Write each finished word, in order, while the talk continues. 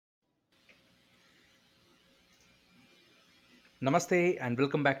Namaste and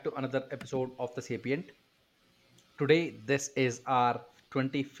welcome back to another episode of The Sapient. Today, this is our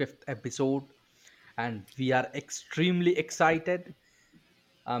 25th episode, and we are extremely excited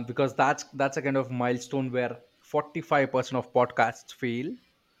because that's a kind of milestone where 45% of podcasts fail.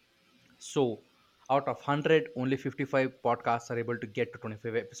 So, out of 100, only 55 podcasts are able to get to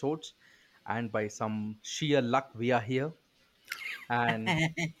 25 episodes, and by some sheer luck, we are here. And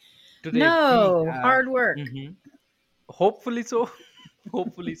today, we No, hard work. mhm. Hopefully so.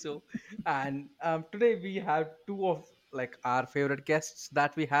 Hopefully so. And today we have two of like our favorite guests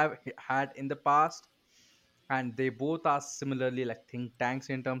that we have had in the past, and they both are similarly like think tanks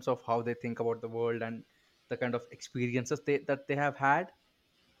in terms of how they think about the world and the kind of experiences that they have had.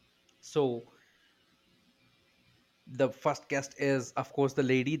 So the first guest is of course the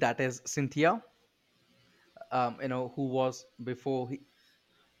lady that is Cynthia, who was before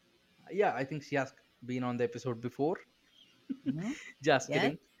yeah, I think she has been on the episode before. Mhm. Just Yes.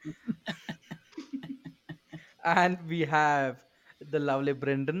 kidding. And we have the lovely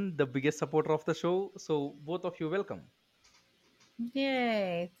Brendan, the biggest supporter of the show. So both of you welcome.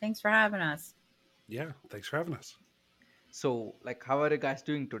 Yay. Thanks for having us. Yeah, thanks for having us. So like how are you guys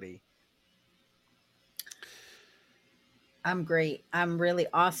doing today? I'm great. I'm really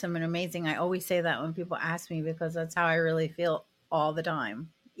awesome and amazing. I always say that when people ask me because that's how I really feel all the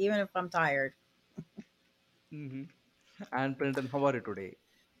time, even if I'm tired. Hmm. And Brendan, how are you today?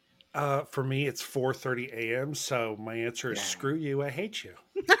 For me, it's 4:30 a.m. So my answer is Yeah. screw you. I hate you.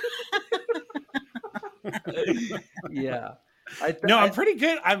 Yeah. No, I'm I pretty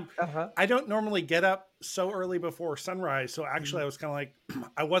good. uh-huh. I don't normally get up so early before sunrise. So Mhm. actually, I was kind of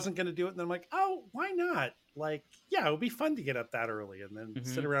like, I wasn't going to do it. And then I'm like, oh, why not? Like, yeah, it would be fun to get up that early and then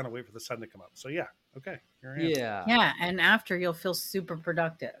sit Mhm. around and wait for the sun to come up. So yeah, okay, here I am. Yeah. Yeah. And after you'll feel super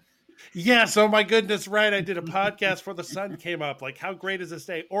productive. Yes. Oh my goodness. Right. I did a podcast before the sun came up. Like, how great is this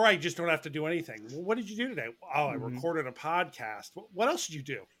day? Or I just don't have to do anything. Well, what did you do today? Oh, I Mhm. recorded a podcast. What else did you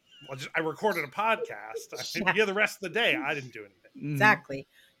do? Well, I recorded a podcast. I mean, Yeah, yeah, the rest of the day I didn't do anything. Mhm. exactly.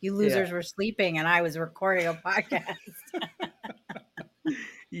 You Yeah. losers were sleeping and I was recording a podcast.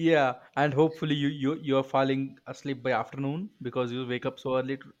 Yeah. And hopefully you're falling asleep by afternoon because you wake up so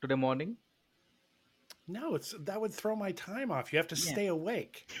early today morning. No, it's that would throw my time off. You have to Yeah. stay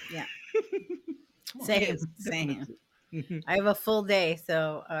awake. Yeah. Come on. Yes, Same. Same. definitely. Mhm. I have a full day,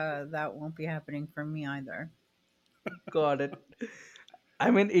 so that won't be happening for me either. Got it. I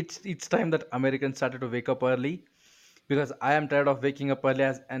mean, it's time that Americans started to wake up early because I am tired of waking up early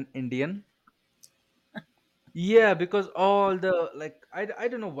as an Indian. Yeah, because all the like I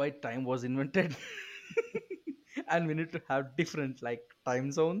don't know why time was invented, and we need to have different like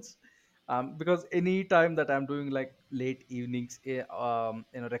time zones. Because any time that I'm doing like late evenings,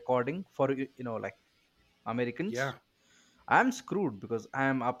 recording for like Americans, Yeah. I'm screwed because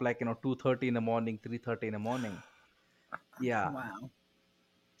I'm up like 2:30 in the morning, 3:30 in the morning. Yeah, Wow.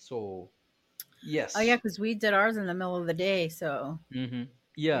 so Oh yeah, yes. because we did ours in the middle of the day, so Hmm.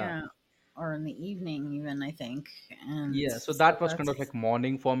 Yeah. yeah, or in the evening even I think, and Yeah, so so that was kind of that's like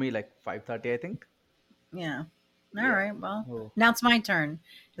morning for me, like 5:30, I think. yeah. All Yeah. right, well Oh. now it's my turn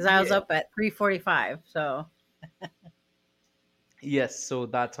because I was Yeah. up at 3:45. So Yes, so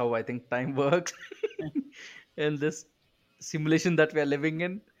that's how I think time works in this simulation that we are living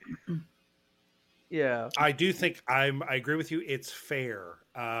in. Yeah. I do think I agree with you. It's fair.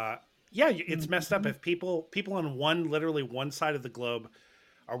 Yeah, it's messed up mhm. if people on one literally one side of the globe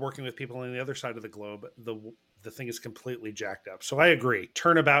are working with people on the other side of the globe. The thing is completely jacked up. So I agree.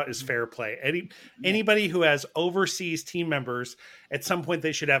 Turnabout is Mhm. fair play. Yeah, Anybody who has overseas team members, at some point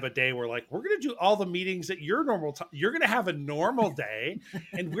they should have a day where like we're going to do all the meetings at your normal time. You're going to have a normal day,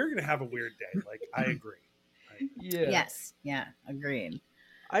 and we're going to have a weird day. Like I agree. I agree. Yeah. yes, yeah, agreed.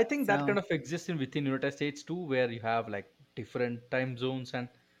 I think that kind So of exists in within United States too, where you have like different time zones and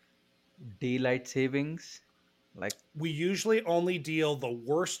daylight savings. Like, We usually only deal the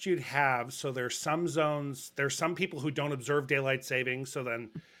worst you'd have. So there's some zones, there's some people who don't observe daylight savings. So then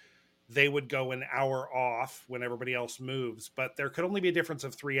they would go an hour off when everybody else moves, but there could only be a difference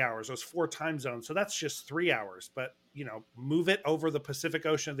of 3 hours. Those four time zones. So that's just 3 hours. But, move it over the Pacific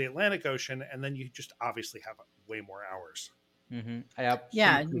Ocean, the Atlantic Ocean, and then you just obviously have way more hours. I yeah,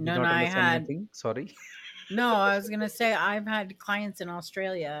 absolutely did and not I understand had anything. Sorry. no, I was gonna say I've had clients in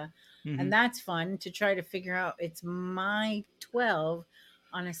Australia, and Hmm. that's fun to try to figure out. It's my 12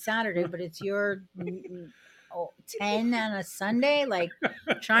 on a Saturday, but it's your 10 on a Sunday. Like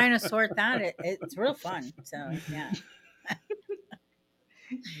trying to sort that, it's real fun. So yeah,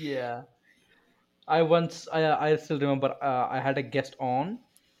 Yeah. I still remember I had a guest on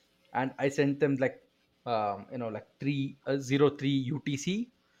and I sent them like like 303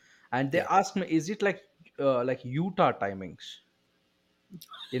 UTC, and they Yeah. asked me, "Is it like Utah timings?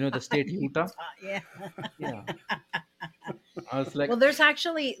 The state Utah?" Yeah. Yeah, I was like, Well,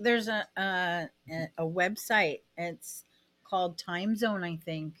 there's a website. It's called Time Zone, I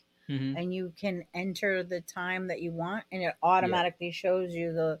think, hmm and you can enter the time that you want, and it yeah, automatically shows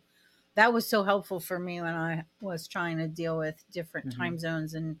you the. That was so helpful for me when I was trying to deal with different hmm time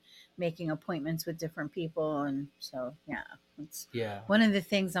zones and making appointments with different people, and so yeah, it's yeah, one of the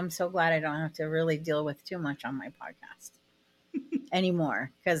things I'm so glad I don't have to really deal with too much on my podcast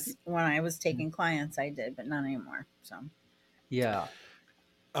anymore. Because when I was Mhm. taking clients, I did, but not anymore. So. yeah,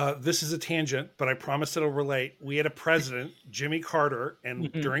 This is a tangent, but I promise it'll relate. We had a president, Jimmy Carter, and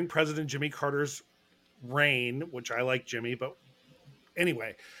hmm during President Jimmy Carter's reign, which I like Jimmy, but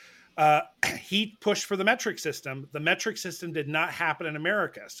anyway, uh, he pushed for the metric system. The metric system did not happen in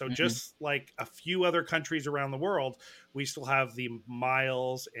America. So, hmm just like a few other countries around the world, we still have the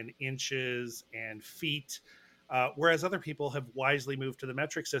miles and inches and feet, whereas other people have wisely moved to the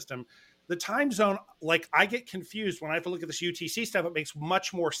metric system. The time zone, like I get confused when I have to look at this UTC stuff. It makes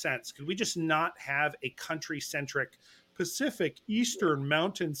much more sense. Could we just not have a country centric Pacific, Eastern,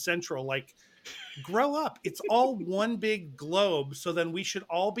 Mountain, Central? Like, grow up. It's all one big globe. So then we should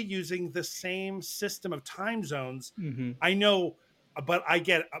all be using the same system of time zones. hmm I know, but I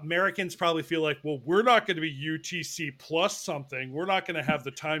get Americans probably feel like, well, we're not going to be UTC plus something. We're not going to have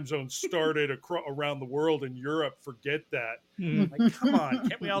the time zone started around the world in Europe. Forget that. Like, come on.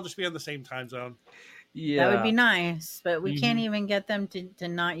 Can't we all just be on the same time zone? That would be yeah, nice, but we can't hmm even get them to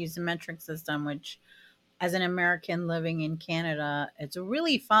not use the metric system, which, as an American living in Canada, it's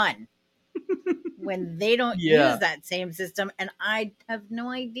really fun when they don't use yeah, that same system and I have no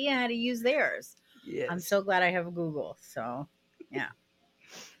idea how to use theirs. I'm yes, so glad I have Google. So, yeah.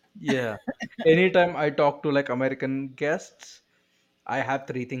 yeah. Anytime I talk to like American guests, I have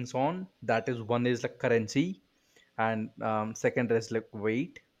three things on. That is, one is like currency, and second is like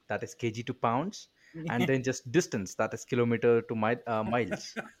weight, that is kg to pounds, and then just distance, that is kilometer to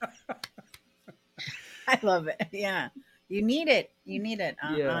miles. I love it. Yeah. You need it. You need it.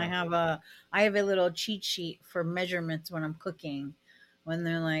 Yeah. I have a little cheat sheet for measurements when I'm cooking. When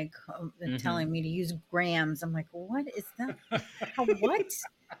they're like they're hmm telling me to use grams, I'm like, what is that? How what?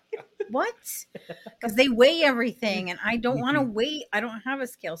 What? Because they weigh everything, and I don't want to hmm weigh. I don't have a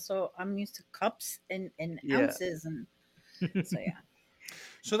scale, so I'm used to cups and Yeah. ounces, and so yeah.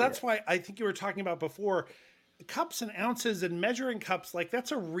 So Yeah. that's why I think you were talking about before cups and ounces and measuring cups. Like,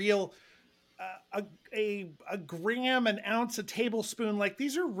 that's a real a gram, an ounce, a tablespoon. Like,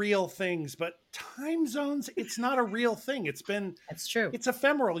 these are real things, but time zones, it's not a real thing. That's true. It's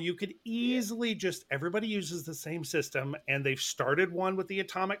ephemeral. You could Yeah. easily just, everybody uses the same system, and they've started one with the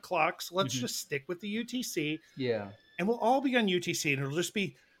atomic clocks. Let's hmm just stick with the UTC, Yeah. and we'll all be on UTC, and it'll just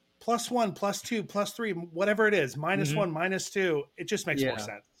be plus one, plus two, plus three, whatever it is, minus hmm one, minus two. It just makes more Yeah.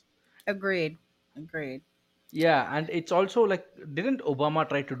 sense. Agreed. Agreed. Yeah. And it's also like, didn't Obama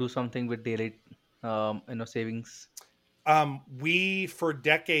try to do something with daylight, savings? We, for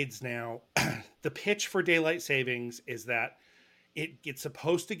decades now, the pitch for daylight savings is that it's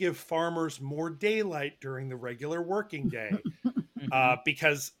supposed to give farmers more daylight during the regular working day. hmm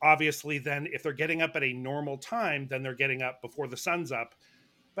Because obviously, then if they're getting up at a normal time, then they're getting up before the sun's up.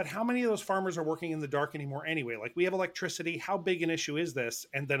 But how many of those farmers are working in the dark anymore anyway? Like, we have electricity. How big an issue is this?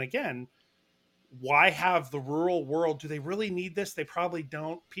 And then again, why have the rural world? Do they really need this? They probably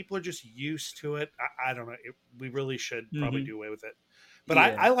don't. People are just used to it. I don't know. We really should probably hmm do away with it. But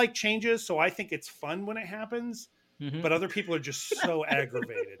Yeah. I like changes, so I think it's fun when it happens. hmm But other people are just so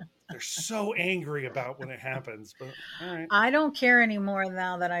aggravated. They're so angry about when it happens. But all right. I don't care anymore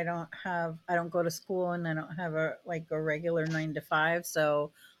now that I don't go to school and I don't have a regular 9 to 5.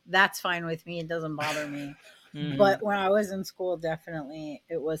 So that's fine with me. It doesn't bother me. hmm But when I was in school, definitely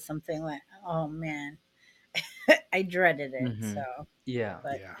it was something like, oh man, I dreaded it. hmm So, Yeah.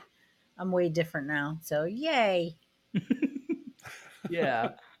 but Yeah. I'm way different now. So yay.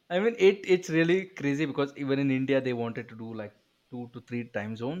 Yeah. I mean, it's really crazy because even in India they wanted to do like 2 to 3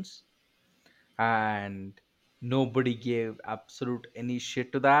 time zones, and nobody gave absolute any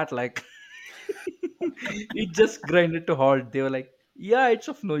shit to that. Like, it just grinded to halt. They were like, yeah, it's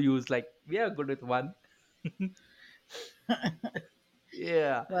of no use. Like, we are good with one.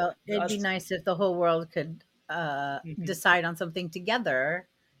 Yeah. Well, it'd be That's nice if the whole world could Mhm. decide on something together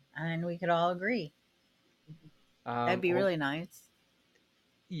and we could all agree. That'd be Oh, really nice.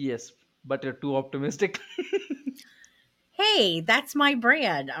 yes, but you're too optimistic. Hey, that's my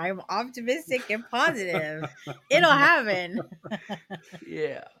brand. I'm optimistic and positive. It'll happen.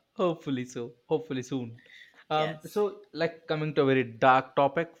 Yeah. Hopefully so, hopefully soon. Yes. So like coming to a very dark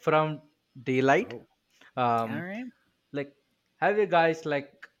topic from daylight. Oh, All um right. like, have you guys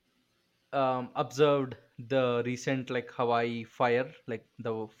like observed the recent like Hawaii fire, like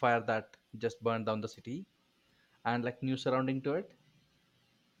the fire that just burned down the city, and like news surrounding to it?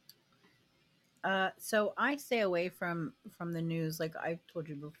 So I stay away from the news. Like I told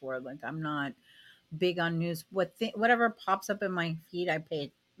you before, like I'm not big on news. Whatever pops up in my feed, I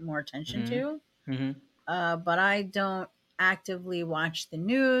pay more attention Mm-hmm. to. Mm-hmm. But I don't actively watch the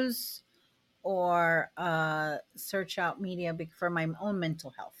news or search out media for my own mental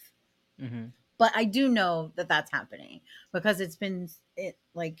health. Mm-hmm. But I do know that that's happening because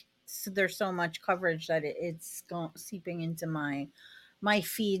there's so much coverage that it's seeping into my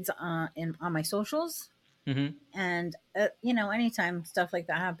feeds on my socials. Mm-hmm. And anytime stuff like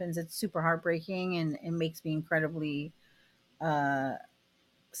that happens, it's super heartbreaking and it makes me incredibly uh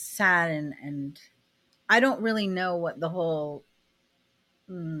sad, and I don't really know what the whole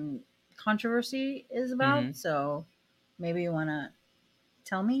mm, controversy is Mm-hmm. about. So maybe you want to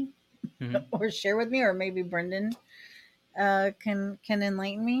tell me Mm-hmm. or share with me, or maybe Brendan can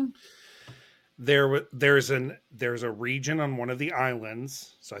enlighten me. there's a region on one of the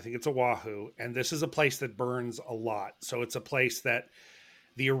islands, so I think it's Oahu, and this is a place that burns a lot. So it's a place that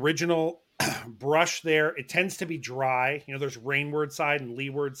the original brush there, it tends to be dry. You know, there's rainward side and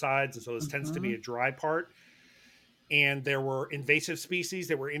leeward sides, and so this tends to be Hmm. a dry part. And there were invasive species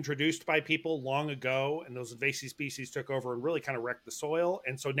that were introduced by people long ago, and those invasive species took over and really kind of wrecked the soil,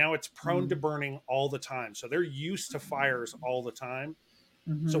 and so now it's prone to burning all the time. So they're used to fires all the time.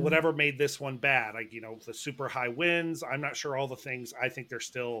 So Hmm. whatever made this one bad, like, the super high winds, I'm not sure all the things. I think they're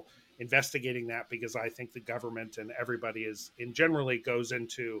still investigating that, because I think the government and everybody is in generally goes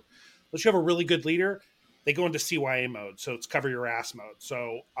into, unless you have a really good leader, they go into CYA mode. So it's cover your ass mode.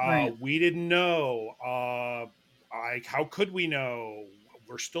 So Right. we didn't know. How could we know?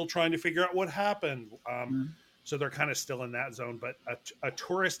 We're still trying to figure out what happened. So they're kind of still in that zone. But a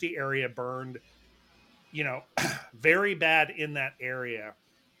touristy area burned, you know, very bad in that area,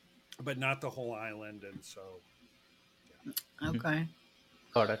 but not the whole island. And so, Mm-hmm. Okay.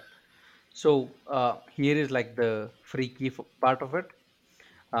 Got it. So here is like the freaky part of it.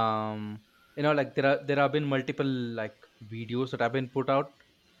 Like there have been multiple like videos that have been put out,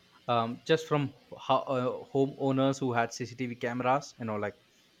 just from homeowners who had CCTV cameras, like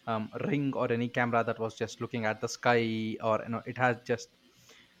Ring or any camera that was just looking at the sky, or it has just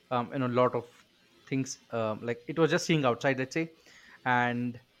a lot of things, like it was just seeing outside, let's say.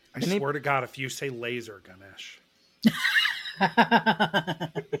 And I many swear to God, if you say laser, Ganesh.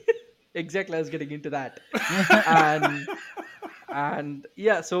 exactly, I was getting into that. and and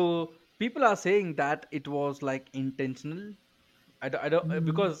yeah, so people are saying that it was like intentional. I don't Mhm.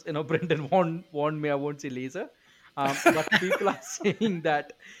 because Brendan warned me I won't say laser. But people are saying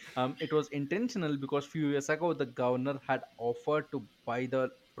that it was intentional because few years ago the governor had offered to buy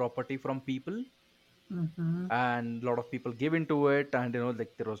the property from people, Mhm. and a lot of people gave into it, and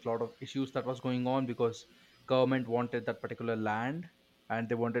like there was a lot of issues that was going on because government wanted that particular land, and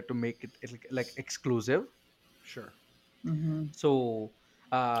they wanted to make it like exclusive. Sure. Mhm. So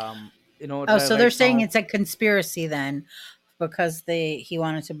Oh, so they're right saying now, it's a conspiracy then, because he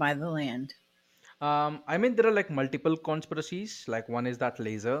wanted to buy the land. I mean, there are like multiple conspiracies. Like one is that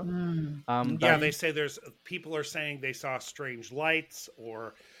laser. Mm. Yeah, That they Okay. say there's people are saying they saw strange lights,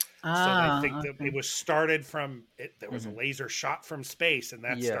 or so they think Ah, that okay. it was started from it. There was a Mhm. laser shot from space, and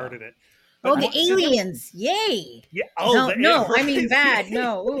that Yeah. started it. Oh, But the see, there, aliens! Yay! yeah. Oh, No, the no, I mean right. bad.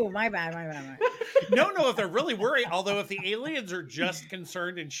 No, ooh, my bad, my bad, my bad. No, no. If they're really worried, although if the aliens are just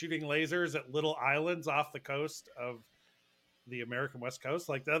concerned in shooting lasers at little islands off the coast of the American West Coast,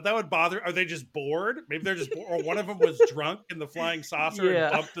 like that would bother. Are they just bored? Maybe they're just bored, or one of them was drunk in the flying saucer and Yeah.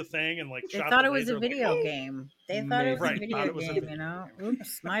 bumped the thing and like They shot the thought it was a laser. Like, video oh, game. They thought it was a right, Maybe. thought video it was a game. video game.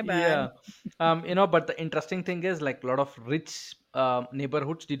 Oops, my bad. Yeah. But the interesting thing is like a lot of rich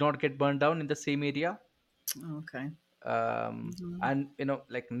neighborhoods did not get burned down in the same area. Okay. Mhm. And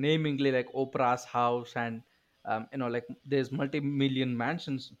like namingly like Oprah's house, and like there's multi-million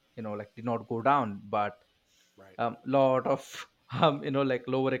mansions, like did not go down, but Right. lot of like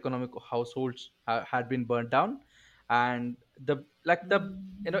lower economic households had been burned down. And the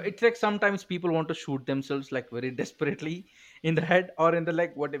it's like sometimes people want to shoot themselves like very desperately in the head or in the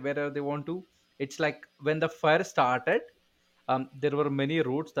leg, wherever they want to. It's like when the fire started, there were many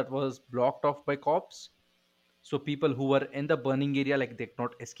roads that was blocked off by cops, so people who were in the burning area, like they could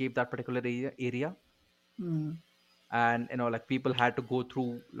not escape that particular area. Mm. And like people had to go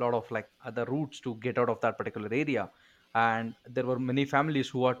through a lot of like other routes to get out of that particular area. and there were many families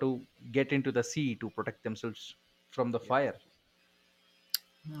who had to get into the sea to protect themselves from the Yeah. fire.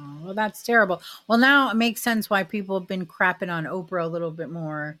 Oh, well, that's terrible. Well, now it makes sense why people have been crapping on Oprah a little bit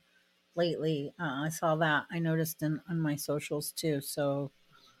more lately. I saw that. I noticed on my socials too. So,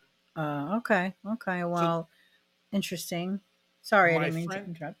 okay, okay. So Well, interesting. Sorry, I my didn't mean to friend,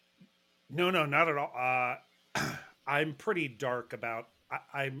 interrupt. no, no, not at all. I'm pretty dark about.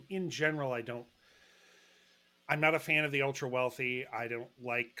 I'm in general. I'm not a fan of the ultra wealthy. I don't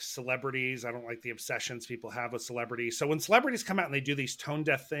like celebrities. I don't like the obsessions people have with celebrities. So when celebrities come out and they do these tone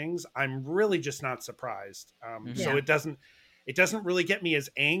deaf things, I'm really just not surprised. Hmm. So Yeah. it doesn't really get me as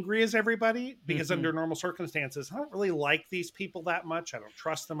angry as everybody because Hmm. under normal circumstances, I don't really like these people that much. I don't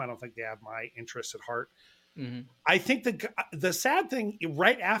trust them. I don't think they have my interests at heart. Hmm. I think the sad thing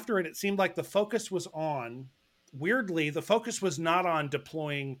right after it, it seemed like the focus was on. Weirdly, the focus was not on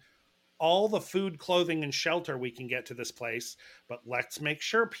deploying all the food, clothing, and shelter we can get to this place, but let's make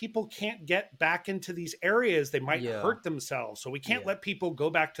sure people can't get back into these areas. They might Yeah. hurt themselves. So we can't Yeah. let people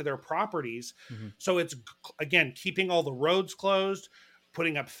go back to their properties. Hmm. So it's, again, keeping all the roads closed,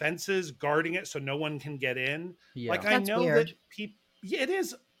 putting up fences, guarding it so no one can get in. Like, Yeah. I That's know that weird. people, yeah, it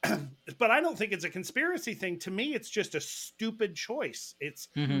is, but I don't think it's a conspiracy thing. To me, it's just a stupid choice. It's,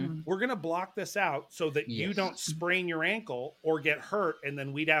 Hmm. Hmm. we're going to block this out so that you don't Yes. sprain your ankle or get hurt and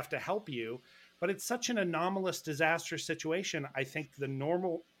then we'd have to help you. But it's such an anomalous, disastrous situation. I think the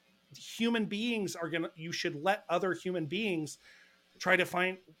normal human beings are going to, you should let other human beings try to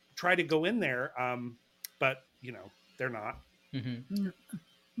find, try to go in there. But, they're not. Hmm. Mm.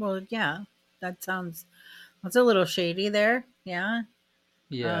 Well, yeah, that sounds. That's a little shady there. Yeah.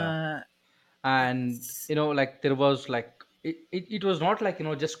 Yeah. Uh, And it's- like there was like it was not like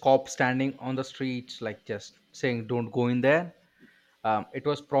just cops standing on the streets like just saying don't go in there. It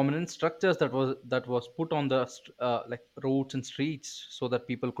was prominent structures that was put on the like roads and streets so that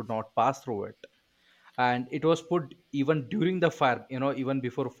people could not pass through it, and it was put even during the fire, even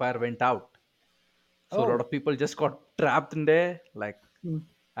before fire went out. So a lot oh, of people just got trapped in there, like, mm,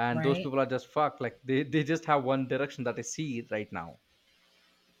 and those right. people are just fucked, like they just have one direction that is sea right now.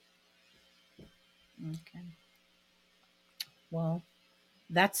 Okay. Well,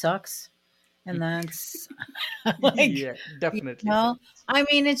 that sucks. And that's like, Yeah, definitely well, sucks. I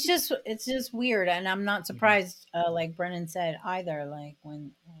mean, it's just weird, and I'm not Hmm. surprised. Like Brennan said, either. Like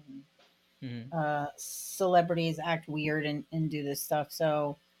when Hmm. celebrities act weird and do this stuff.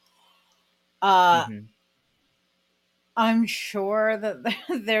 So uh, Hmm. I'm sure that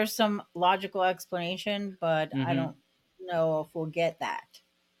there's some logical explanation, but I Hmm. don't know if we'll get that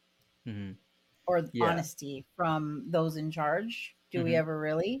Hmm. or Yeah. honesty from those in charge. Do we Hmm. ever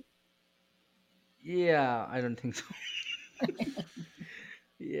really? Yeah, I don't think so.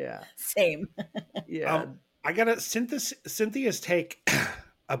 Yeah. Same. Yeah. I got to Cynthia's take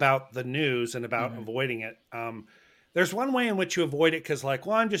about the news and about Hmm. avoiding it. There's one way in which you avoid it because, like,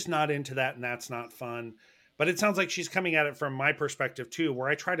 well, I'm just not into that and that's not fun. But it sounds like she's coming at it from my perspective too, where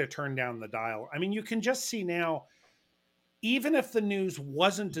I try to turn down the dial. I mean, you can just see now, even if the news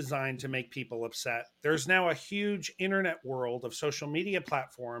wasn't designed to make people upset, there's now a huge internet world of social media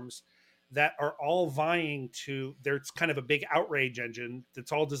platforms that are all vying to, there's kind of a big outrage engine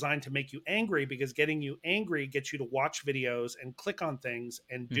that's all designed to make you angry because getting you angry gets you to watch videos and click on things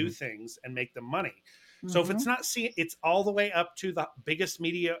and do Hmm. things and make them money. So if Hmm. it's not see, it's all the way up to the biggest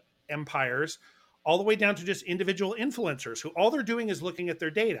media empires, all the way down to just individual influencers who all they're doing is looking at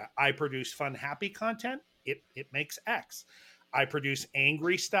their data. I produce fun, happy content. It makes X. I produce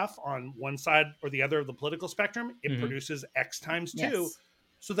angry stuff on one side or the other of the political spectrum. It Hmm. produces X times two. Yes.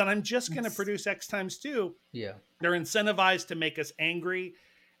 So then I'm just going to Yes. produce X times two. Yeah. They're incentivized to make us angry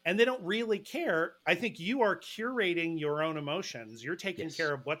and they don't really care. I think you are curating your own emotions. You're taking care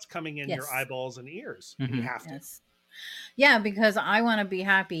Yes. of what's coming in your Yes. eyeballs and ears, and you Hmm. have to. Yes. Yeah, because I want to be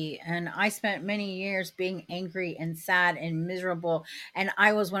happy. And I spent many years being angry and sad and miserable. And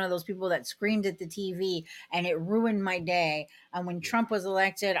I was one of those people that screamed at the TV and it ruined my day. And when Yeah. Trump was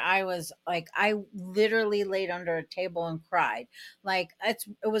elected, I was like, I literally laid under a table and cried. Like, it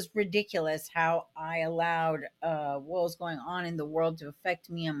was ridiculous how I allowed what was going on in the world to affect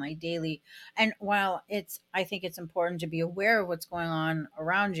me on my daily. And while I think it's important to be aware of what's going on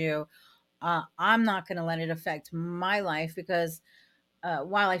around you, I'm not going to let it affect my life because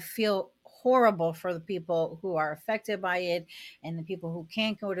while I feel horrible for the people who are affected by it and the people who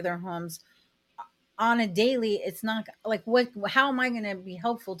can't go to their homes on a daily, it's not like how am I going to be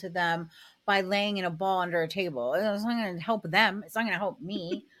helpful to them by laying in a ball under a table? It's not going to help them. It's not going to help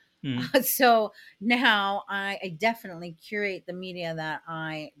me. Hmm. So now I definitely curate the media that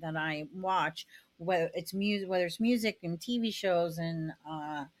I watch whether it's music and TV shows and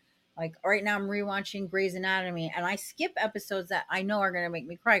like right now I'm rewatching Grey's Anatomy and I skip episodes that I know are going to make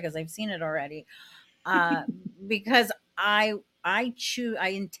me cry because I've seen it already. Uh, because I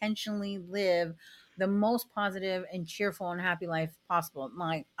intentionally live the most positive and cheerful and happy life possible.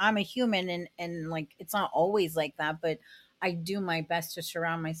 Like I'm a human and like it's not always like that, but I do my best to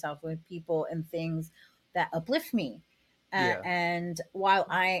surround myself with people and things that uplift me. Yeah. And while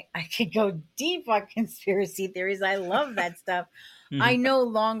I could go deep on conspiracy theories, I love that stuff. I Hmm. no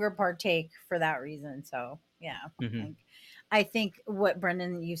longer partake for that reason. So yeah, Hmm. like I think what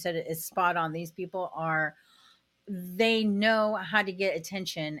Brendan you said is spot on. These people are they know how to get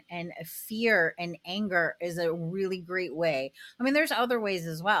attention, and fear and anger is a really great way. I mean there's other ways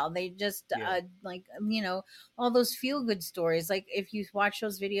as well. They just Yeah. like all those feel good stories, like if you watch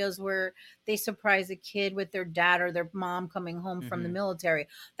those videos where they surprise a kid with their dad or their mom coming home from the Hmm. military,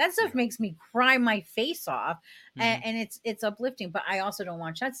 that stuff Yeah. makes me cry my face off. and, Hmm. and it's uplifting, but I also don't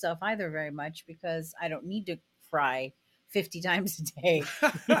watch that stuff either very much because I don't need to cry 50 times a day.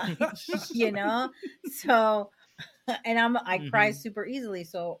 you know so and I cry Hmm. super easily,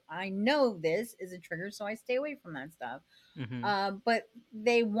 so I know this is a trigger, so I stay away from that stuff. Hmm. But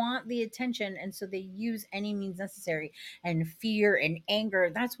they want the attention, and so they use any means necessary. And fear and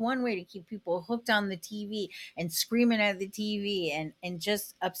anger, that's one way to keep people hooked on the TV and screaming at the TV and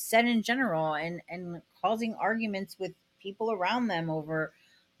just upset in general and causing arguments with people around them over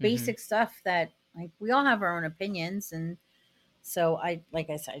Hmm. basic stuff that like we all have our own opinions. And so I like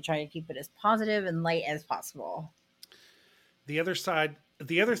I said, I try to keep it as positive and light as possible. The other side,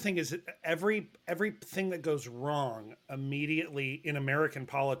 the other thing is that everything that goes wrong immediately in American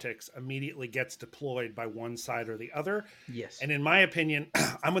politics immediately gets deployed by one side or the other. Yes. And in my opinion,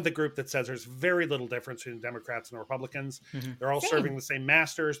 I'm with the group that says there's very little difference between Democrats and Republicans. Hmm. They're all serving Same. the same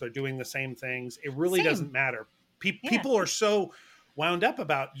masters, they're doing the same things. It really Same. doesn't matter. Yeah. People are so wound up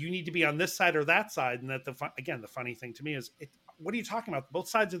about you need to be on this side or that side, and that again, the funny thing to me is what are you talking about? Both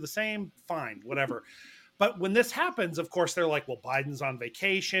sides are the same. Fine, whatever. But when this happens, of course, they're like, well, Biden's on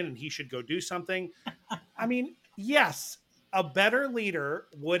vacation and he should go do something. I mean, yes, a better leader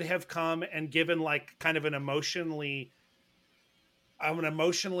would have come and given like kind of an emotionally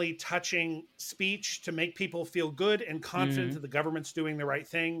touching speech to make people feel good and confident Hmm. that the government's doing the right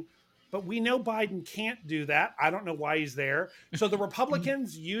thing. But we know Biden can't do that. I don't know why he's there. So the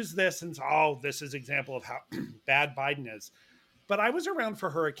Republicans use this and say, oh, this is example of how bad Biden is. But I was around for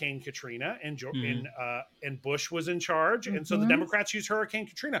Hurricane Katrina, Hmm. and Bush was in charge, and so the Mm-hmm. Democrats used Hurricane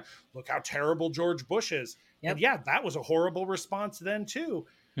Katrina. Look how terrible George Bush is, and Yep. yeah, that was a horrible response then too.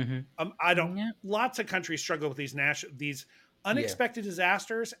 Hmm. I don't. Yeah. Lots of countries struggle with these Yeah. unexpected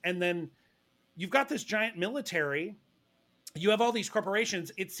disasters, and then you've got this giant military, you have all these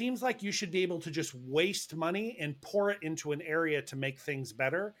corporations. It seems like you should be able to just waste money and pour it into an area to make things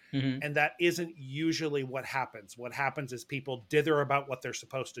better. Hmm. And that isn't usually what happens. What happens is people dither about what they're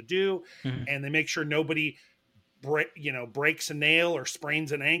supposed to do, Hmm. and they make sure nobody breaks a nail or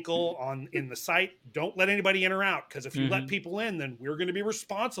sprains an ankle on in the site. Don't let anybody in or out, because if you let Hmm. people in, then we're going to be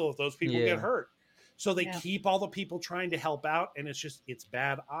responsible if those people get Yeah. hurt. So they Yeah. keep all the people trying to help out, and it's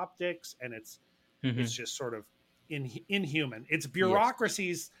bad optics, and it's Hmm. just sort of inhuman. It's Yes.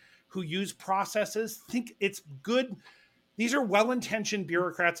 bureaucracies who use processes, think it's good. These are well-intentioned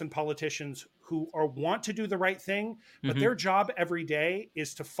bureaucrats and politicians who want to do the right thing, but Hmm. their job every day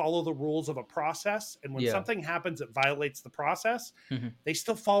is to follow the rules of a process. And when Yeah. something happens that violates the process, Hmm. they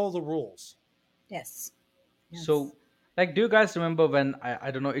still follow the rules. Yes. Yes. So, like, do you guys remember when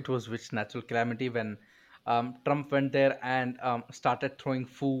I don't know it was which natural calamity when Trump went there and started throwing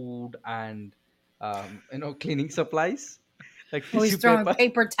food and cleaning supplies like Oh, he's tissue throwing paper?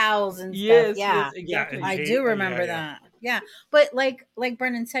 paper towels and stuff. Yes, yes, Yeah. Yeah, and exactly. I do yeah, remember yeah. that. Yeah. But like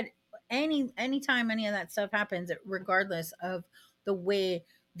Brendan said, anytime any of that stuff happens, regardless of the way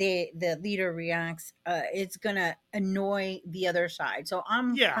the leader reacts, it's gonna annoy the other side. So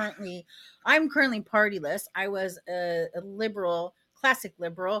Yeah, I'm currently partyless. I was a liberal, classic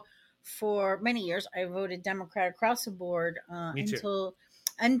liberal for many years. I voted Democrat across the board me too.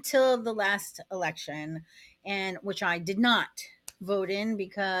 until the last election, and which I did not vote in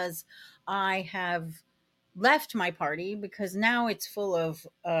because I have left my party because now it's full of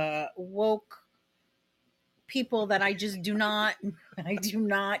woke people that I just do not I do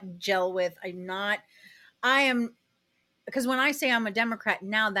not gel with. I am because when I say I'm a Democrat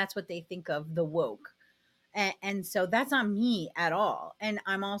now, that's what they think of, the woke. And so that's not me at all. And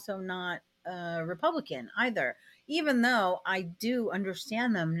I'm also not a Republican either, even though I do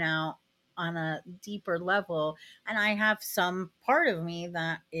understand them now on a deeper level. And I have some part of me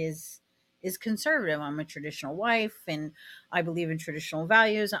that is is conservative. I'm a traditional wife, and I believe in traditional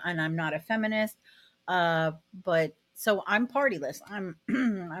values, and I'm not a feminist. But so I'm partyless. I'm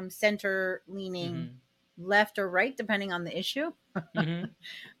I'm center leaning, Mm-hmm. left or right, depending on the issue.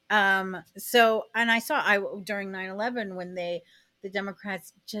 Mm-hmm. So, and I saw I during 9/11 when the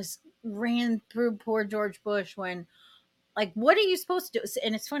Democrats just ran through poor George Bush when, like, what are you supposed to do?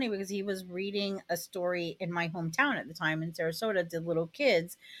 And it's funny because he was reading a story in my hometown at the time in Sarasota to little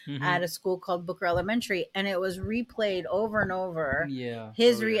kids at Mm-hmm. a school called Booker Elementary, and it was replayed over and over. Yeah.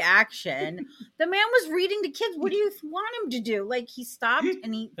 His Oh yeah. reaction, the man was reading to kids. What do you want him to do? Like, he stopped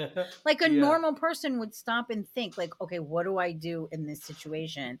and he, like a Yeah. normal person would stop and think, like, okay, what do I do in this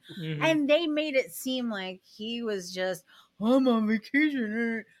situation? Mm-hmm. And they made it seem like he was just, I'm on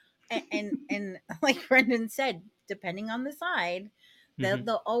vacation, and like Brendan said, depending on the side, Mm-hmm.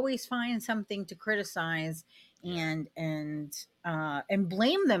 they'll always find something to criticize Yeah. and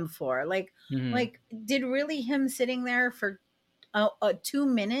blame them for. Mm-hmm. Like, did really him sitting there for 2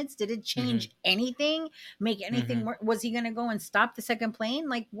 minutes, did it Mm-hmm. change anything, make anything Mm-hmm. more? Was he going to go and stop the second plane?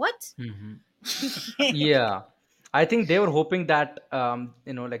 Like, what? Mm-hmm. Yeah. I think they were hoping that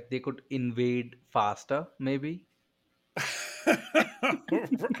like they could invade faster, maybe.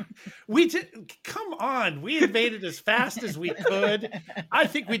 We did. Come on, we invaded as fast as we could. I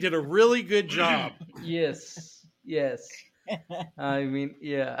think we did a really good job. Yes. Yes. I mean,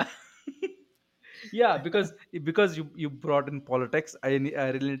 yeah. Yeah, because you brought in politics, I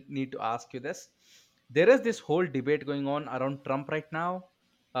really need to ask you this. There is this whole debate going on around Trump right now,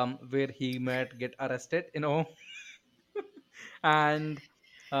 where he might get arrested, and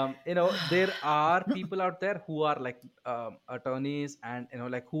there are people out there who are like attorneys, and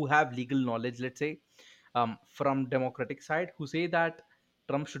like who have legal knowledge, let's say, from Democratic side, who say that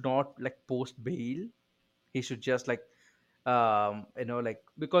Trump should not like post bail. He should just like like,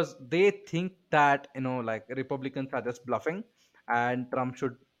 because they think that like Republicans are just bluffing, and Trump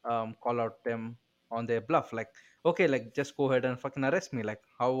should call out them on their bluff, like, okay, like, just go ahead and fucking arrest me. Like,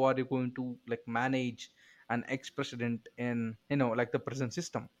 how are you going to like manage an ex-president in like the prison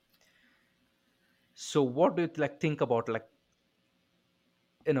system? So what do you like think about, like,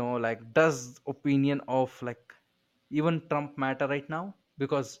 like, does opinion of like even Trump matter right now?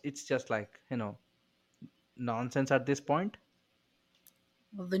 Because it's just like nonsense at this point.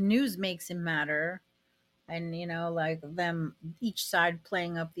 Well, the news makes him matter, and like them, each side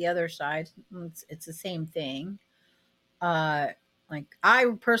playing up the other side, it's the same thing. uh like, I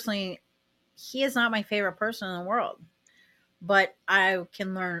personally, he is not my favorite person in the world, but I've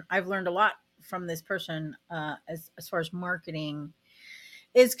learned a lot from this person, as far as marketing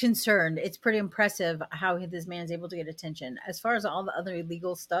is concerned. It's pretty impressive how this man's able to get attention. As far as all the other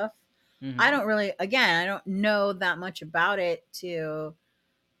illegal stuff, I Mm-hmm. don't really, again, I don't know that much about it to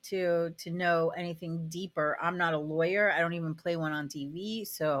know anything deeper. I'm not a lawyer. I don't even play one on TV.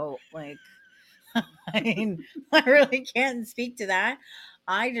 So, like, I mean, I really can't speak to that.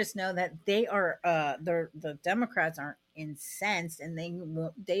 I just know that they are the Democrats are incensed, and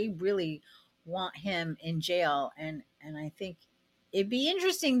they really want him in jail, and I think it'd be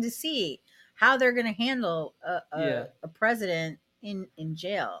interesting to see how they're going to handle Yeah. a president in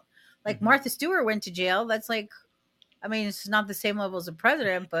jail. Like, Mm-hmm. Martha Stewart went to jail. That's like, I mean, it's not the same level as a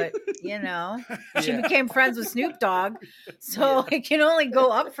president, but she Yeah. became friends with Snoop Dogg, Yeah. so it can only go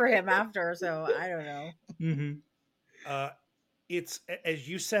up for him after. So I don't know. Mm-hmm. uh, it's, as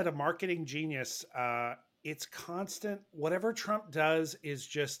you said, a marketing genius. It's constant. Whatever Trump does is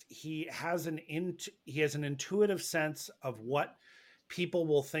just, he has an intuitive sense of what people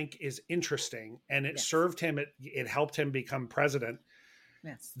will think is interesting, and it Yes, served him. It helped him become president.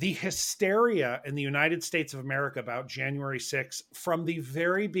 yes. The hysteria in the United States of America about January 6th, from the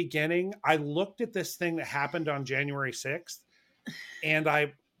very beginning, I looked at this thing that happened on January 6th, and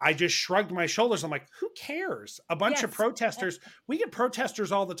I just shrugged my shoulders. I'm like, who cares? A bunch of Yes. protesters. We get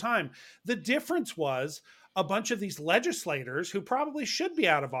protesters all the time. The difference was a bunch of these legislators who probably should be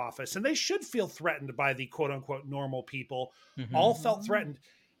out of office and they should feel threatened by the quote unquote normal people, Mm-hmm. all felt Mhm. threatened.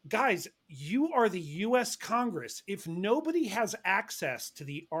 Guys, you are the US Congress. If nobody has access to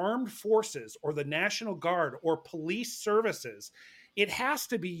the armed forces or the National Guard or police services, it has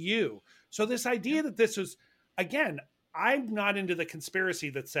to be you. So, this Yep. idea that this was, again, I'm not into the conspiracy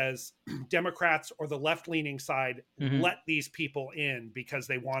that says Democrats or the left leaning side Mm-hmm. let these people in because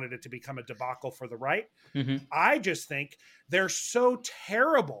they wanted it to become a debacle for the right. Mm-hmm. I just think they're so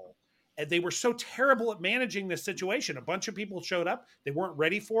terrible. And they were so terrible at managing this situation. A bunch of people showed up. They weren't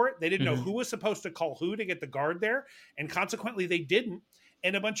ready for it. They didn't know Mm-hmm. who was supposed to call who to get the guard there. And consequently, they didn't.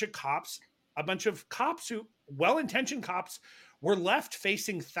 And a bunch of cops who, well intentioned cops, we're left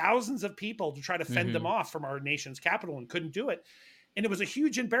facing thousands of people to try to fend them Mhm. off from our nation's capital and couldn't do it. And it was a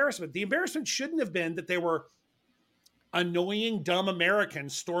huge embarrassment. The embarrassment shouldn't have been that there were annoying, dumb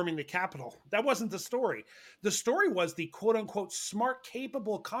Americans storming the Capitol. That wasn't the story. The story was the quote unquote smart,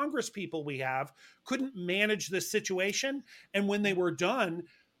 capable Congress people we have couldn't manage this situation. And when they were done,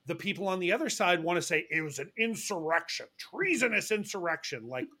 the people on the other side want to say it was an insurrection, treasonous insurrection.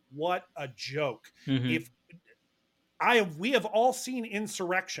 Like, what a joke. Mhm. If we have all seen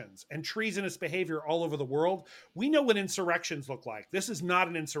insurrections and treasonous behavior all over the world. We know what insurrections look like. This is not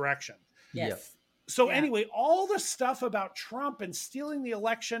an insurrection. Yep. Yes. So Yeah. anyway, all the stuff about Trump and stealing the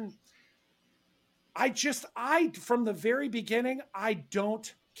election, I from the very beginning, I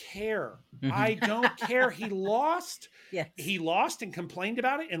don't care. Mhm. I don't care. He lost. Yes. He lost and complained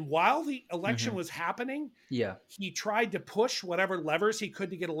about it. And while the election Mhm. was happening, Yeah. he tried to push whatever levers he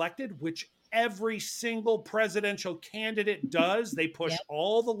could to get elected, which every single presidential candidate does. They push Yep.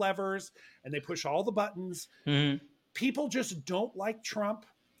 all the levers and they push all the buttons. Mhm. People just don't like Trump.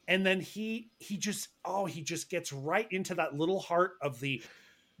 And then he just gets right into that little heart of the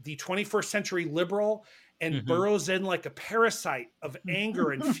 21st century liberal and Mhm. burrows in like a parasite of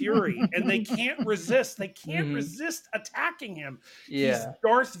anger and fury, and they can't resist. They can't Mhm. resist attacking him. He's Yeah.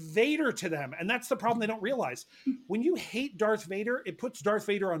 Darth Vader to them, and that's the problem they don't realize. When you hate Darth Vader, it puts Darth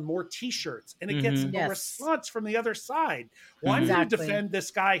Vader on more t-shirts and it gets Mhm. a Yes. response from the other side. Well, I'm Mhm. going to Exactly. defend this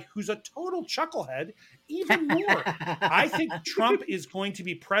guy who's a total chucklehead even more. I think Trump is going to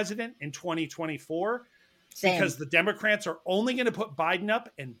be president in 2024 Same. because the Democrats are only going to put Biden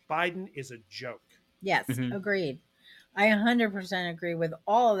up, and Biden is a joke. Yes, Mhm. agreed. I 100% agree with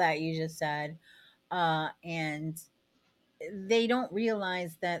all of that you just said. And they don't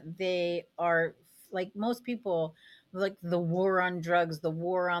realize that they are, like most people, like the war on drugs, the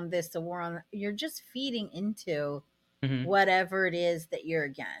war on this, the war on, you're just feeding into Mhm. whatever it is that you're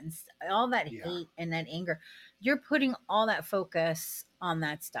against. All that Yeah. hate and that anger, you're putting all that focus on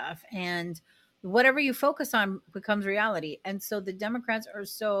that stuff. And whatever you focus on becomes reality. And so the Democrats are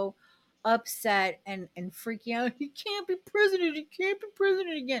so upset and freaking out. He can't be president. He can't be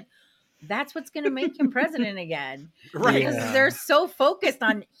president again. That's what's going to make him president again. Right. Because Yeah. they're so focused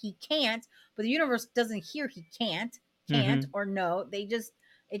on he can't, but the universe doesn't hear he can't Mhm. or no.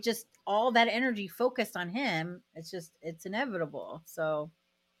 It just all that energy focused on him. It's inevitable. So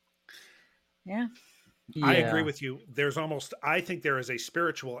yeah. I agree Yeah. with you. I think there is a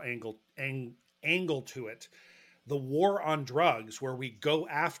spiritual angle to it. The war on drugs, where we go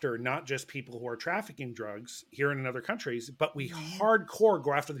after not just people who are trafficking drugs here and in other countries, but we Mhm. hardcore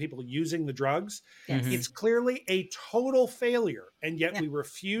go after the people using the drugs. Yes. Mhm. It's clearly a total failure, and yet Yeah. we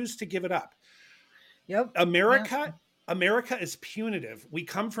refuse to give it up. Yep. America is punitive. We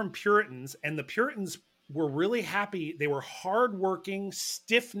come from Puritans, and the Puritans were really happy. They were hardworking,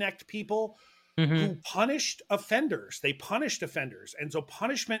 stiff-necked people Mhm. who punished offenders. They punished offenders. And so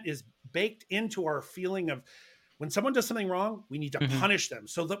punishment is baked into our feeling of when someone does something wrong, we need to Mhm. punish them.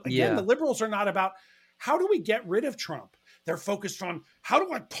 So again, Yeah. the liberals are not about how do we get rid of Trump? They're focused on how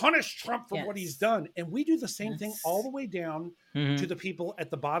do I punish Trump for what he's Yes. done? And we do the same thing Yes. all the way down to Mhm. the people at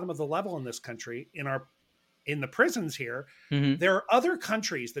the bottom of the level in this country, in the prisons here. Mhm. There are other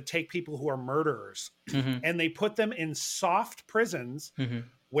countries that take people who are murderers Mhm. and they put them in soft prisons Mhm.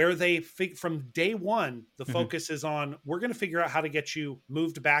 where from day one, the Mhm. focus is on, we're going to figure out how to get you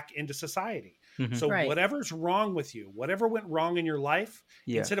moved back into society. Mhm. So Right. whatever's wrong with you, whatever went wrong in your life,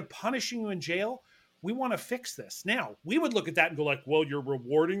 Yeah. instead of punishing you in jail, we want to fix this. Now, we would look at that and go like, well, you're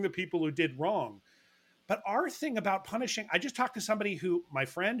rewarding the people who did wrong. But our thing about punishing, I just talked to somebody my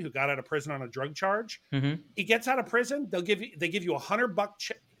friend who got out of prison on a drug charge. Mhm. He gets out of prison, they give you $100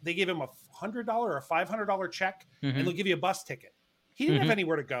 check. They give him a $100 or a $500 check, and Mhm. they'll give you a bus ticket. He didn't have Mhm.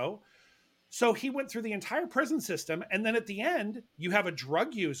 anywhere to go. So he went through the entire prison system. And then at the end, you have a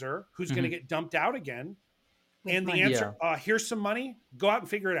drug user who's going to Mhm. get dumped out again. With And the money. answer, here's some money, go out and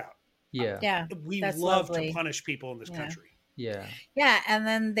figure it out. Yeah. Yeah. We That's love lovely. to punish people in this Yeah. country. Yeah. Yeah, and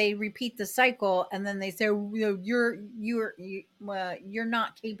then they repeat the cycle, and then they say, you're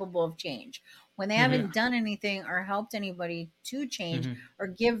not capable of change when they Mhm. haven't done anything or helped anybody to change Mhm. or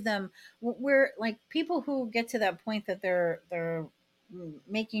give them. We're like people who get to that point that they're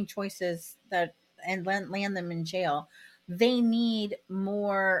making choices that and land them in jail. They need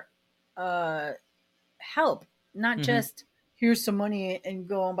more help, not Mhm. just here's some money and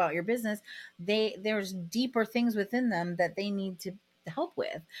go about your business. There's deeper things within them that they need to help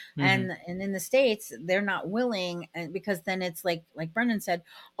with. Mhm. And in the States they're not willing, and because then it's like Brendan said,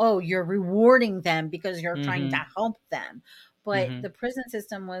 oh, you're rewarding them because you're trying to Mhm. help them. But Mhm. the prison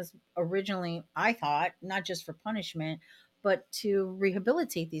system was originally, I thought, not just for punishment but to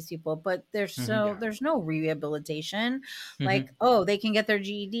rehabilitate these people. But Mm-hmm. Yeah. there's no rehabilitation. Mm-hmm. Like, oh, they can get their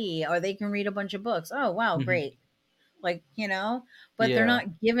GED or they can read a bunch of books. Oh wow, Mm-hmm. great. Like, but they're Yeah.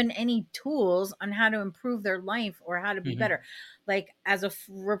 not given any tools on how to improve their life or how to be Mm-hmm. better. Like, as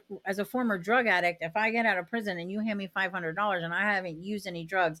a former drug addict, if I get out of prison and you hand me $500 and I haven't used any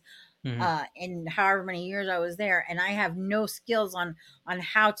drugs Mm-hmm. in however many years I was there, and I have no skills on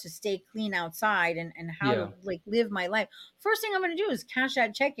how to stay clean outside and how Yeah. to like live my life, first thing I'm going to do is cash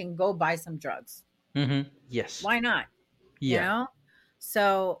that check and go buy some drugs. Mm-hmm. Yes. Why not? you Yeah. know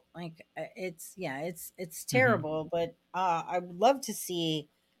so like it's Mm-hmm. terrible, but I would love to see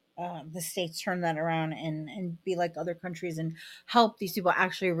the states turn that around and be like other countries and help these people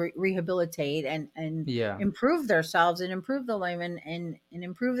actually rehabilitate and Yeah. improve themselves and improve the life and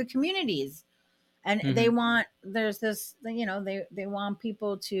improve the communities. And Mm-hmm. they want there's this they want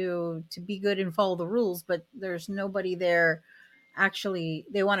people to be good and follow the rules, but there's nobody there. Actually,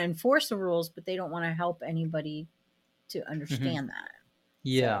 they want to enforce the rules, but they don't want to help anybody to Mm-hmm. understand that. So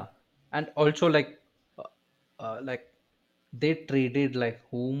Yeah. And also uh, like they traded like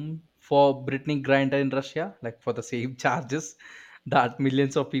whom for Britney Grinder in Russia, like for the same charges that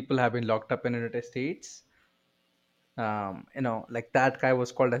millions of people have been locked up in the United States. Like that guy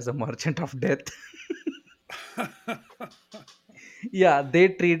was called as the merchant of death. Yeah, they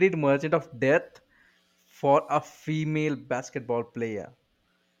traded merchant of death for a female basketball player.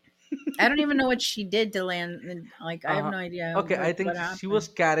 I don't even know what she did to land. Like, I have Uh, no idea okay, I what think she was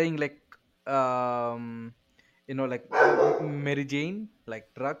happened. carrying like like Mary Jane,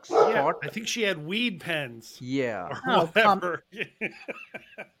 like drugs, Yeah, pot. I think she had weed pens Yeah. or Oh, come, whatever.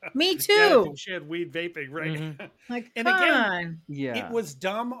 me Yeah, I think too. she had weed vaping, right? Mm-hmm. Like, And come again, on. it Yeah. was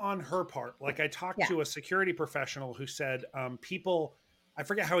dumb on her part. Like I talked Yeah. to a security professional who said, people, I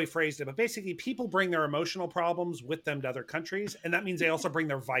forget how he phrased it, but basically, people bring their emotional problems with them to other countries, and that means they also bring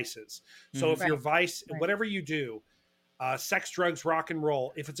their vices. So if Mm-hmm. your Right. vice, Right. whatever you do, sex, drugs, rock and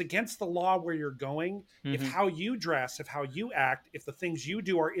roll, if it's against the law where you're going, if Mm-hmm. how you dress, if how you act, if the things you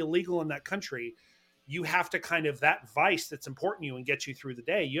do are illegal in that country, you have to kind of that vice that's important to you and get you through the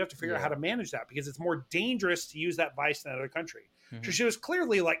day. You have to figure out how Yeah. to manage that because it's more dangerous to use that vice in another country. So Mm-hmm. she was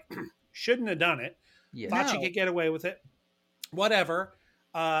clearly like, shouldn't have done it, thought Yes. she No. could get away with it, whatever.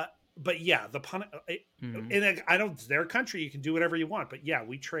 Uh, but yeah, Mm-hmm. and I don't. It's their country. You can do whatever you want. But yeah, Mm-hmm.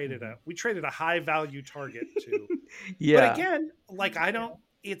 we traded a high value target to. But Yeah. again, like I don't.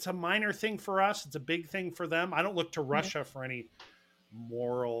 It's a minor thing for us. It's a big thing for them. I don't look to Yeah. Russia for any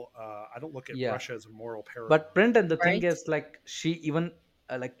moral. I don't look at Yeah. Russia as a moral paradigm. But Brendan, the thing Right. is, like, she even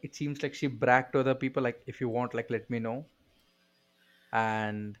like it seems like she bragged to other people, like, if you want, like, let me know.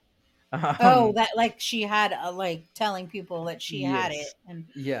 And Oh, um, that like she had like telling people that she had yes, it, and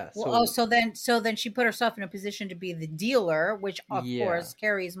yeah. well, oh, So so then she put herself in a position to be the dealer, which of yeah. course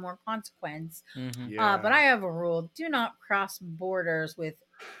carries more consequence. Mm-hmm. But Yeah. I have a rule: do not cross borders with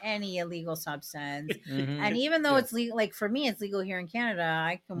any illegal substance. Mm-hmm. And even though Yeah. it's legal, like for me, it's legal here in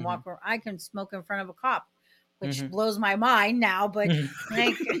Canada. Mm-hmm. I can smoke in front of a cop, which Mm-hmm. blows my mind now. But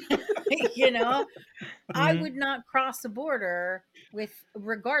like, you know, I Mm-hmm. would not cross the border with,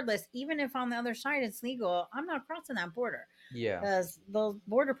 regardless, even if on the other side it's legal. I'm not crossing that border Yeah. because those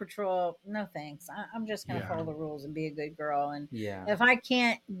border patrol. No thanks. I'm just gonna Yeah. follow the rules and be a good girl. And Yeah. if I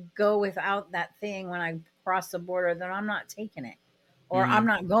can't go without that thing when I cross the border, then I'm not taking it, or I'm Mm-hmm.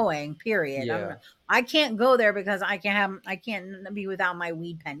 not going. Period. Yeah. I can't go there because I can't be without my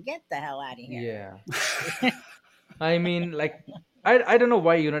weed pen. Get the hell out of here. Yeah. I mean, like, I don't know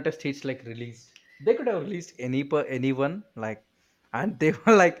why United States like released. They could have released anyone, like, and they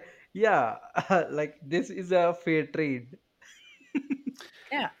were like, yeah, like this is a fair trade.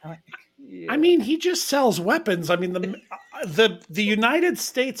 Yeah. I Yeah. mean, he just sells weapons. I mean, the United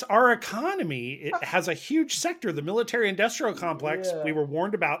States, our economy, it has a huge sector. The military industrial complex we Yeah. were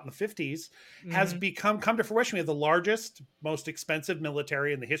warned about in the 50s has Mm-hmm. come to fruition. We have the largest, most expensive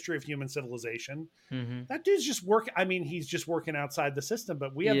military in the history of human civilization. Mm-hmm. That dude's just working. I mean, he's just working outside the system,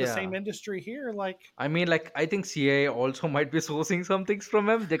 but we have the same Yeah. industry here. Like, I mean, like, I think CIA also might be sourcing some things from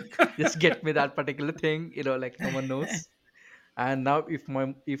him. Just get me that particular thing, like no one knows. And now, if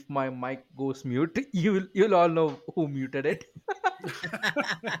my mic goes mute, you'll all know who muted it.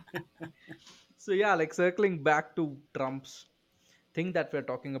 So yeah, like circling back to Trump's thing that we're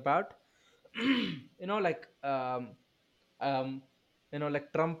talking about, like um,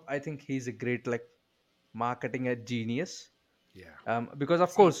 like Trump. I think he's a great like marketing a genius. yeah, Because of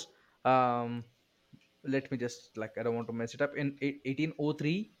Same. course, let me just like I don't want to mess it up. In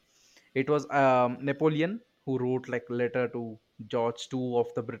 1803, it was Napoleon who wrote like letter to George II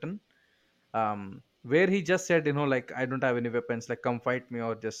of the Britain. where he just said, like, I don't have any weapons, like, come fight me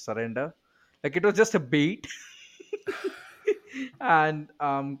or just surrender. Like, it was just a bait. And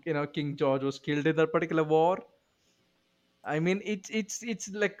King George was killed in that particular war. I mean, it's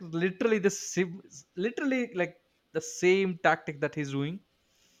like literally literally like the same tactic that he's doing.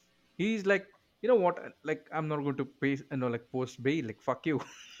 He's like, what, like, I'm not going to pay, like, post bail, like, fuck you.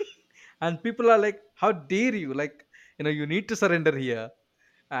 And people are like, how dare you, like, you need to surrender here.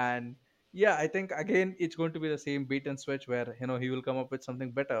 And yeah, I think again it's going to be the same bait and switch, where he will come up with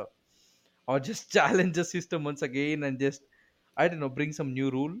something better, or just challenge the system once again, and just, I don't know, bring some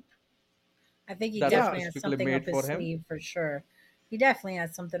new rule I think he that are Yeah, definitely has specifically something up made his for him. sleeve for sure. He definitely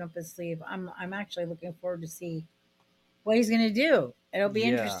has something up his sleeve. I'm actually looking forward to see what he's gonna do. It'll be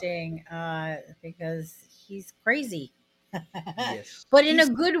Yeah. interesting because he's crazy, Yes. but in a he's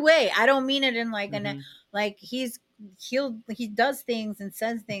good way. I don't mean it in like an Hmm. like he does things and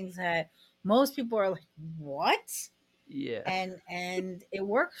says things that most people are like, what? Yeah. And it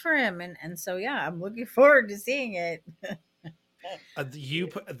works for him, and so yeah, I'm looking forward to seeing it.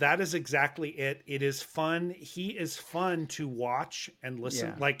 that is exactly it. It is fun. He is fun to watch and listen.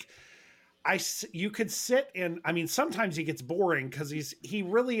 Yeah. Like you could sit and I mean, sometimes he gets boring because he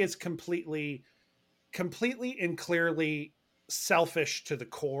really is completely and clearly selfish to the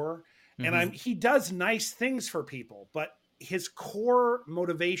core. And Hmm. he does nice things for people, but his core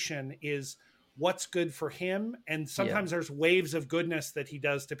motivation is what's good for him. And Yeah. sometimes there's waves of goodness that he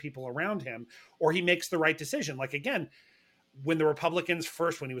does to people around him, or he makes the right decision. Like again, when the Republicans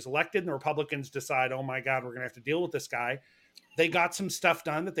first, when he was elected, and the Republicans decide, oh my God, we're going to have to deal with this guy, they got some stuff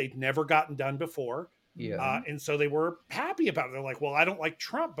done that they'd never gotten done before. Yeah. Mhm. And so they were happy about it. They're like, well, I don't like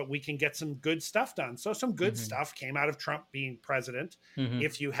Trump, but we can get some good stuff done. So some good Hmm. stuff came out of Trump being president. Hmm.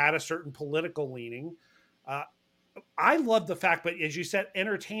 If you had a certain political leaning, uh, I love the fact, but as you said,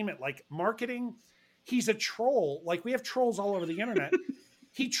 entertainment, like marketing, he's a troll. Like we have trolls all over the internet.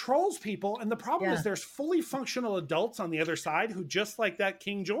 He trolls people, and the problem is Yeah, there's fully functional adults on the other side who, just like that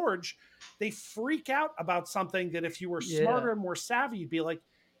King George, they freak out about something that if you were Yeah. smarter and more savvy, you'd be like,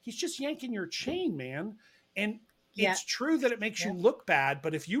 he's just yanking your chain, man. And yeah, it's true that it makes you yeah. look bad,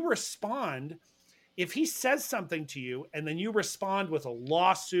 but if you respond, if he says something to you and then you respond with a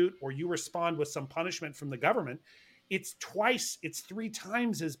lawsuit or you respond with some punishment from the government, it's three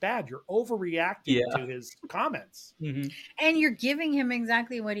times as bad. You're overreacting Yeah. to his comments. Hmm. And you're giving him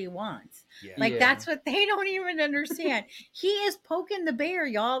exactly what he wants. Yeah. Like Yeah. that's what they don't even understand. He is poking the bear,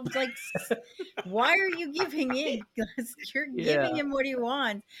 y'all. Like, why are you giving in? 'Cause you're giving Yeah. him what he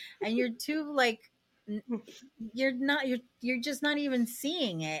wants, and you're too like n- you're not you're just not even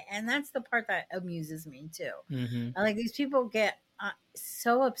seeing it, and that's the part that amuses me too. Hmm. I like these people get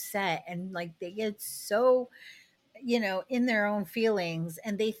so upset and like they get so in their own feelings,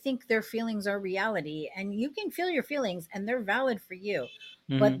 and they think their feelings are reality, and you can feel your feelings and they're valid for you,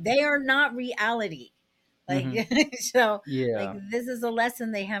 but Hmm. they are not reality. Like Hmm. so like Yeah. this is a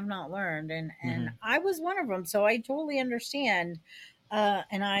lesson they have not learned, and Hmm. I was one of them, so I totally understand.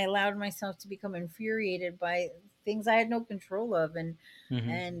 And I allowed myself to become infuriated by things I had no control of, Hmm.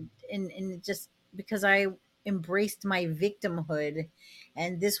 and just because I embraced my victimhood,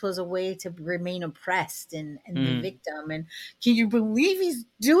 and this was a way to remain oppressed and the Hmm. victim, and can you believe he's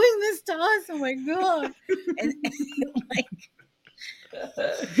doing this to us, oh my god. And like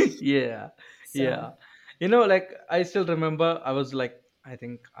Yeah. so Yeah. Like, I still remember I was like, I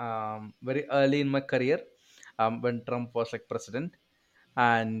think, very early in my career, when Trump was like president,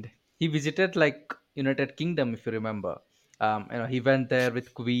 and he visited like United Kingdom, if you remember. He went there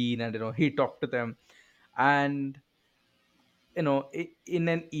with Queen, and he talked to them. And in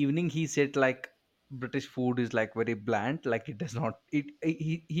an evening he said, like, British food is like very bland, like it does not,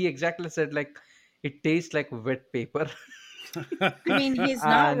 he exactly said, like, it tastes like wet paper. I mean he's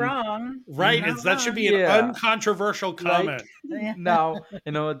not And wrong, he's Right. not That should be wrong. an yeah, uncontroversial like, comment. Yeah. now,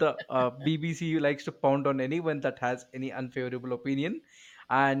 the BBC likes to pound on anyone that has any unfavorable opinion.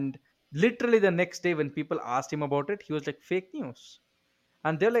 And literally the next day when people asked him about it, he was like, fake news.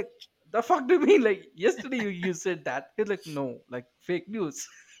 And they're like, the fuck do you mean, like, yesterday you said that? He's like, no, like, fake news.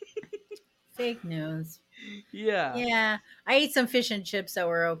 Fake news. Yeah. Yeah, I ate some fish and chips that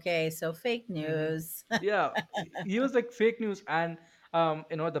were okay, so fake Mhm. news. Yeah, he was like, fake news. And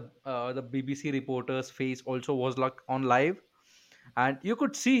the BBC reporter's face also was like on live, and you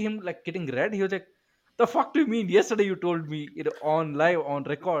could see him like getting red. He was like, the fuck do you mean, yesterday you told me it on live, on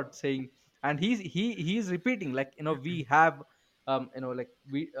record, saying. And he's repeating, like, we have like,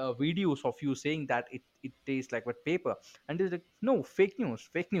 videos of you saying that it tastes like wet paper. And he's like, no, fake news,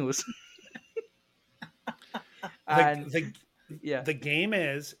 fake news. The And the Yeah. The game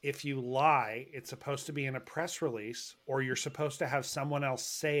is, if you lie, it's supposed to be in a press release, or you're supposed to have someone else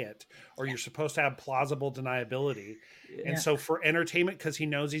say it, or you're supposed to have plausible deniability. Yeah. And Yeah. so for entertainment, because he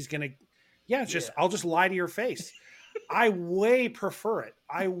knows he's gonna, yeah, it's just Yeah. I'll just lie to your face. I way prefer it.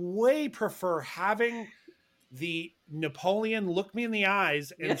 I way prefer having the Napoleon look me in the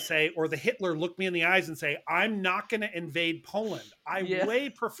eyes Yeah. and say, or the Hitler look me in the eyes and say, I'm not going to invade Poland. I Yeah. way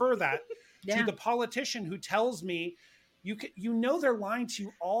prefer that to Yeah. the politician who tells me you know they're lying to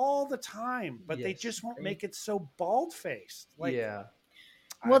you all the time, but they Yes. just won't Agreed. make it so bald faced. Like Yeah.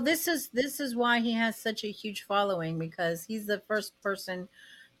 I, Well, this is why he has such a huge following, because he's the first person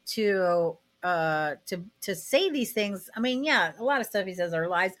to say these things. I mean, yeah, a lot of stuff he says are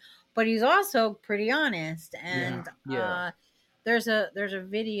lies, but he's also pretty honest. yeah, And Yeah. there's a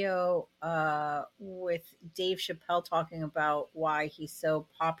video with Dave Chappelle talking about why he's so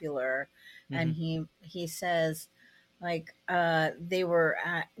popular, and Hmm. he says, like, they were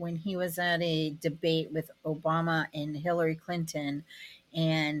at when he was at a debate with Obama and Hillary Clinton,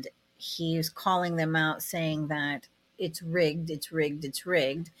 and he was calling them out, saying that it's rigged, it's rigged, it's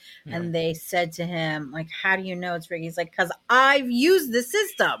rigged. Yeah. And they said to him, like, how do you know it's rigged? He's like, because I've used the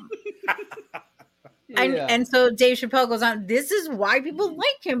system. Yeah. And so Dave Chappelle goes on, this is why people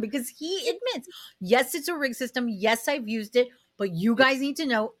like him, because he admits, yes, it's a rigged system. Yes, I've used it, but you guys need to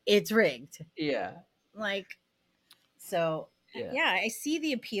know it's rigged. Yeah. Like, so Yeah. yeah, I see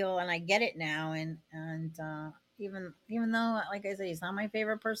the appeal and I get it now. And even though, like I said, he's not my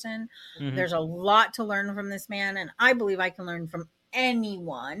favorite person, Hmm. there's a lot to learn from this man, and I believe I can learn from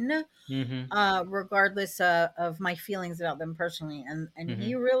anyone, Hmm. regardless of my feelings about them personally. And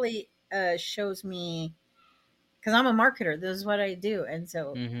he Hmm. really shows me, because I'm a marketer. This is what I do, and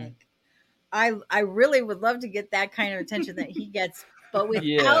so, Hmm. like, I really would love to get that kind of attention that he gets, but without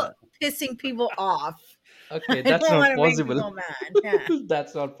Yeah. pissing people off. Okay, I that's don't want not to make possible. people mad. Yeah.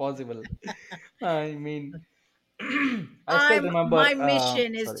 That's not possible. I mean, I still I'm My remember.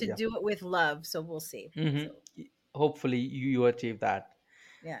 mission is Sorry. to Yeah. do it with love, so we'll see. Hmm. So, Hopefully, you achieve that,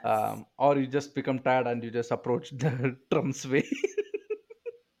 yes. or you just become tired and you just approach the Trump's way.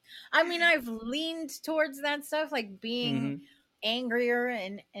 I mean, I've leaned towards that stuff, like being Hmm. angrier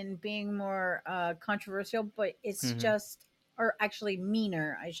and being more controversial, but it's Hmm. just, or actually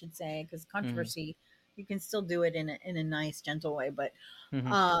meaner, I should say, because Hmm. controversy, you can still do it in a nice, gentle way, Hmm.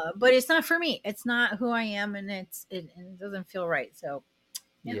 but it's not for me. It's not who I am, and it doesn't feel right. So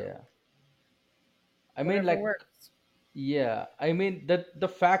yeah, Yeah. I mean, whatever like, works. yeah. I mean, that the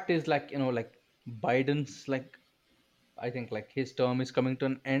fact is, like, like Biden's, like, I think, like, his term is coming to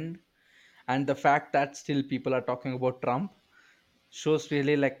an end, and the fact that still people are talking about Trump shows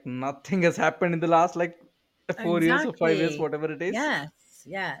really like nothing has happened in the last, like, 4 years or 5 years, Exactly. whatever it is. Yes.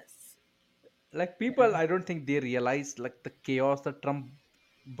 Yes. Like, people, Yeah. I don't think they realize, like, the chaos that Trump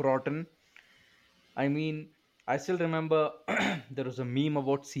brought in. I mean, I still remember there was a meme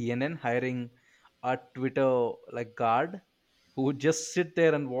about CNN hiring a Twitter, like, guard who would just sit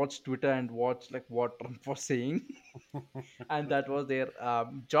there and watch Twitter and watch, like, what Trump was saying, and that was their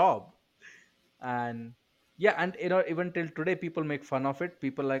job. And yeah, and even till today, people make fun of it.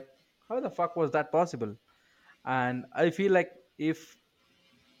 People like, how the fuck was that possible? And I feel like if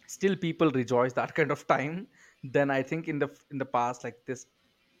still people rejoice that kind of time, then I think in the past, like, this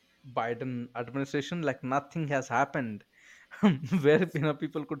Biden administration, like, nothing has happened. Where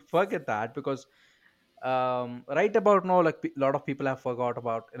people could forget that, because right about now, like, a lot of people have forgot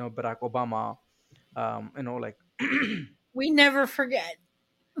about Barack Obama. Like, We never forget.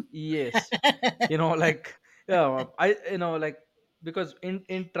 yes, like, yeah, I like, because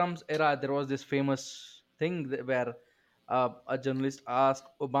in Trump's era there was this famous thing where a journalist asked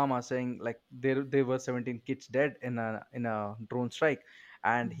Obama, saying, like, there were 17 kids dead in a drone strike,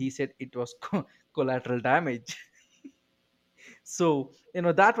 and he said it was collateral damage. So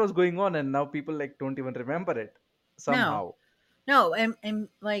that was going on, and now people, like, don't even remember it No, somehow. no, and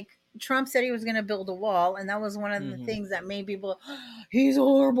like Trump said he was going to build a wall, and that was one of the Hmm. things that made people, he's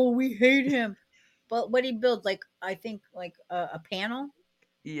horrible, we hate him. But what he built, like, I think, like a panel, like,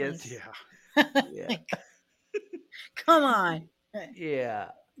 Yes. yeah. Yeah. like, come on.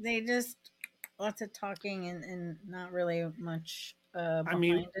 Yeah. They just, lots of talking and not really much I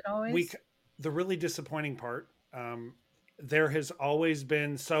mean, behind it we always. the really disappointing part. There has always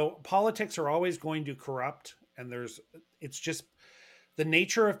been, so politics are always going to corrupt, and it's just the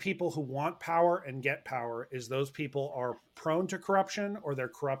nature of people who want power and get power is those people are prone to corruption, or they're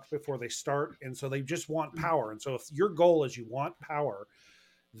corrupt before they start, and so they just want power. And so if your goal is you want power,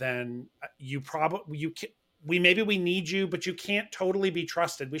 then you probably you can, we need you, but you can't totally be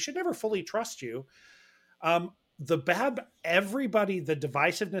trusted. We should never fully trust you. everybody, the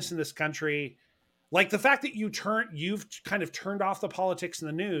divisiveness in this country, like the fact that you've kind of turned off the politics in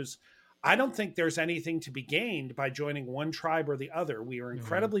the news. I don't think there's anything to be gained by joining one tribe or the other. We are Mhm.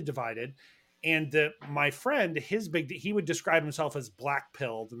 incredibly divided. And my friend, he would describe himself as black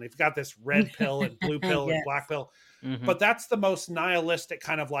pilled, and they've got this red pill and blue pill and black Yes. pill. Mhm. But that's the most nihilistic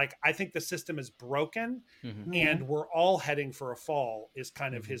kind of like, I think the system is broken Mhm. Yeah. and we're all heading for a fall, is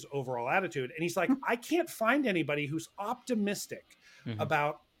kind of Mhm. his overall attitude. And he's like, I can't find anybody who's optimistic Mhm.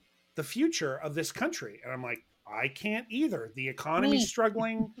 about the future of this country. And I'm like, I can't either. The economy's Me.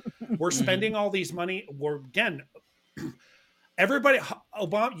 struggling. We're Mhm. spending all these money. We're again, everybody,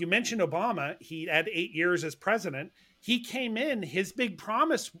 Obama, you mentioned Obama. He had 8 years as president. He came in, his big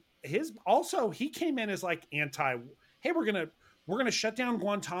promise, he came in as like hey, we're gonna shut down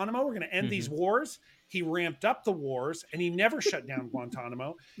Guantanamo. We're gonna end these Mhm. wars. He ramped up the wars and he never shut down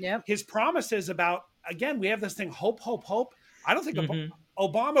Guantanamo. Yep. His promises about, again, we have this thing, hope, hope, hope. I don't think Mhm.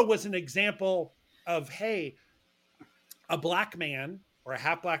 Obama was an example of, hey, a black man or a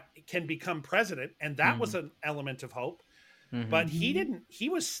half black can become president. And that was Mhm. an element of hope. But Mhm. he Mhm. didn't, he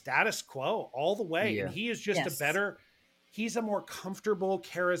was status quo all the way. And Yeah. he is just Yes. he's a more comfortable,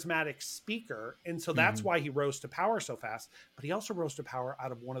 charismatic speaker. And so that's Mhm. why he rose to power so fast. But he also rose to power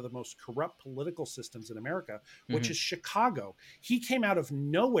out of one of the most corrupt political systems in America, which Mhm. is Chicago. He came out of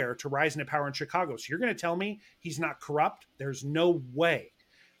nowhere to rise into power in Chicago. So you're going to tell me he's not corrupt? There's no way.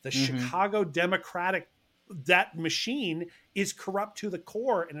 The Mhm. Chicago Democratic, that machine is corrupt to the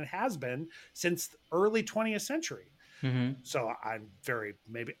core, and it has been since the early 20th century. Mhm. So I'm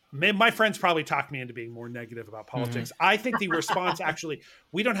maybe my friends probably talked me into being more negative about Mhm. politics. I think the response, actually,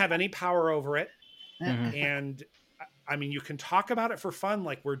 we don't have any power over it. Mhm. And I mean, you can talk about it for fun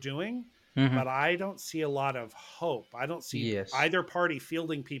like we're doing, Mhm. but I don't see a lot of hope. I don't see Yes. either party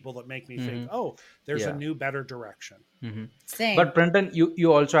fielding people that make me think, Mhm. oh, there's a Yeah. new, better direction. Mhm. Same. But Brendan,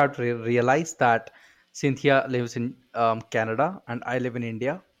 you also have to realize that Cynthia lives in Canada and I live in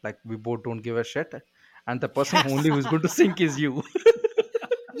India. Like we both don't give a shit, and the person only who's going to sink is you.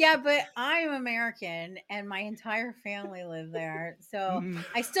 Yeah, but I'm American and my entire family live there. So Mhm.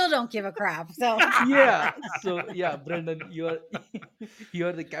 I still don't give a crap. So Yeah. So yeah, Brendan, you're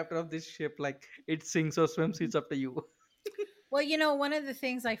you're the captain of this ship. Like it sinks or swims, it's up to you. well, one of the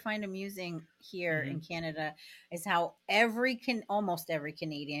things I find amusing here in Mhm. Canada is how almost every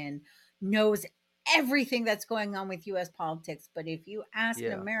Canadian knows everything that's going on with US politics. But if you ask an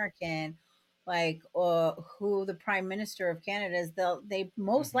Yeah. American like who the prime minister of Canada is, they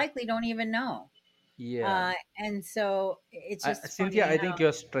most Mhm. likely don't even know. Yeah. And so it's just Cynthia, funny I how think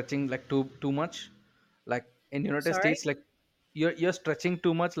you're stretching like too much. Like in United sorry. States, like you're stretching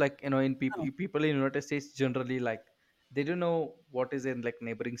too much. Like in Oh, people in United States generally like they don't know what is in like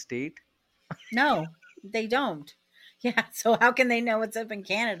neighboring state. no, they don't. Yeah, so how can they know what's up in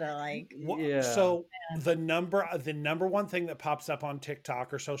Canada? Like, Yeah. So the number one thing that pops up on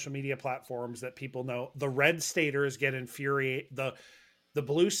TikTok or social media platforms that people know, the red staters get infuriated. The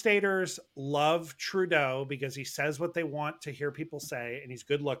blue staters love Trudeau because he says what they want to hear people say, and he's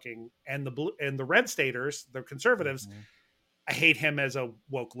good looking. And the red staters, the conservatives, Mhm. hate him as a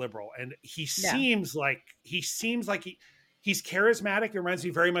woke liberal. And yeah, he's charismatic. It reminds me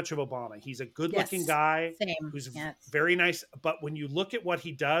very much of Obama. He's a good looking yes, guy same, who's yes. very nice. But when you look at what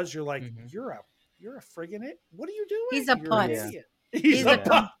he does, you're like, Mhm. you're a friggin' it. What are you doing? He's a You're an Yeah. putz. idiot. He's He's a a Yeah.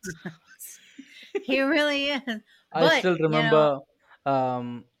 putt. complete putz. He really is. I But still remember.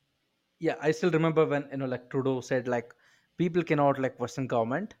 Um. Yeah, I still remember when like Trudeau said like people cannot like question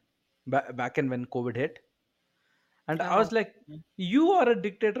government back in when COVID hit. And I was oh, like, you are a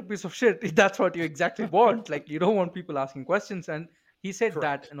dictator piece of shit. If that's what you exactly want. Like, you don't want people asking questions. And he said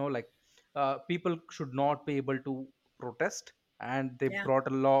that, Correct. like, people should not be able to protest. And they yeah. brought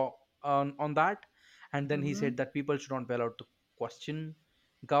a law on that. And then he Hmm. said that people should not be allowed to question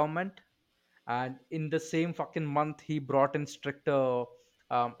government. And in the same fucking month, he brought in stricter,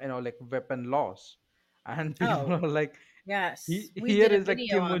 like weapon laws. And people Oh, are like, yes. We here did a is like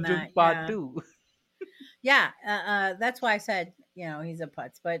video Kim on Jong that. Un part Yeah. two. Yeah. That's why I said, he's a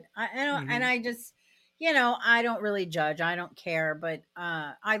putz. But I don't, and Mhm. I just, I don't really judge. I don't care. But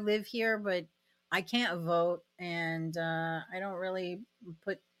I live here, but I can't vote. And I don't really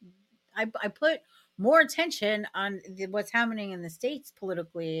put I put more attention on what's happening in the states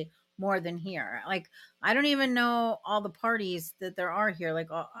politically more than here. Like I don't even know all the parties that there are here. Like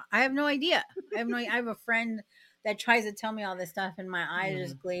I have no idea. I have a friend that tries to tell me all this stuff, and my eyes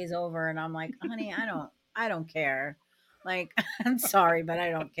just Mhm. glaze over, and I'm like, honey, I don't care. Like I'm sorry, but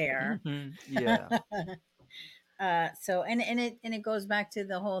I don't care. Mhm. Yeah. So and it goes back to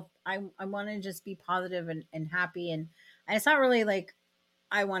the whole I want to just be positive and happy, and it's not really like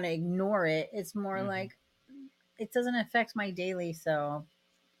I want to ignore it. It's more Hmm. like it doesn't affect my daily, so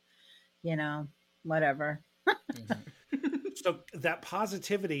you know, whatever. Hmm. So that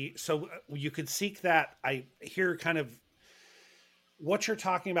positivity, so you could seek that. I hear kind of what you're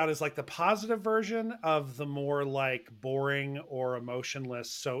talking about is like the positive version of the more like boring or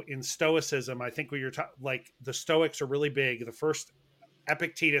emotionless. So in stoicism, I think what you're like the Stoics are really big. The first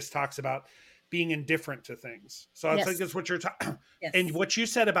Epictetus talks about being indifferent to things. So I think Yes, that's what you're talking. And yes, what you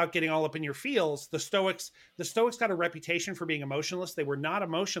said about getting all up in your feels, the Stoics got a reputation for being emotionless. They were not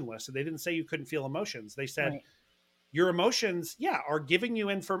emotionless. They didn't say you couldn't feel emotions. They said right. your emotions, yeah, are giving you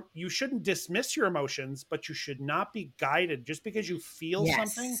info. You shouldn't dismiss your emotions, but you should not be guided just because you feel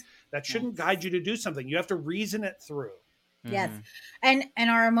something. Yes, That shouldn't guide yes, you to do something. You have to reason it through. yes, Hmm. and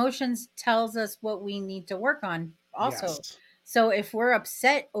our emotions tells us what we need to work on also. Yes. So if we're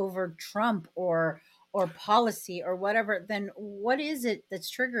upset over Trump or policy or whatever, then what is it that's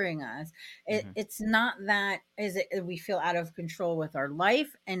triggering us? Hmm. It's not that is it we feel out of control with our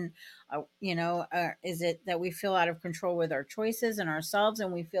life, and is it that we feel out of control with our choices and ourselves,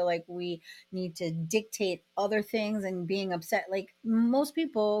 and we feel like we need to dictate other things and being upset? Like most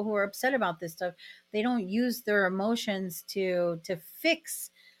people who are upset about this stuff, they don't use their emotions to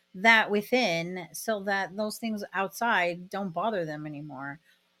fix that within, so that those things outside don't bother them anymore.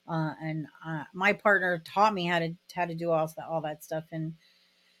 And My partner taught me how to do all that stuff, and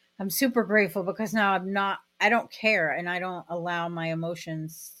I'm super grateful because now I don't care, and I don't allow my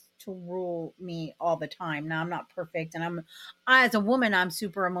emotions to rule me all the time. Now I'm not perfect, and as a woman, I'm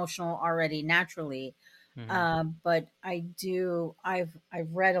super emotional already naturally. Hmm. But I've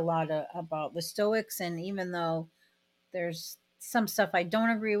read a lot about the Stoics, and even though there's some stuff I don't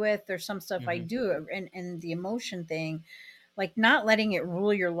agree with, there's some stuff I Hmm. do, and the emotion thing, like not letting it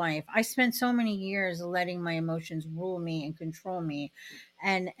rule your life. I spent so many years letting my emotions rule me and control me,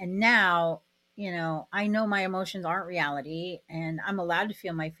 and now I know my emotions aren't reality, and I'm allowed to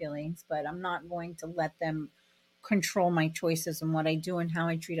feel my feelings, but I'm not going to let them control my choices and what I do and how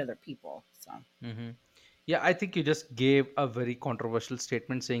I treat other people. So Hmm. Yeah, I think you just gave a very controversial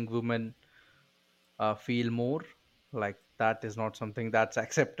statement saying women feel more. Like that is not something that's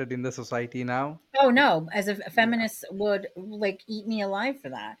accepted in the society now. oh no, as a Yeah. feminist would like eat me alive for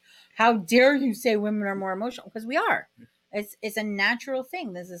that. How dare you say women are more emotional? Because we are. It's a natural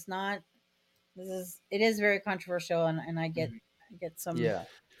thing. It is very controversial, and Mhm. I get some Yeah.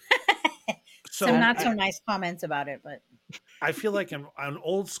 some So And not so nice comments about it, but I feel like an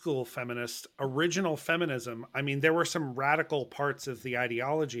old school feminist, original feminism, I mean, there were some radical parts of the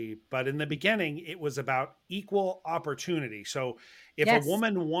ideology, but in the beginning, it was about equal opportunity. So if a yes,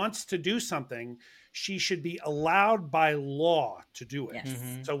 woman wants to do something, she should be allowed by law to do it. yes,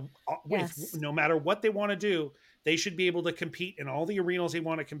 hmm. So if yes, no matter what they want to do, they should be able to compete in all the arenas they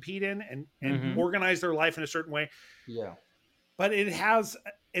want to compete in and mm-hmm. Hmm. organize their life in a certain way. Yeah. But it has,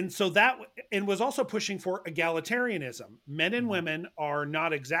 and so that and was also pushing for egalitarianism. Men and Hmm. women are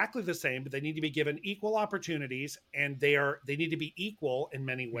not exactly the same, but they need to be given equal opportunities, and they need to be equal in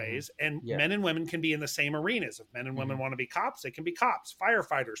many Hmm. ways, and Yeah. men and women can be in the same arenas. If men and women Hmm. want to be cops, they can be cops,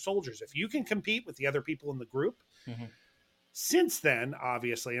 firefighters, soldiers. If you can compete with the other people in the group. Hmm. Since then,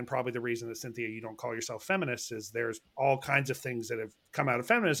 obviously, and probably the reason that Cynthia, you don't call yourself feminist, is there's all kinds of things that have come out of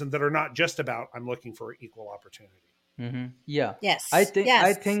feminism that are not just about I'm looking for equal opportunity. Hmm. Yeah. I Yes, think I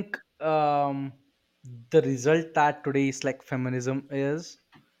yes, think the result that today's like feminism is,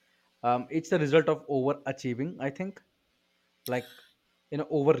 it's the result of overachieving. I think, like,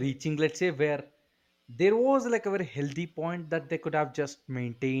 overreaching, let's say, where there was like a very healthy point that they could have just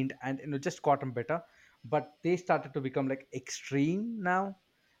maintained and just gotten better, but they started to become like extreme now.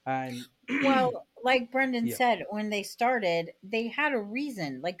 And well, like Brendan yeah. said, when they started, they had a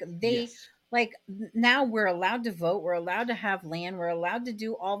reason. Yes. Now we're allowed to vote, we're allowed to have land, we're allowed to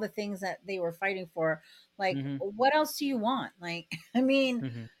do all the things that they were fighting for. Like, Hmm. what else do you want? Like, I mean,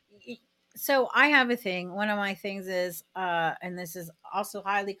 Hmm. y- so I have a thing. One of my things is, and this is also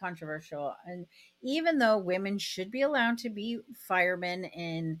highly controversial, and even though women should be allowed to be firemen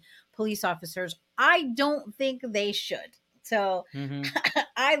and police officers, I don't think they should. So Hmm.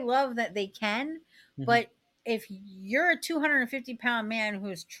 I love that they can, Hmm. but if you're a 250-pound man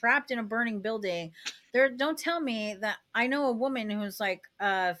who's trapped in a burning building, there, don't tell me that I know a woman who's like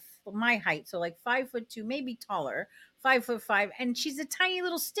my height, so like 5'2", maybe taller, 5'5", and she's a tiny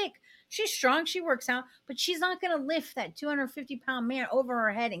little stick. She's strong, she works out, but she's not going to lift that 250-pound man over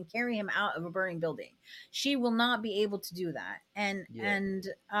her head and carry him out of a burning building. She will not be able to do that. Yeah. And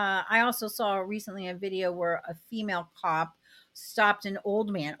I also saw recently a video where a female cop stopped an old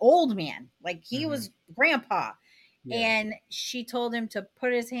man, like he was grandpa. Yeah. And she told him to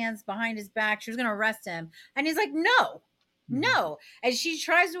put his hands behind his back. She was going to arrest him. And he's like, no, no. And she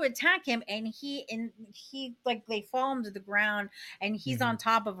tries to attack him, and he like, they fall him to the ground, and he's on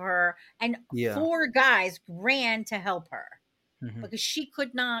top of her. And Yeah. 4 guys ran to help her Mhm. because she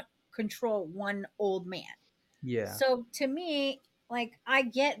could not control one old man. Yeah. So to me, like, I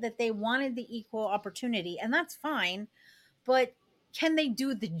get that they wanted the equal opportunity, and that's fine, but can they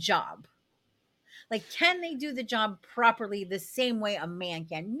do the job? Like, can they do the job properly the same way a man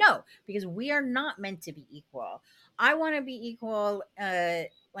can? No, because we are not meant to be equal. I want to be equal.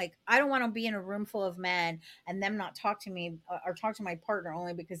 Like, I don't want to be in a room full of men and them not talk to me or talk to my partner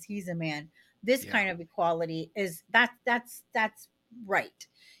only because he's a man. This Yeah. kind of equality is that's right.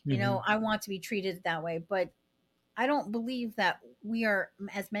 You know, I want to be treated that way, but I don't believe that we are,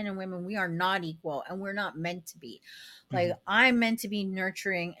 as men and women, we are not equal, and we're not meant to be. Like, I'm meant to be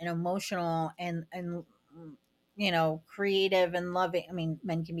nurturing and emotional and you know, creative and loving. I mean,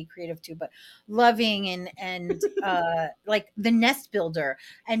 men can be creative too, but loving and like the nest builder.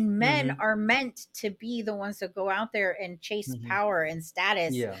 And men are meant to be the ones that go out there and chase power and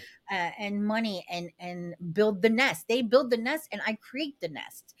status, Yeah. and money and build the nest. They build the nest, and I create the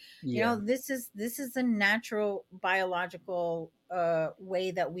nest. You know, Yeah. this is a natural biological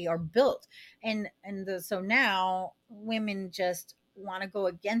way that we are built. So now women just want to go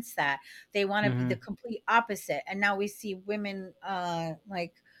against that. They want to be the complete opposite. And now we see women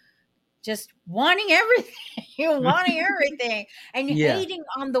like just wanting everything, wanting everything, and Yeah. hating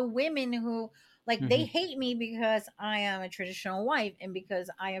on the women who, like, they Mhm. hate me because I am a traditional wife and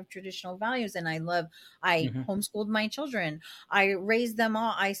because I have traditional values, and I homeschooled my children. I raised them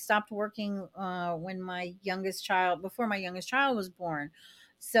all. I stopped working when before my youngest child was born.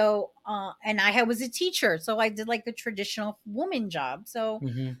 So and I was a teacher, so I did like the traditional woman job. So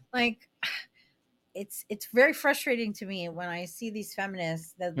like, it's very frustrating to me when I see these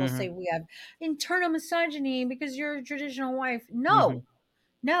feminists that they'll say we have internal misogyny because you're a traditional wife. No,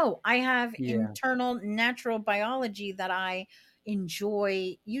 I have Yeah. internal natural biology that I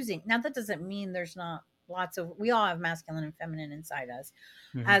enjoy using. Now, that doesn't mean there's not we all have masculine and feminine inside us.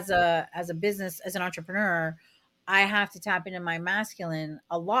 As a business, as an entrepreneur, I have to tap into my masculine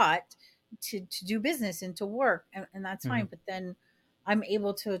a lot to do business and to work, and that's fine. But then I'm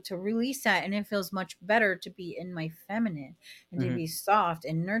able to release that, and it feels much better to be in my feminine and to be soft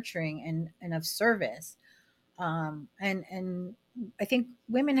and nurturing and of service. And I think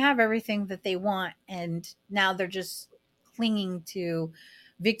women have everything that they want, and now they're just clinging to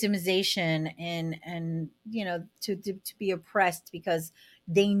victimization and you know, to be oppressed because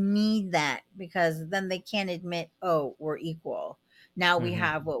they need that, because then they can't admit, oh, we're equal. Now we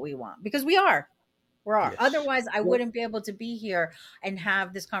have what we want, because we're Yes. otherwise I Well, wouldn't be able to be here and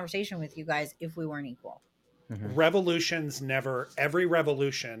have this conversation with you guys if we weren't equal. revolutions never, every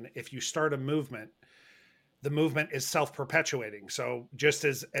revolution, if you start a movement, the movement is self-perpetuating. So just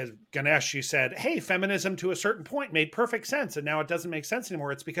as Ganesh, you said, hey, feminism to a certain point made perfect sense, and now it doesn't make sense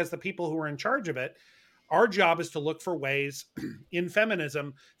anymore. It's because the people who are in charge of it, our job is to look for ways in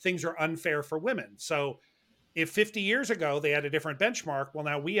feminism, things are unfair for women. So if 50 years ago they had a different benchmark, well,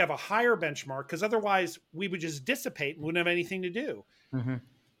 now we have a higher benchmark, because otherwise we would just dissipate and wouldn't have anything to do.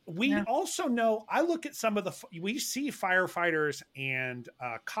 We also know, I look at some of we see firefighters and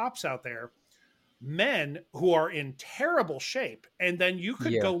cops out there, men who are in terrible shape. And then you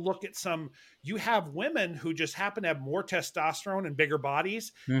could go look at you have women who just happen to have more testosterone and bigger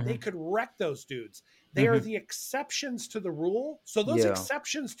bodies. They could wreck those dudes. They are the exceptions to the rule. So those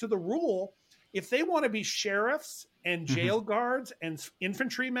exceptions to the rule, if they want to be sheriffs and jail guards and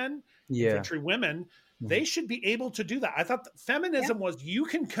infantrymen, infantrywomen, they should be able to do that. I thought that feminism was, you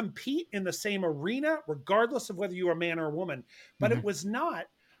can compete in the same arena regardless of whether you're a man or a woman, but it was not.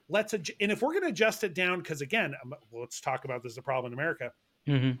 And if we're going to adjust it down, because again, let's talk about this, the problem in America.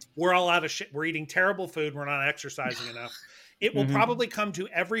 We're all out of shit. We're eating terrible food. We're not exercising enough. It will probably come to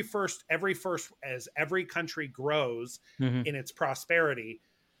every as every country grows in its prosperity,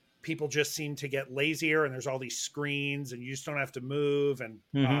 people just seem to get lazier, and there's all these screens and you just don't have to move. And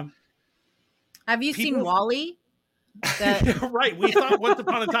have you seen Wall-E? Right. We thought once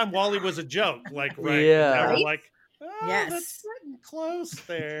upon a time Wall-E was a joke. Like, right. Now we're like, oh, yes, that's getting close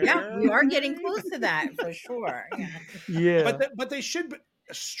there. Yeah, we are getting close to that for sure. But they should.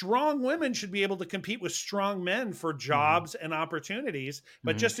 strong women should be able to compete with strong men for Mhm. jobs and opportunities.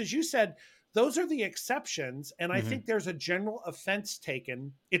 But Mhm. just as you said, those are the exceptions. And I Mhm. think there's a general offense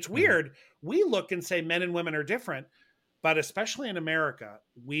taken. It's Mhm. weird. We look and say men and women are different, but especially in America,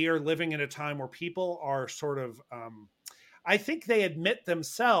 we are living in a time where people are sort of, I think they admit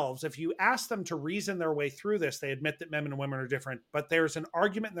themselves, if you ask them to reason their way through this, they admit that men and women are different. But there's an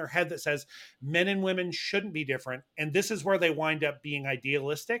argument in their head that says men and women shouldn't be different. And this is where they wind up being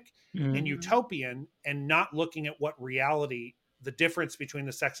idealistic and Mhm. Mhm. utopian and not looking at what reality, the difference between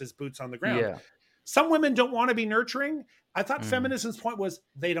the sexes, boots on the ground. Yeah. Some women don't want to be nurturing. I thought Mhm. feminism's point was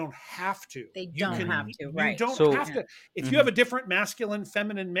they don't have to. They You don't can, have Mhm. to, you right? don't So, have Yeah. to. If you have mhm. a different masculine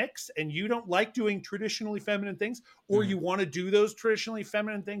feminine mix and you don't like doing traditionally feminine things, or Mhm. you want to do those traditionally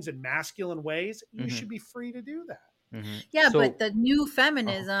feminine things in masculine ways, you Mhm. should be free to do that. Mhm. Yeah, but So, the new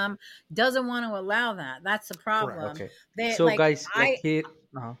uh feminism doesn't want to allow that. That's the Correct. problem. okay. They So, like guys, like I here,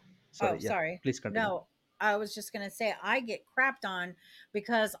 oh, sorry, yeah, sorry. please continue. No, I was just gonna say I get crapped on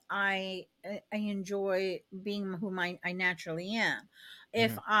because I enjoy being who I naturally am.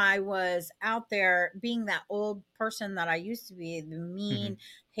 If Mhm. I was out there being that old person that I used to be, the mean, Mhm.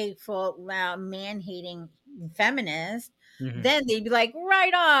 hateful, loud, man hating feminist, Mhm. then they'd be like,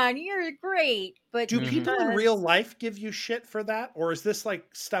 "Right on, you're great." But Do Mhm. people in real because life give you shit for that? Or is this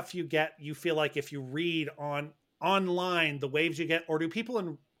like stuff you get, you feel like if you read on online, the waves you get, or do people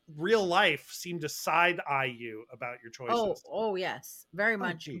in real life seem to side eye you about your oh, choices? oh yes, very Oh,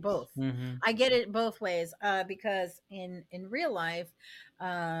 much geez. both. Mhm. I get it both ways because in real life,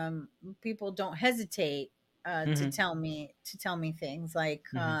 people don't hesitate Mhm. to tell me things like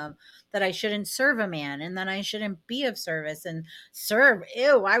Mhm. that I shouldn't serve a man and that I shouldn't be of service and serve.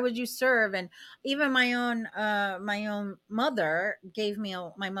 Ew, why would you serve? And even my own mother gave me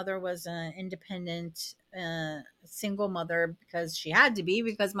my mother was an independent single mother because she had to be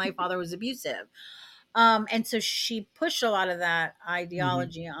because my father was abusive, and so she pushed a lot of that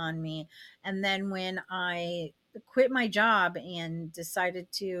Mhm. ideology on me. And then when I quit my job and decided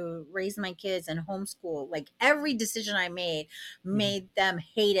to raise my kids and homeschool, like every decision I Mhm. made them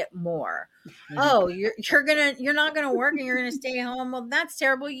hate it more. Mhm. Oh, you're not gonna work and you're gonna stay home. Well, that's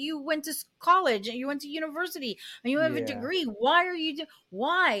terrible. You went to college and you went to university and you have a Yeah. degree. Why are you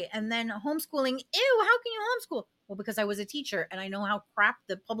why? And then homeschooling. Ew, how can you homeschool? Well, because I was a teacher and I know how crap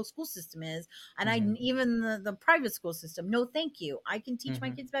the public school system is, and I Mhm. even the private school system. No, thank you. I can teach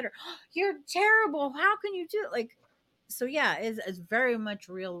my Mhm. kids better. You're terrible. How can you do it? Like, so yeah, it's very much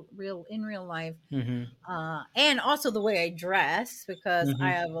real in real life, Mhm. and also the way I dress because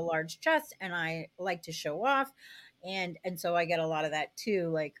I Mhm. have a large chest and I like to show off, and so I get a lot of that too.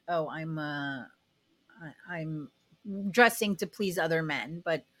 Like, oh, I'm dressing to please other men,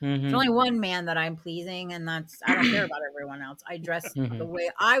 but there's Mhm. only one man that I'm pleasing, and that's I don't care about everyone else. I dress the Mhm. way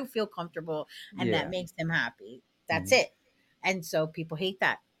I feel comfortable, and that Yeah. makes him happy. That's Mhm. it. And so people hate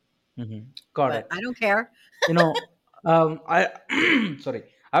that, Mhm. Got but it. I don't care. You know, I sorry,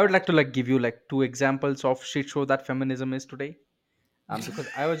 I would like to like give you like two examples of shit show that feminism is today. Because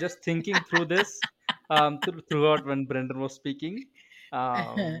I was just thinking through this throughout when Brendan was speaking.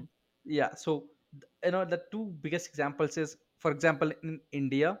 Um, yeah, so the two biggest examples is, for example, in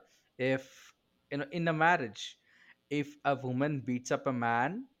India, if in a marriage, if a woman beats up a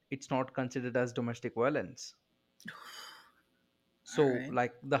man, it's not considered as domestic violence. All So right.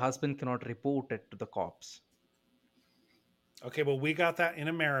 like the husband cannot report it to the cops. Okay, well, we got that in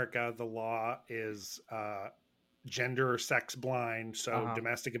America. The law is gender or sex blind, Uh so huh.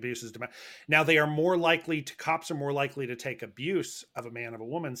 domestic abuse is now they are more likely to cops are more likely to take abuse of a man of a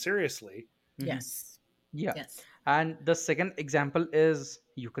woman seriously. Yes. Yeah. Yes. And the second example is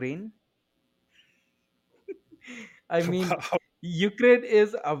Ukraine. I mean, Wow. Ukraine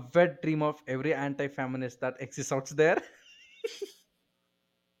is a wet dream of every anti-feminist that exists out there.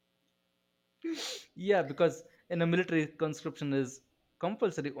 Yeah, because in a military conscription is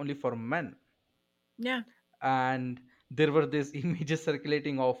compulsory only for men, Yeah. and there were these images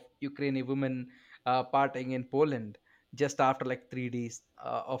circulating of Ukrainian women partying in Poland just after like 3 days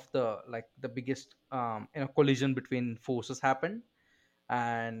of the biggest collision between forces happened,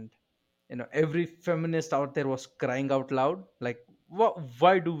 and every feminist out there was crying out loud like,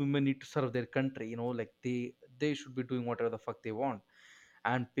 why do women need to serve their country? Like they should be doing whatever the fuck they want.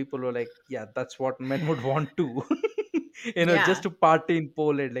 And people were like, yeah, that's what men would want to. Just Yeah. to party in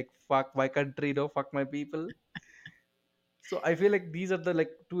Poland, like fuck my country, fuck my people. So I feel like these are the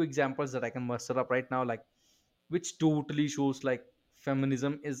like two examples that I can muster up right now, like which totally shows like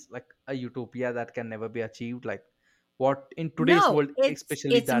feminism is like a utopia that can never be achieved, like what in today's No, world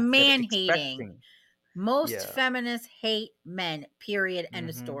especially it's that they're man hating. expecting. Most Yeah. feminists hate men, period, end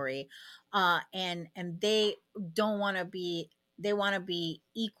of Mm-hmm. story. And they don't want to be, they want to be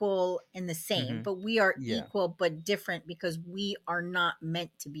equal and the same, Mm-hmm. but we are Yeah. equal but different because we are not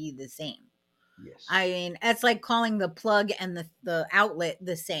meant to be the same. Yes. I mean, it's like calling the plug and the outlet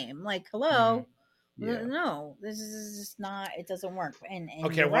the same. Like, Mm-hmm. hello, Yeah. no, this is just not. It doesn't work. And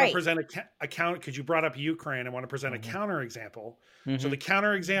Okay, I you're want to right. present a counter because you brought up Ukraine. I want to present a Mm-hmm. counter example. So Mm-hmm. the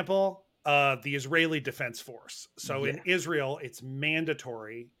counter example, the Israeli Defense Force. So in Yeah. Israel, it's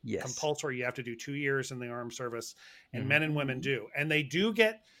mandatory, Yes. compulsory. You have to do 2 years in the armed service, and Mm-hmm. men and women do, and they do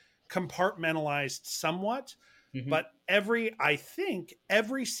get compartmentalized somewhat. Mm-hmm. But I think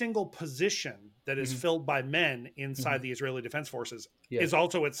every single position that is Mm-hmm. filled by men Mm-hmm. inside the Israeli Defense Forces Yeah. is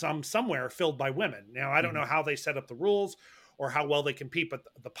also at somewhere filled by women. Now, I don't Mm-hmm. know how they set up the rules or how well they compete, but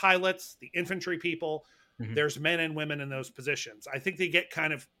the pilots, the infantry people, Mm-hmm. there's men and women in those positions. I think they get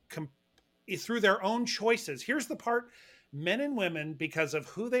kind of through their own choices. Here's the part: men and women, because of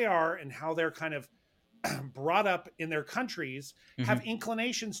who they are and how they're kind of brought up in their countries, have Mm-hmm.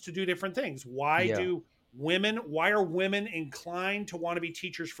 inclinations to do different things. Yeah. Why are women inclined to want to be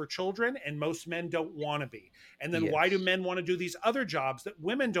teachers for children and most men don't want to be? And then why do Yes. men want to do these other jobs that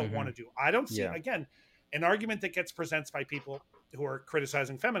women don't want Mm-hmm. to do? I don't see, Yeah. again, an argument that gets presented by people who are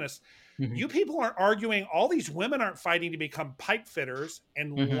criticizing feminists. Mm-hmm. You people aren't arguing, all these women aren't fighting to become pipe fitters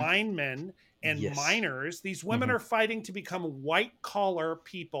and Mm-hmm. linemen and Yes. miners. These women Mm-hmm. are fighting to become white collar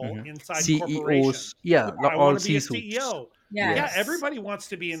people Mm-hmm. inside CEOs. corporations. Yeah. I want All to be a C suits. CEO. Yeah, Yes. Yes. everybody wants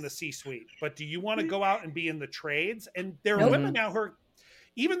to be in the C suite, but do you want to go out and be in the trades? And there are Nope. women Mm-hmm. now who are,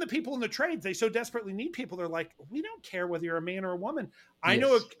 even the people in the trades, they so desperately need people. They're like, we don't care whether you're a man or a woman. I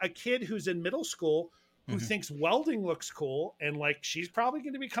know Yes. a kid who's in middle school who Mm-hmm. thinks welding looks cool and like she's probably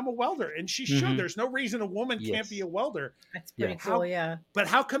going to become a welder. And she should. Mm-hmm. There's no reason a woman can't be Yes. a welder. That's Yeah. pretty cool. How, Yeah. but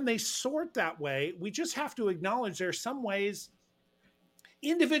how come they sort that way? We just have to acknowledge there's some ways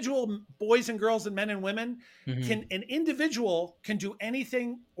individual boys and girls and men and women Mm-hmm. can, an individual can do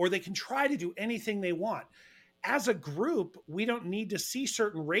anything or they can try to do anything they want. As a group, we don't need to see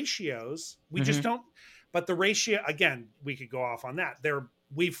certain ratios. We just Mm-hmm. don't. But the ratio, again, we could go off on that.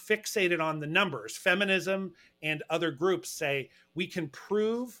 We've fixated on the numbers. Feminism and other groups say we can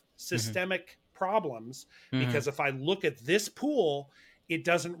prove Mm-hmm. systemic problems Mm-hmm. because if I look at this pool, it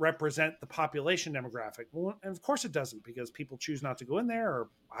doesn't represent the population demographic. Well, and of course it doesn't, because people choose not to go in there, or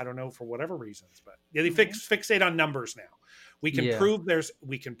I don't know, for whatever reasons. But yeah, they fixate on numbers now. We can Yeah.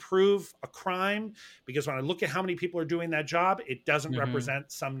 prove a crime because when I look at how many people are doing that job, it doesn't Mm-hmm.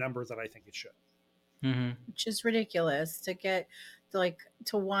 represent some number that I think it should. Mm-hmm. Which is ridiculous to get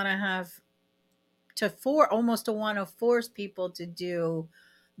to want to have almost to want to force people to do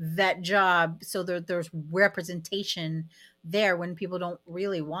that job so that there's representation there when people don't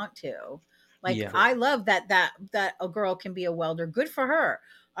really want to. Like, Yeah. I love that a girl can be a welder. Good for her.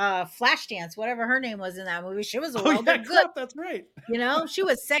 Flashdance, whatever her name was in that movie, she was a Oh welder. yeah, Good. crap, that's right. She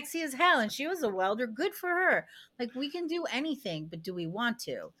was sexy as hell and she was a welder. Good for her. Like, we can do anything, but do we want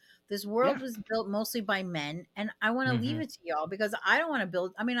to? This world Yeah. was built mostly by men, and I want to leave Mm-hmm. it to y'all because I don't want to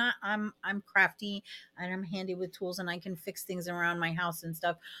build. I mean, I'm crafty and I'm handy with tools and I can fix things around my house and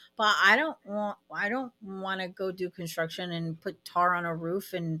stuff. But I don't want to go do construction and put tar on a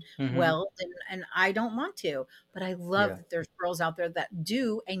roof and Mm-hmm. weld, and I don't want to. But I love Yeah. that there's girls out there that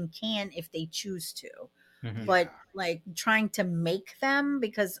do and can if they choose to. Mm-hmm. Yeah. But like trying to make them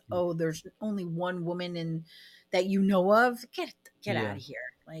because there's only one woman in that you know of, get out Yeah. of here.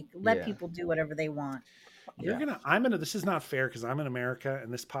 Like, let Yeah. people do whatever they want. You're Yeah. gonna, I'm gonna, this is not fair because I'm in America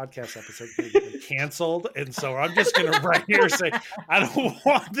and this podcast episode is gonna get me canceled. And so I'm just gonna right here say, I don't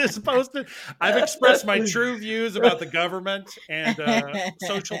want this posted. I've expressed my true views about the government and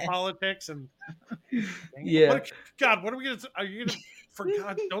social politics and Yeah. God, what are we gonna, are you gonna, for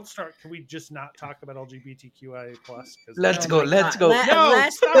God, don't start. Can we just not talk about LGBTQIA plus? Let's Oh go. my Let's God. go. No,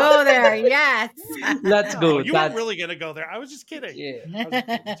 Let's stop. go there. Yes. Let's No, go. you weren't really gonna go there. I was just kidding. Yeah. I was just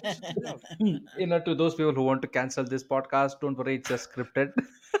kidding. It's just a joke. To those people who want to cancel this podcast, don't worry, it's just scripted.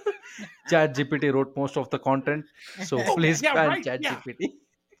 Chat GPT wrote most of the content, so Oh, please yeah, ban right. Chat Yeah. GPT.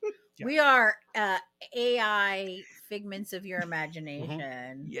 We are AI figments of your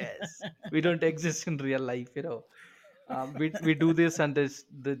imagination. Yes, we don't exist in real life. We do this, and just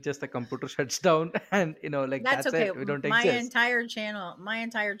the computer shuts down, and like That's that's okay. it. We don't My exist. entire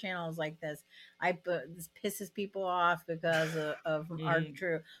channel is like this. This pisses people off because of our Mhm.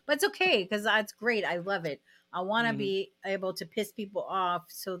 true, but it's okay because that's great. I love it. I want to Mhm. be able to piss people off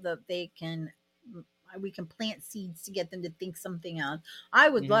so that we can plant seeds to get them to think something else. I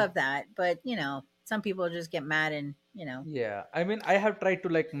would Mhm. love that, but some people just get mad and Yeah, I mean, I have tried to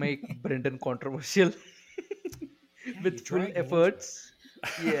like make Brendan controversial Yeah, you with full drag me into it. efforts.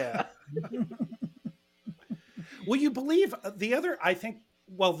 Yeah. Will you believe the other? I think,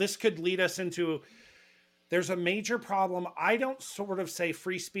 well, this could lead us into there's a major problem. I don't sort of say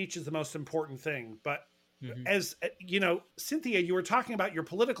free speech is the most important thing, but Hmm. as Cynthia, you were talking about your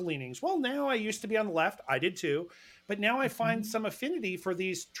political leanings. Well, now I used to be on the left. I did too. But now I find some affinity for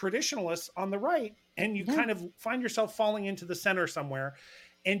these traditionalists on the right. And you Yeah. kind of find yourself falling into the center somewhere.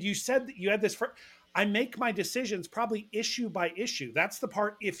 And you said that you had this. I make my decisions probably issue by issue. That's the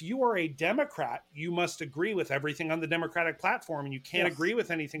part. If you are a Democrat, you must agree with everything on the Democratic platform and you can't agree Yes. with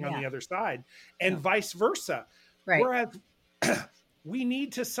anything on Yeah. the other side, and No. vice versa. Right. Whereas we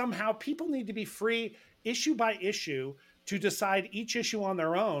need to somehow, people need to be free issue by issue to decide each issue on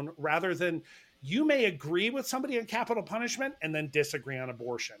their own rather than you may agree with somebody on capital punishment and then disagree on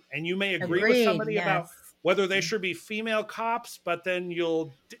abortion. And you may agree with Agreed. somebody about Yes. whether they should be female cops, but then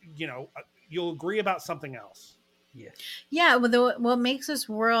you'll agree about something else. Yes. Yeah, well, what makes this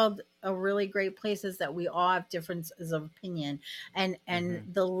world a really great place is that we all have differences of opinion, and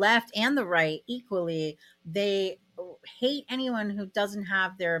Hmm. the left and the right equally, they hate anyone who doesn't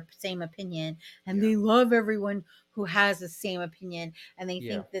have their same opinion, and Yeah. they love everyone who has the same opinion, and they Yeah.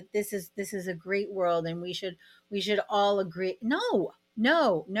 think that this is a great world, and we should all agree. No,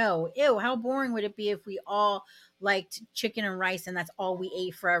 no, no, ew! How boring would it be if we all liked chicken and rice and that's all we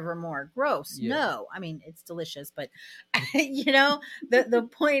ate forevermore? Gross. Yeah. No, I mean it's delicious, but the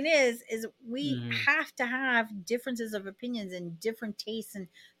point is we Hmm. have to have differences of opinions and different tastes, and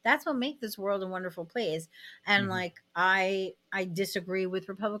that's what makes this world a wonderful place. And Hmm. like I disagree with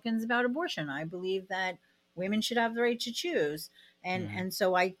Republicans about abortion. I believe that women should have the right to choose, and Hmm. and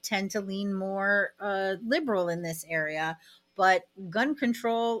so I tend to lean more liberal in this area. But gun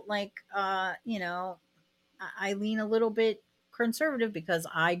control, like I lean a little bit conservative because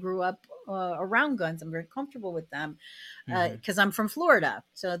I grew up around guns. I'm very comfortable with them Hmm. because I'm from Florida.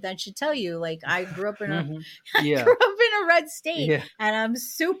 So that should tell you, like, I grew up in a Hmm. I Yeah. grew up in a red state, Yeah. and I'm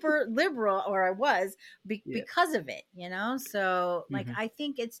super liberal, or I was Yeah. because of it. So like Hmm. I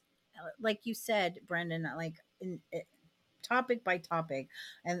think it's like you said, Brendan, like topic by topic,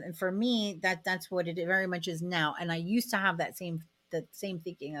 and for me that's what it very much is now. And I used to have that same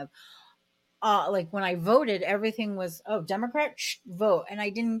thinking of like when I voted, everything was Democrat vote, and I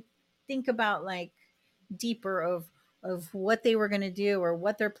didn't think about like deeper of what they were going to do or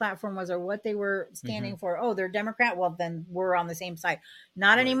what their platform was or what they were Hmm. standing for. Oh, they're Democrat. Well, then we're on the same side.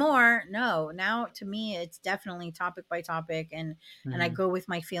 Not Right. anymore. No, now to me, it's definitely topic by topic, and I Hmm. go with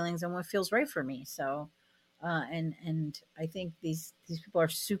my feelings and what feels right for me. So. And I think these people are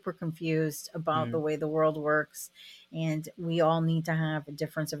super confused about the Hmm. way the world works, and we all need to have a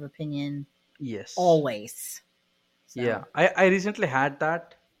difference of opinion Yes. always. Yeah. So I recently had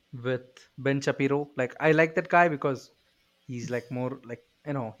that with Ben Shapiro. Like, I like that guy because he's like more like,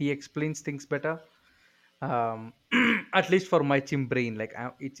 he explains things better. Um, at least for my chim brain, like,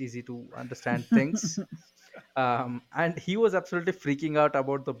 it's easy to understand things. And he was absolutely freaking out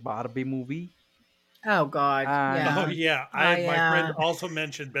about the Barbie movie. oh god, Oh And yeah. yeah, Oh my friend yeah. also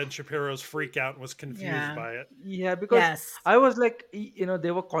mentioned Ben Shapiro's freak out and was confused Yeah. by it. yeah, because Yes. I was like,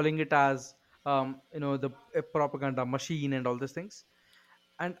 they were calling it as, the propaganda machine and all these things.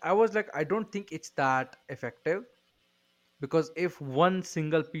 And I was like, I don't think it's that effective, because if one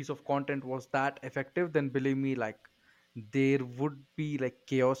single piece of content was that effective, then believe me, like, there would be like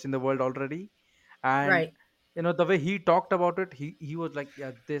chaos in the world already. And Right. the way he talked about it, he was like,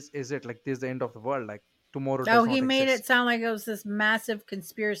 yeah, this is it, like, this is the end of the world, like, tomorrow Oh, does he not made it exist. sound like it was this massive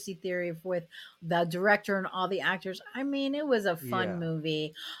conspiracy theory with the director and all the actors. I mean, it was a fun Yeah.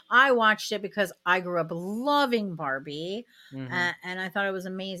 movie. I watched it because I grew up loving Barbie, Mm-hmm. and I thought it was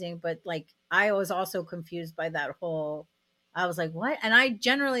amazing. But like, I was also confused by that whole. I was like, what? And I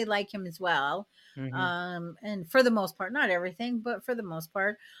generally like him as well. Mm-hmm. And for the most part, not everything, but for the most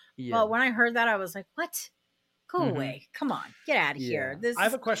part. Yeah. But when I heard that, I was like, what? Go Mm-hmm. away. Come on. Get out of here. Yeah. I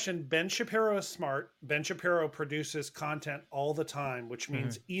have This, a question. Ben Shapiro is smart. Ben Shapiro produces content all the time, which Mm-hmm.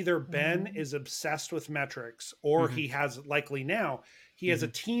 means either Ben Mhm. is obsessed with metrics or Mm-hmm. he has, likely now, he has a Mm-hmm.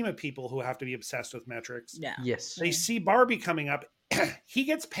 team of people who have to be obsessed with metrics. yeah. Yes. They see Barbie coming up. He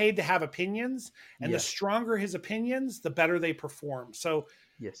gets paid to have opinions, and the Yeah. stronger his opinions, the better they perform. So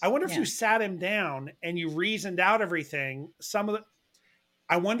I Yes. wonder if Yeah. you sat him down and you reasoned out everything.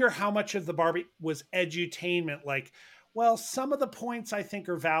 I wonder how much of the Barbie was edutainment, like, well, some of the points I think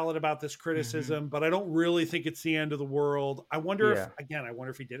are valid about this Mm-hmm. criticism, but I don't really think it's the end of the world. I wonder if, Yeah. again, I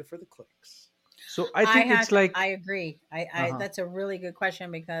wonder if he did it for the clicks. So I think it's I like, agree. I uh-huh. That's a really good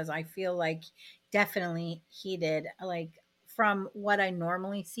question because I feel like definitely he did. Like from what I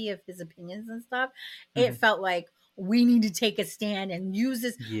normally see of his opinions and stuff, it Hmm. felt like we need to take a stand and use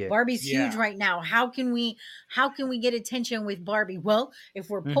this. Yeah. Barbie's huge Yeah. right now. How can we get attention with Barbie? Well, if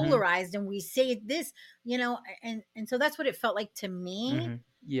we're Hmm. polarized and we say this, and so that's what it felt like to me. Hmm.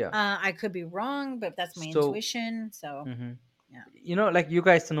 Yeah. I could be wrong, but that's my So, intuition. So mhm. yeah. Like you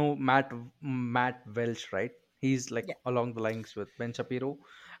guys know Matt Welch, right? He's like Yeah. along the lines with Ben Shapiro,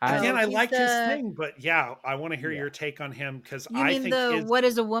 and Again, Oh, I he's liked his the thing, but yeah, I want to hear yeah, your take on him because You I mean think the his what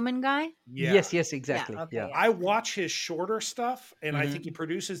is a woman guy? yeah. yes, yes, Yeah. exactly, Okay. yeah. Yeah. I watch his shorter stuff, and I think he Hmm.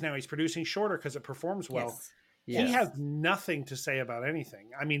 produces now. He's producing shorter because it performs well. Yes. He Yeah. has Yes. nothing to say about anything.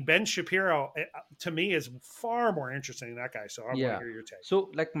 I mean, Ben Shapiro to me is far more interesting than that guy. So I want to Yeah. hear your take.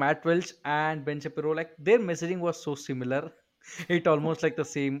 So like Matt Welch and Ben Shapiro, like their messaging was so similar. It almost like the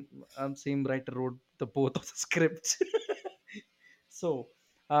same writer wrote the both of the scripts. So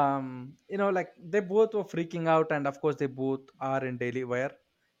like they both were freaking out, and of course they both are in Daily Wire,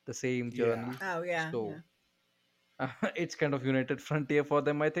 the same Yeah. journal. Oh yeah. Yeah. So it's kind of united frontier for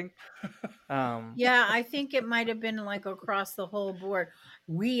them, I think. Um Yeah, I think it might have been like across the whole board.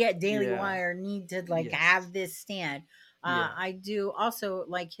 We at Daily yeah. Wire need to like Yes. have this stand. Yeah. I do also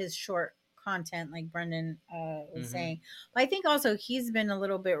like his short content, like Brendan was Mm-hmm. saying. But I think also he's been a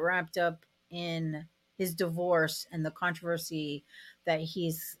little bit wrapped up in his divorce and the controversy that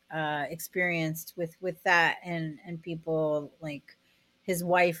he's experienced with that, and people like his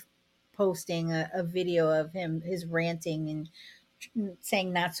wife posting a video of him his ranting and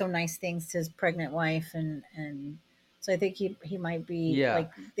saying not so nice things to his pregnant wife, and so I think he might be Yeah.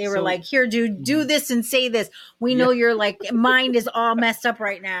 like they were like, So here, dude, do mhm. this and say this. We Yeah. know your like mind is all messed up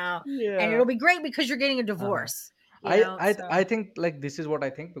right now, and Yeah. it'll be great because you're getting a Uh-huh. divorce. I, I So I think like this is what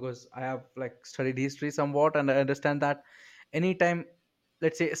I think, because I have like studied history somewhat, and I understand that anytime,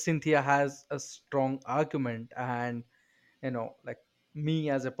 let's say, Cynthia has a strong argument, and like me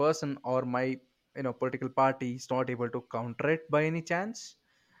as a person or my political party is not able to counter it by any chance,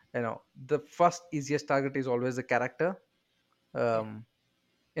 the first easiest target is always the character.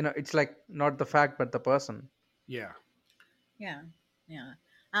 yeah, It's like not the fact but the person. Yeah. yeah, yeah,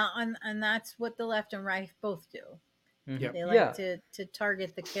 and that's what the left and right both do. Hmm. Yep. They like Yeah. to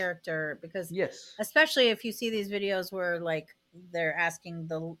target the character because, Yes. especially if you see these videos where like they're asking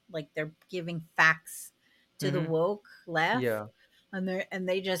the like they're giving facts to the Hmm. woke left, Yeah. and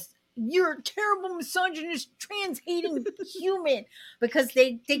they just you're a terrible misogynist trans hating human because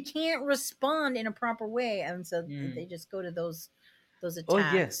they can't respond in a proper way, and so Mm. they just go to those Oh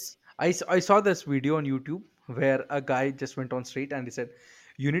yes, attacks. I saw this video on YouTube where a guy just went on street and he said,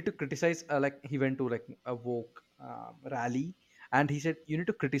 "You need to criticize." Like he went to like a woke rally, and he said, "You need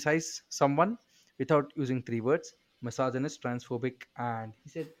to criticize someone without using three words: misogynist, transphobic, and he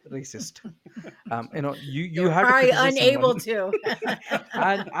said racist." You They're have to probably criticize someone, unable to.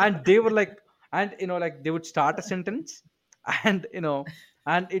 and they were like, and like they would start a sentence, and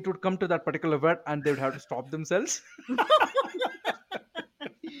and it would come to that particular word, and they would have to stop themselves.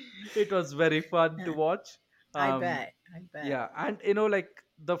 It was very fun to watch. I um bet. I bet. yeah, and like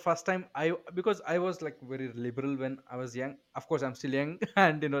the first time, because I was like very liberal when I was young. Of course I'm still young,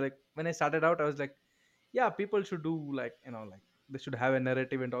 and like when I started out I was like, yeah, people should do like like they should have a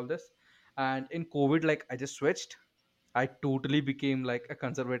narrative and all this. And in COVID, like I just switched. I totally became like a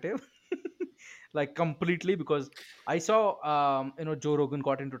conservative, like completely, because I saw Joe Rogan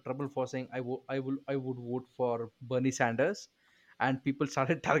got into trouble for saying I would vote for Bernie Sanders, and people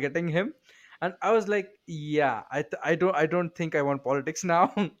started targeting him, and I was like, yeah, I don't think I want politics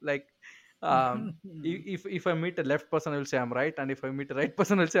now. Like, if I meet a left person, I will say I'm right, and if I meet a right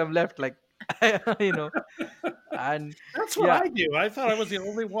person, I'll say I'm left. Like, you know, and That's what yeah. I do. I thought I was the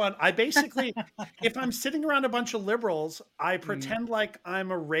only one. I basically, if I'm sitting around a bunch of liberals, I Mm. pretend like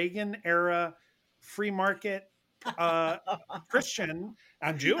I'm a Reagan era free market uh, Christian.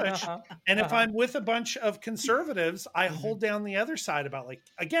 I'm Jewish. Uh-huh. And if Uh-huh. I'm with a bunch of conservatives, I Mhm. hold down the other side about like,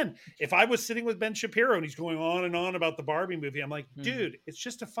 again, if I was sitting with Ben Shapiro and he's going on and on about the Barbie movie, I'm like, Mhm. dude, it's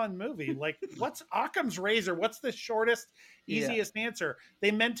just a fun movie. Like, what's Occam's razor? What's the shortest, Yeah. easiest answer?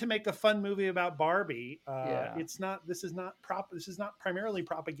 They meant to make a fun movie about Barbie. Yeah. It's not. This is not prop. This is not primarily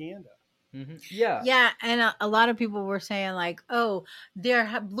propaganda. Yeah. Yeah, and a lot of people were saying like, "Oh,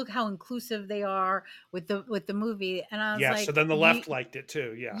 look how inclusive they are with the movie," and I was Yeah. So like, then the "You, left liked it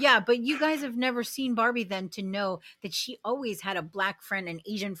too. Yeah. yeah, but you guys have never seen Barbie then to know that she always had a black friend, an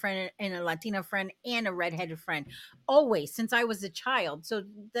Asian friend, and a Latina friend, and a redheaded friend, always since I was a child. So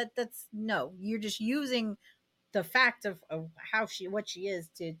that's no, you're just using the fact of how she what she is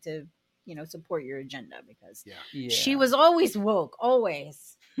to support your agenda, because Yeah. she Yeah. was always woke,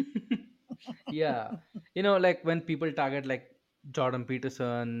 always. Yeah. Like when people target like Jordan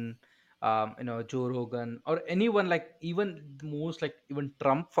Peterson, Joe Rogan, or anyone, like even the most, like even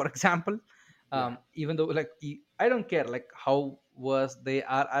Trump, for example. Yeah. Even though, like, I don't care like how worse they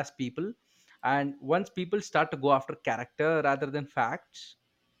are as people, and once people start to go after character rather than facts,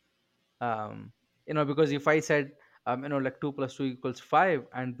 because if I said, like 2 + 2 = 5,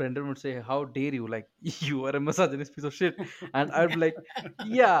 and Brendan would say, how dare you, like, you are a misogynist piece of shit, and I'd be like,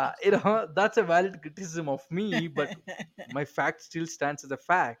 yeah, that's a valid criticism of me, but my fact still stands as a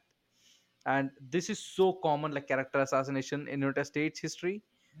fact. And this is so common, like character assassination in United States history.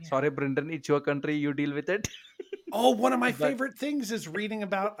 Yeah. Sorry, Brendan, it's your country, you deal with it. Oh, one of my But favorite things is reading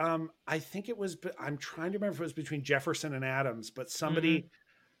about I think it was, I'm trying to remember if it was between Jefferson and Adams, but Mhm. somebody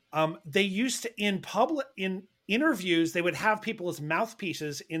they used to, in interviews, they would have people as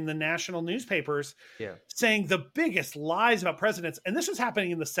mouthpieces in the national newspapers Yeah. saying the biggest lies about presidents, and this was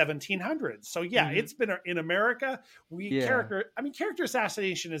happening in the 1700s. So yeah, Mhm. it's been in America. Yeah. Character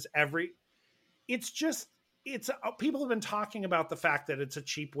assassination is it's just it's people have been talking about the fact that it's a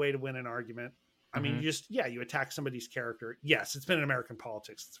cheap way to win an argument. I mean, Mhm. you attack somebody's character. Yes, it's been in American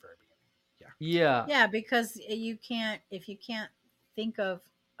politics since the very beginning. Yeah. Yeah. Yeah, because you can't if you can't think of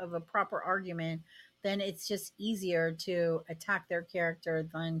a proper argument, then it's just easier to attack their character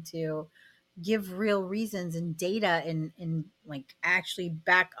than to give real reasons and data, and like actually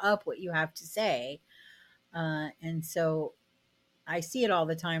back up what you have to say. And so I see it all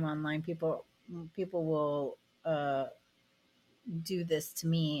the time online. People will do this to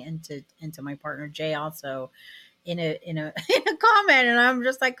me, and to my partner Jay also, in a in a comment, and I'm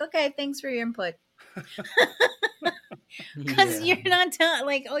just like, okay, thanks for your input. Because Yeah. you're not telling,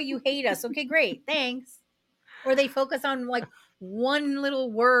 like, oh, you hate us. Okay, great, thanks. Or they focus on like one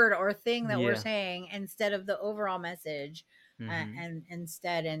little word or thing that we're Yeah. saying instead of the overall message. Mhm. And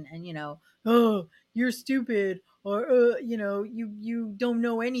instead, and oh, you're stupid, or you don't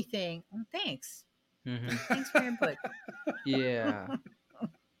know anything. Oh, Mhm. thanks for your input. Yeah.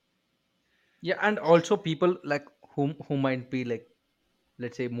 Yeah, and also people like who might be like,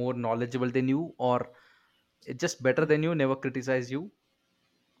 let's say, more knowledgeable than you, or just better than you, never criticize you.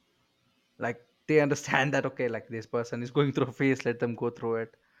 Like they understand that, okay, like this person is going through a phase, let them go through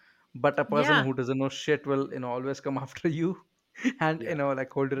it. But a person Yeah, who doesn't know shit will, always come after you, and Yeah.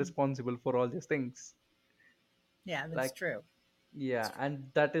 like hold you responsible for all these things. yeah, that's Like, true. yeah,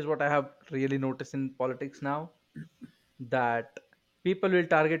 and that is what I have really noticed in politics now, that people will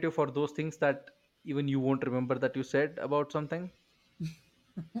target you for those things that even you won't remember that you said about something.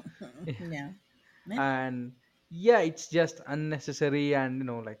 Yeah. Yeah. And yeah, it's just unnecessary, and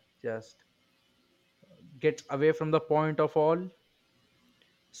like just gets away from the point of all.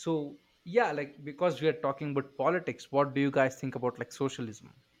 So yeah, like, because we are talking about politics, what do you guys think about like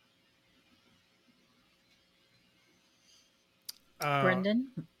socialism? Uh, Brendan.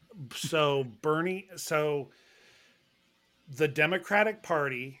 so the Democratic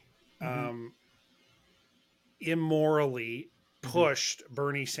Party Mm-hmm. um, immorally Mm-hmm. pushed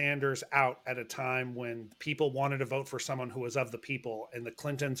Bernie Sanders out at a time when people wanted to vote for someone who was of the people, and the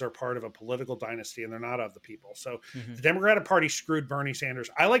Clintons are part of a political dynasty and they're not of the people. So Mm-hmm. the Democratic Party screwed Bernie Sanders.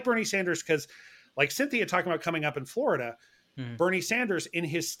 I like Bernie Sanders because, like Cynthia talking about coming up in Florida, Mm-hmm. Bernie Sanders in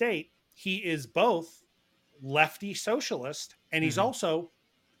his state, he is both lefty socialist and he's Mm-hmm. also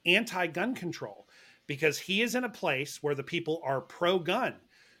anti gun control because he is in a place where the people are pro gun.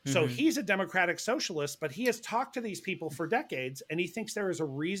 So Mm-hmm. he's a democratic socialist, but he has talked to these people for decades and he thinks there is a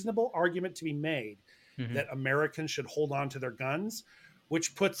reasonable argument to be made Mm-hmm. that Americans should hold on to their guns,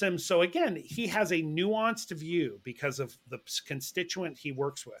 which puts him. So again, he has a nuanced view because of the constituent he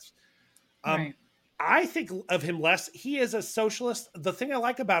works with. Um, Right. I think of him less. He is a socialist. The thing I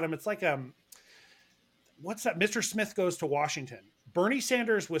like about him, it's like what's that? Mr. Smith Goes to Washington. Bernie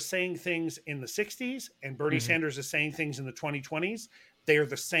Sanders was saying things in the 60s, and Bernie Mm-hmm. Sanders is saying things in the 2020s. They are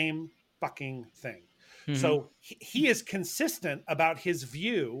the same fucking thing. Mm-hmm. So he is consistent about his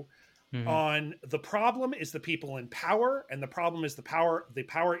view Mm-hmm. on the problem is the people in power, and the problem is the power. The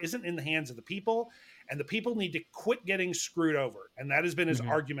power isn't in the hands of the people, and the people need to quit getting screwed over. And that has been his Mm-hmm.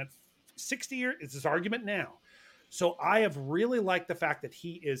 argument 60 years. It's his argument now. So I have really liked the fact that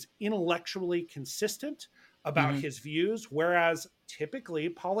he is intellectually consistent about Mm-hmm. his views, whereas typically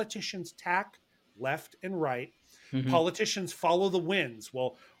politicians tack left and right. Mm-hmm. Politicians follow the winds.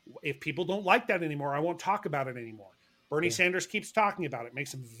 Well, if people don't like that anymore, I won't talk about it anymore. Bernie Yeah. Sanders keeps talking about it,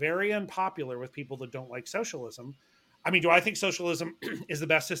 makes him very unpopular with people that don't like socialism. I mean, do I think socialism is the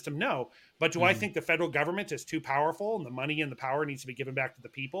best system? No. But do I Mm-hmm. think the federal government is too powerful and the money and the power needs to be given back to the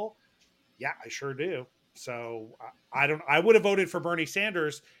people? Yeah, I sure do. So I don't. I would have voted for Bernie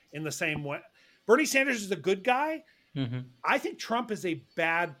Sanders in the same way. Bernie Sanders is a good guy. Mm-hmm. I think Trump is a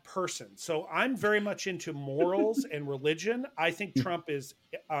bad person. So I'm very much into morals and religion. I think Trump is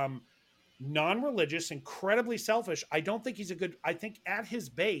um, non-religious, incredibly selfish. I don't think he's a good. I think at his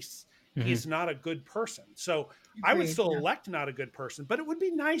base, he Mm-hmm. is not a good person. So I would Agreed. still Yeah. elect not a good person, but it would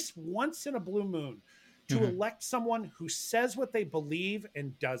be nice once in a blue moon to Mm-hmm. elect someone who says what they believe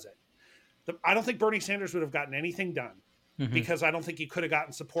and does it. I don't think Bernie Sanders would have gotten anything done Mm-hmm. because I don't think he could have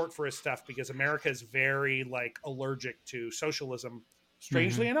gotten support for his stuff because America is very like allergic to socialism. Mm-hmm.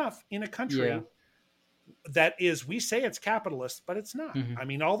 Strangely enough, in a Yeah. country that is, we say it's capitalist, but it's not. Mm-hmm. I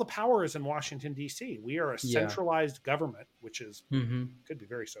mean, all the power is in Washington D.C. We are a Yeah. centralized government, which is Mm-hmm. could be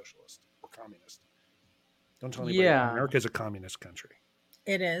very socialist or communist. Don't tell anybody Yeah. America is a communist country.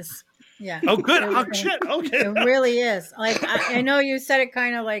 It is. Yeah. Oh, good. Oh, It, shit. Okay. it really is. Like I know you said it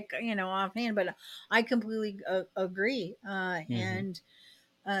kind of like offhand, but I completely agree. Mm-hmm. And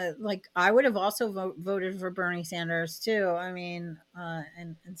like I would have also voted for Bernie Sanders too. I mean,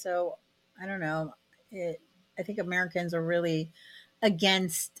 and so I don't know. It, I think Americans are really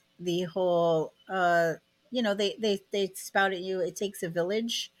against the whole. They spout at you. It takes a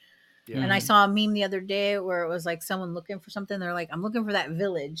village. Yeah. And I Mm-hmm. saw a meme the other day where it was like someone looking for something. They're like, "I'm looking for that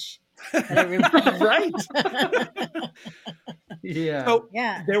village that everybody." Right. Yeah. So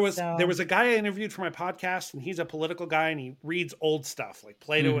Yeah. there So was a guy I interviewed for my podcast, and he's a political guy, and he reads old stuff like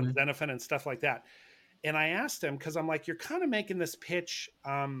Plato and Mm-hmm. Xenophon and stuff like that. And I asked him because I'm like, you're kind of making this pitch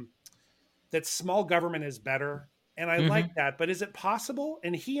that small government is better, and I like Mm-hmm. that, but is it possible?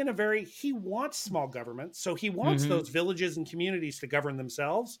 And he wants small government, so he wants Mm-hmm. those villages and communities to govern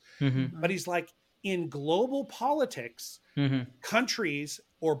themselves. Mm-hmm. But mhm. he's like, in global politics, Mm-hmm. countries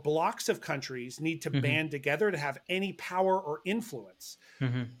or blocks of countries need to Mm-hmm. band together to have any power or influence.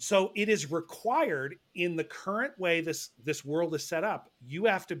 Mm-hmm. So it is required in the current way this world is set up. You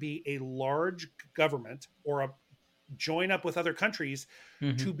have to be a large government or a join up with other countries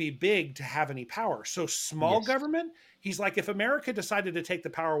Mm-hmm. to be big to have any power. So small Yes. government, he's like, if America decided to take the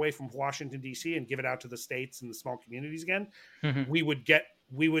power away from Washington D.C. and give it out to the states and the small communities again, Mm-hmm.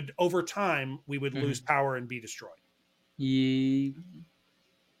 we would over time we would Mm-hmm. lose power and be destroyed. Ye-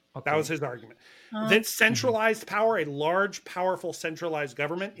 That was Okay. his argument. Uh, That centralized power, a large, powerful, centralized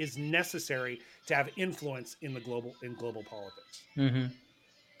government, is necessary to have influence in global politics. Mm-hmm.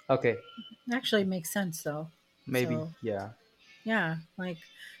 Okay. actually makes sense though. Maybe. So Yeah. yeah, like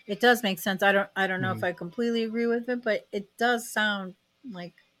it does make sense. I don't know if Mm-hmm. I completely agree with it, but it does sound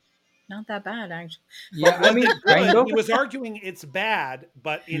like not that bad actually. Yeah. I Was mean, it kind good? of. He was arguing it's bad,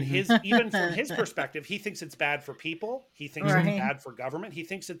 but in Mm-hmm. his even from his perspective, he thinks it's bad for people. He thinks it's Mm-hmm. Right. bad for government. He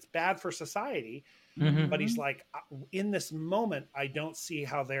thinks it's bad for society. Mm-hmm. But he's Mhm. like, in this moment, I don't see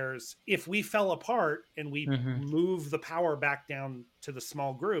how there's if we fell apart and we Mm-hmm. move the power back down to the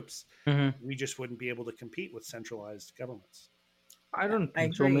small groups, Mm-hmm. we just wouldn't be able to compete with centralized governments. I Yeah, don't I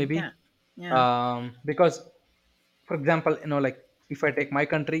think so. agree. Maybe. Yeah. Yeah. Because, for example, like if I take my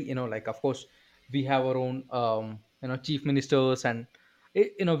country, like of course we have our own, chief ministers, and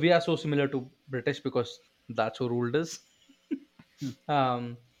we are so similar to British because that's who ruled us.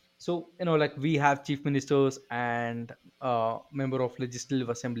 um, so like we have chief ministers and member of legislative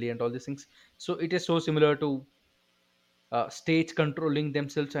assembly and all these things. So it is so similar to states controlling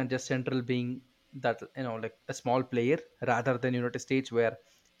themselves and just central being that like a small player rather than United States where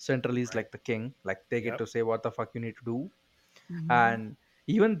central is Right. like the king, like they get Yep. to say what the fuck you need to do. Mhm. And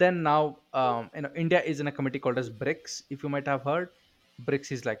even then now, India is in a committee called as BRICS, if you might have heard.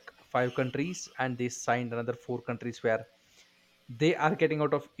 BRICS is like 5 countries, and they signed another 4 countries where they are getting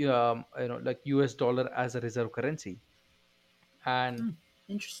out of like US dollar as a reserve currency. And Hmm,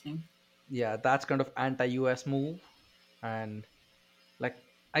 interesting. yeah, that's kind of anti-US move. And like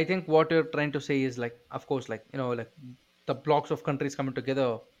I think what you're trying to say is like, of course, like like the blocks of countries coming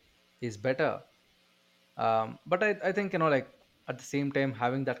together is better. But I think like at the same time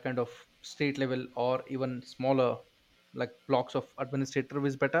having that kind of state level or even smaller like blocks of administrator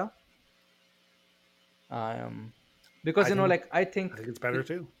is better. um because I think like I think it's better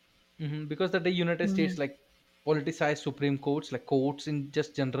too. because the United States Mhm. like politicized supreme courts, like courts in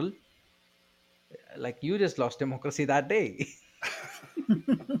just general, like you just lost democracy that day.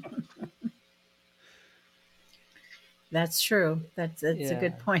 That's true. That's a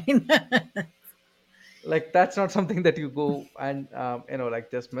good Yeah, point. like that's not something that you go and like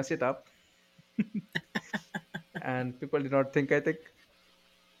just mess it up. And people did not think, I think.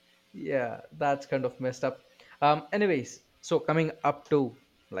 Yeah, that's kind of messed up. Anyways, so coming up to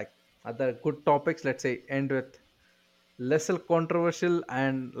like other good topics, let's say end with lesser controversial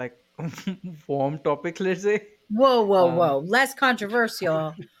and like warm topics, let's say. Whoa, whoa, Um, whoa! Less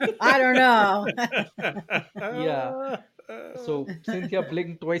controversial. I don't know. yeah. So Cynthia,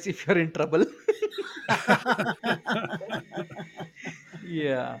 blink twice if you're in trouble.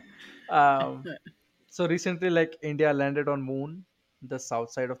 Yeah. Um, so recently, like India landed on moon, the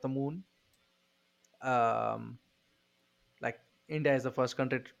south side of the moon. Um, like India is the first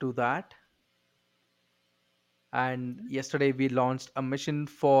country to do that. And yesterday we launched a mission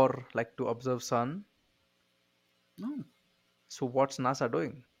for like to observe sun. Oh, So what's NASA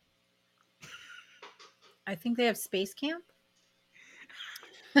doing? I think they have space camp.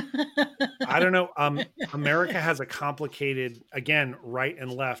 I don't know. America has a complicated, again, right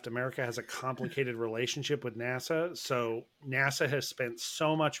and left. America has a complicated relationship with NASA. So NASA has spent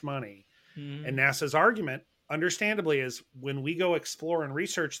so much money, and Mm-hmm. NASA's argument, understandably, is when we go explore and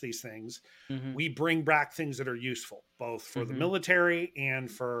research these things, Mm-hmm. we bring back things that are useful, both for the military and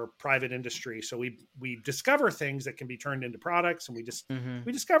for private industry. So we discover things that can be turned into products, and Mm-hmm.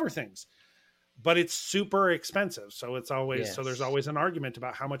 we discover things, but it's super expensive. So there's Yes. always an argument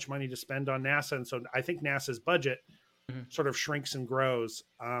about how much money to spend on NASA. And so I think NASA's budget Mm-hmm. sort of shrinks and grows.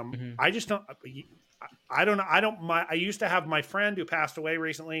 Mm-hmm. I just don't. I don't know. I don't. I used to have my friend who passed away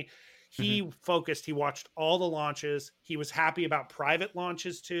recently. Mm-hmm. He watched all the launches. He was happy about private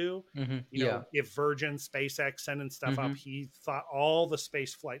launches too. Mm-hmm. You Yeah. know, if Virgin, SpaceX sending stuff Mm-hmm. up, he thought all the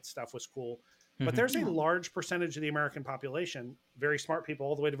space flight stuff was cool. But Mm-hmm. there's a Oh, large percentage of the American population, very smart people,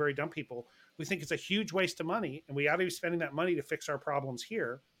 all the way to very dumb people, who think it's a huge waste of money, and we ought to be spending that money to fix our problems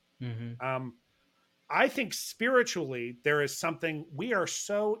here. Mm-hmm. Um, I think spiritually, there is something, we are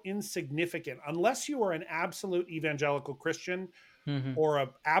so insignificant unless you are an absolute evangelical Christian Mm-hmm. or an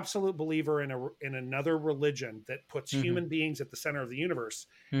absolute believer in another religion that puts Mm-hmm. human beings at the center of the universe.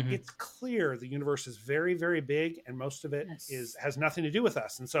 Mm-hmm. It's clear the universe is very, very big, and most of it is yes. has nothing to do with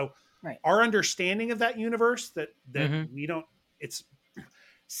us. And so Right. our understanding of that universe, that Mm-hmm. we don't, it's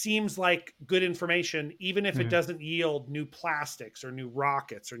seems like good information, even if it Mm-hmm. doesn't yield new plastics or new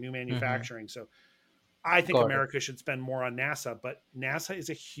rockets or new Mm-hmm. manufacturing. So I think Got it. America should spend more on NASA, but NASA is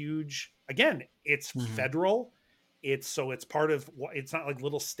a huge, again, it's Mm-hmm. federal. It's part of what, it's not like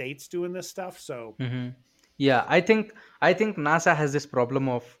little states doing this stuff. So Mm-hmm. Yeah, I think NASA has this problem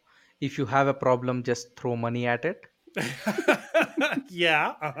of if you have a problem, just throw money at it.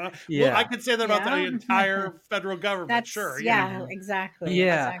 yeah, uh-huh. Well, I Yeah. could say that about the Yeah. entire federal government. That's Sure. Yeah. yeah, Mm-hmm. exactly.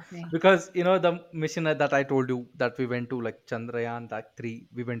 Yeah, Exactly. because the mission that I told you that we went to, like Chandrayaan, that three,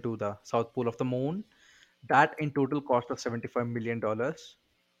 we went to the South Pole of the Moon. That in total cost of $75 million,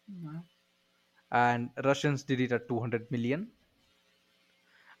 Wow. and Russians did it at 200 million,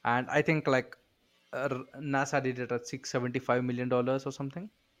 and I think like NASA did it at $675 million or something.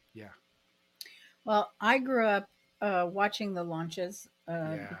 Yeah. Well, I grew up watching the launches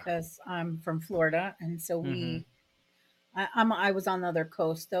Yeah. because I'm from Florida, and so Mm-hmm. I was on the other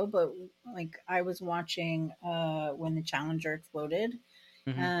coast though, but like I was watching when the Challenger exploded,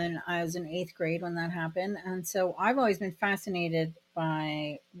 Mm-hmm. and I was in eighth grade when that happened, and so I've always been fascinated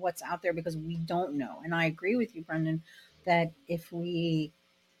by what's out there because we don't know, and I agree with you, Brendan, that if we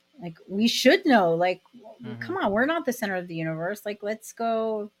like we should know, like Mm-hmm. come on, we're not the center of the universe, like let's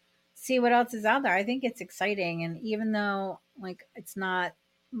go see what else is out there. I think it's exciting, and even though like it's not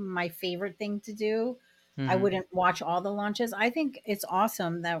my favorite thing to do, I Mm-hmm. wouldn't watch all the launches. I think it's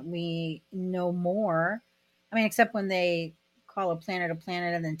awesome that we know more. I mean, except when they call a planet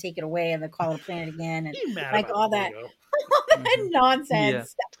and then take it away and then call it a planet again, and You mad like about all that, Pluto? all that Mm-hmm. Yeah.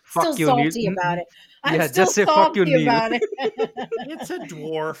 nonsense. Still Fuck you, Neil. salty about it. I'm Yeah, still just say fuck you, salty Neil. about it. It's a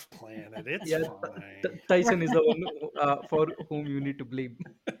dwarf planet. It's Yeah, fine. Tyson is Right. the one for whom you need to blame.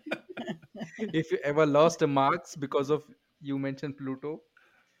 If you ever lost a marks because of you mentioned Pluto.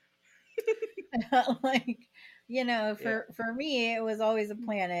 Like, Yeah. for me it was always a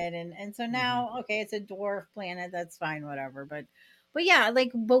planet, and so Mm-hmm. now okay, it's a dwarf planet, that's fine, whatever, but yeah,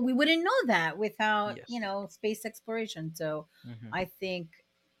 like, but we wouldn't know that without Yes. space exploration. So Mm-hmm. I think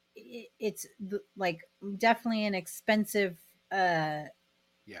it's like definitely an expensive uh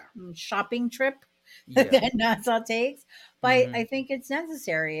Yeah. shopping trip that Yeah. NASA takes, but I Mm-hmm. think it's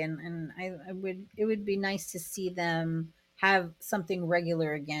necessary, and I would it would be nice to see them have something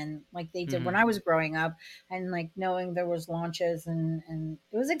regular again like they did when Mm-hmm. I was growing up, and like knowing there was launches, and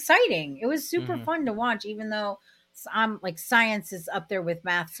it was exciting. It was super Mm-hmm. fun to watch, even though I'm like science is up there with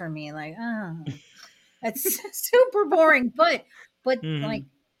math for me. Like, it's super boring, but Mm-hmm. like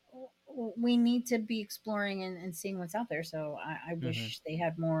we need to be exploring and seeing what's out there. So I Mm-hmm. wish they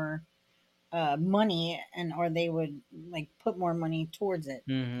had more money, and or they would like put more money towards it.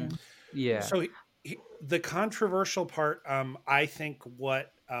 Mm-hmm. Yeah. So The controversial part, I think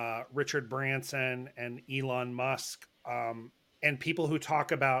what Richard Branson and Elon Musk and people who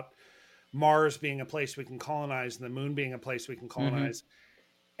talk about Mars being a place we can colonize and the moon being a place we can Mm-hmm. colonize,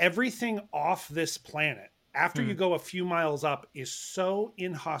 everything off this planet after you go a few miles up is so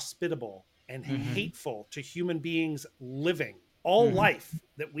inhospitable and Mm-hmm. hateful to human beings living. All Mm-hmm. life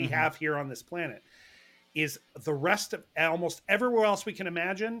that we Mm-hmm. have here on this planet is the rest of almost everywhere else we can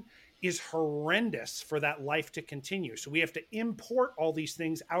imagine is horrendous for that life to continue. So we have to import all these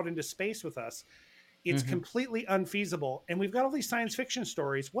things out into space with us. It's Mm-hmm. completely unfeasible. And we've got all these science fiction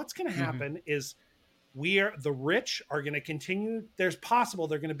stories. What's going to Mm-hmm. happen is the rich are going to continue. There's possible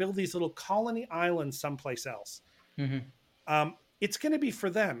they're going to build these little colony islands someplace else. Mm-hmm. It's going to be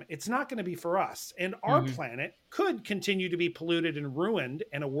for them. It's not going to be for us. And our Mm-hmm. planet could continue to be polluted and ruined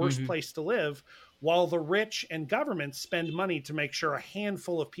and a worse Mm-hmm. place to live while the rich and governments spend money to make sure a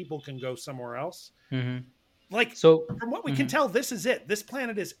handful of people can go somewhere else. Mm-hmm. Like, So, from what we can mhm, tell, this is it. This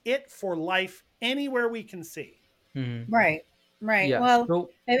planet is it for life anywhere we can see. mhm. Right. Right. Yeah. Well, So,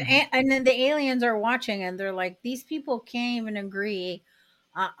 mhm, and then the aliens are watching and they're like, these people can't even agree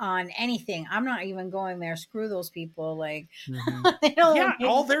on anything. I'm not even going there. Screw those people. Like, mhm. they Yeah, don't,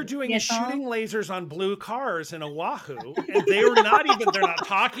 all they're doing is you know? shooting lasers on blue cars in Oahu, and they're not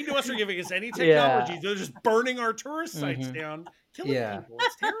talking to us or giving us any Yeah. technology. They're just burning our tourist sites Mhm. down, killing Yeah. people.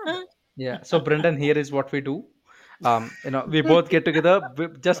 It's terrible. Yeah. So, Brendan, here is what we do. We both get together, we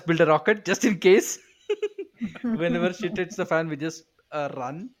just build a rocket just in case. Whenever shit hits the fan, we just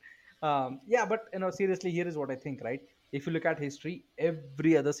run. Yeah, but seriously, here is what I think. Right? If you look at history,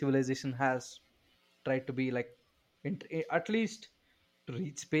 every other civilization has tried to be like, at least to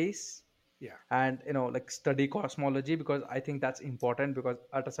reach space Yeah, and like study cosmology, because I think that's important, because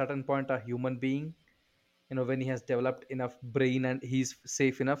at a certain point a human being, when he has developed enough brain and he's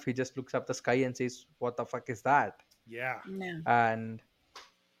safe enough, he just looks up the sky and says, what the fuck is that? yeah. No. And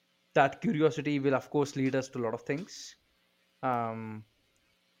that curiosity will of course lead us to a lot of things. Um,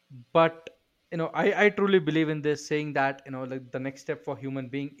 but I truly believe in this saying that like the next step for human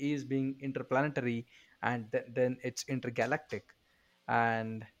being is being interplanetary, and then it's intergalactic.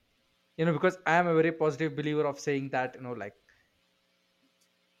 And because I am a very positive believer of saying that like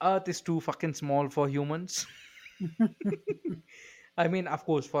earth is too fucking small for humans. I mean, of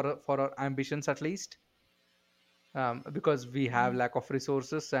course, for our ambitions at least, because we have lack of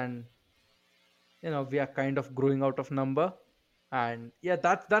resources, and we are kind of growing out of number. And yeah,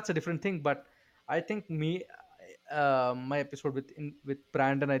 that's a different thing. But I think my episode with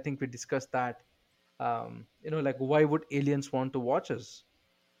Brandon, I think we discussed that, like why would aliens want to watch us?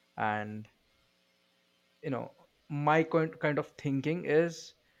 And you know my kind of thinking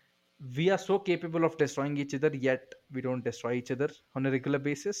is, we are so capable of destroying each other, yet we don't destroy each other on a regular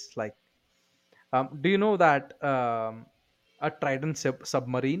basis. Like, do you know that a Trident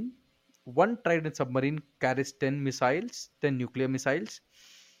submarine, one Trident submarine carries 10 missiles, 10 nuclear missiles,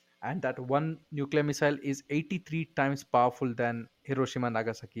 and that one nuclear missile is 83 times powerful than Hiroshima and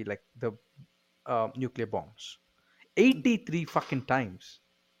Nagasaki, like the nuclear bombs. 83 fucking times.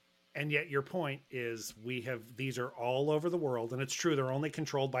 And yet, your point is these are all over the world, and it's true. They're only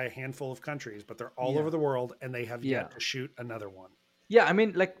controlled by a handful of countries, but they're all over Yeah. the world, and they have Yeah. yet to shoot another one. Yeah, I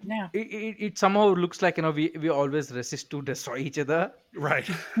mean, like, No. it somehow looks like we always resist to destroy each other. Right.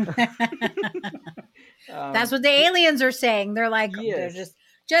 That's um, what the aliens are saying. They're like, they're yes.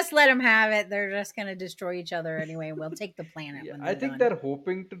 just let them have it. They're just going to destroy each other anyway. We'll take the planet Yeah, when I they're think done. they're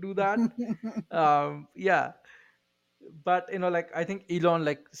hoping to do that. Yeah, but like I think Elon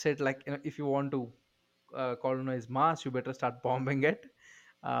like said, like, if you want to colonize Mars, you better start bombing it.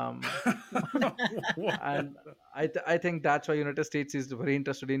 Um, What? and I think that's why United States is very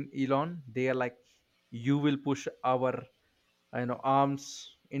interested in Elon. They are like, you will push our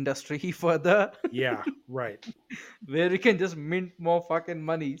arms industry further, Yeah, right. where we can just mint more fucking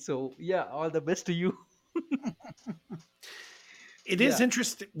money. So yeah, all the best to you. It is Yeah.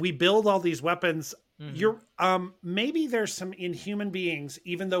 interesting. We build all these weapons. Hmm. You're maybe there's some in human beings,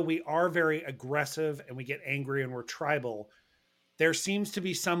 even though we are very aggressive and we get angry and we're tribal, there seems to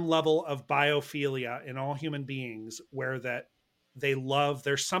be some level of biophilia in all human beings where that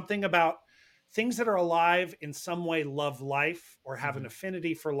there's something about things that are alive in some way love life or have an Hmm.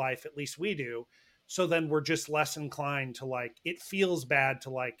 affinity for life, at least we do. So then we're just less inclined to like, it feels bad to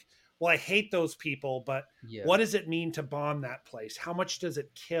like, well, I hate those people, but Yeah. what does it mean to bomb that place? How much does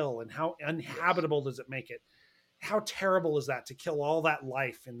it kill and how Yes. uninhabitable does it make it? How terrible is that to kill all that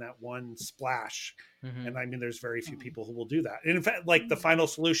life in that one splash? Hmm. And I mean, there's very few people who will do that. And in fact, like the final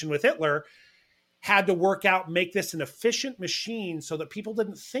solution with Hitler, had to work out, make this an efficient machine so that people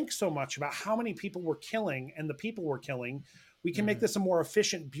didn't think so much about how many people we're killing and the people we're killing. We can make Mhm. this a more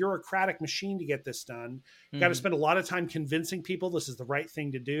efficient bureaucratic machine to get this done. Got to Mhm. spend a lot of time convincing people this is the right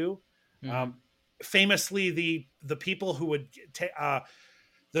thing to do. Mhm. Um, Famously, the people who would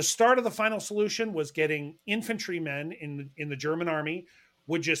the start of the final solution was getting infantrymen in the German army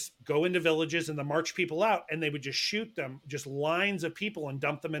would just go into villages and then march people out, and they would just shoot them, just lines of people, and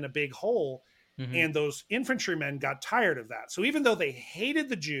dump them in a big hole. Mhm. And those infantrymen got tired of that. So even though they hated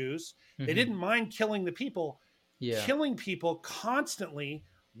the Jews, they Mhm. didn't mind killing the people. Yeah. Killing people constantly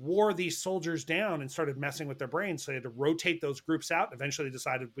wore these soldiers down and started messing with their brains. So they had to rotate those groups out. Eventually, they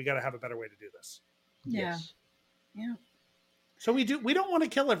decided we got to have a better way to do this. Yeah. Yes. Yeah. So we don't want to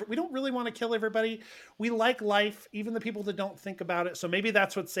kill we don't really want to kill everybody. We like life, even the people that don't think about it. So maybe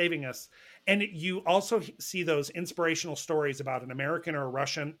that's what's saving us. And you also see those inspirational stories about an American or a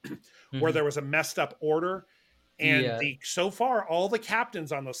Russian where Mhm. there was a messed up order, and Yeah. the so far all the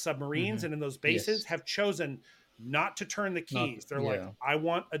captains on those submarines Mhm. and in those bases Yes. have chosen not to turn the Not. keys. They're like, Yeah. I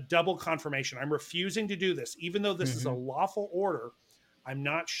want a double confirmation. I'm refusing to do this, even though this is a Mhm. lawful order. I'm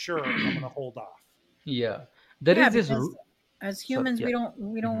not sure if I'm going to hold off. Yeah. There Yeah, is this. because as Sorry. humans, Yeah. we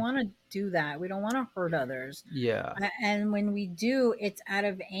don't Mhm. want to do that. We don't want to hurt others. Yeah. And when we do, it's out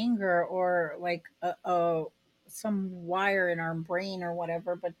of anger or like some wire in our brain or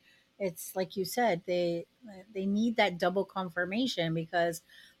whatever. But it's like you said, they need that double confirmation because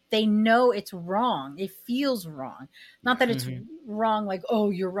they know it's wrong. It feels wrong. Not Yeah. that it's Mhm. wrong, like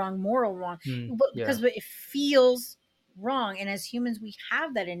oh you're wrong, moral wrong, Mm. but Yeah. because it feels wrong. And as humans, we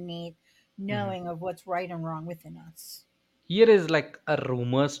have that innate Mhm. knowing of what's right and wrong within us. Here is like a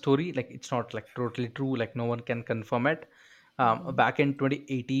rumor story. Like it's not like totally true. Like no one can confirm it. Mhm. Back in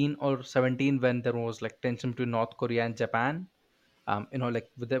 2018 or 17, when there was like tension between North Korea and Japan,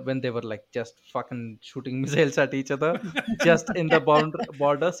 like when they were like just fucking shooting missiles at each other, just in the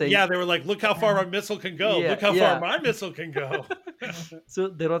border, saying, Yeah, they were like, look how far Yeah. my missile can go. yeah, Look how far yeah. my missile can go. So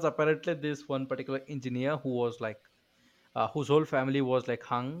there was apparently this one particular engineer who was like, whose whole family was like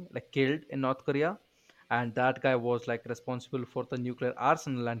hung, like killed in North Korea, and that guy was like responsible for the nuclear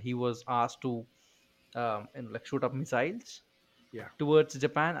arsenal, and he was asked to, like shoot up missiles Yeah. towards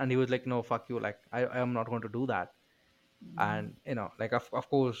Japan, and he was like, no, fuck you, like I am not going to do that. Mhm. And of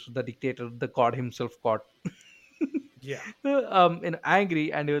course the dictator, the god himself, got Yeah.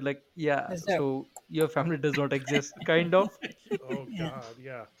 angry, and he was like, yeah, So so your family does not exist, kind of. Oh yeah, God.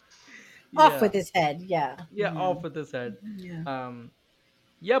 Yeah. off with Yeah, his head. Yeah, yeah, yeah, off with his head. yeah. um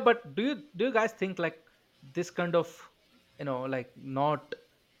yeah, but do you guys think like this kind of, like not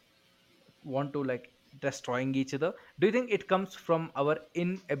want to like destroying each other, do you think it comes from our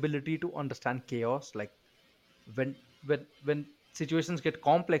inability to understand chaos? Like when when situations get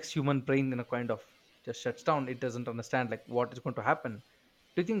complex, human brain kind of just shuts down. It doesn't understand like what is going to happen.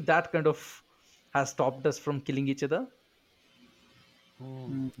 Do you think that kind of has stopped us from killing each other?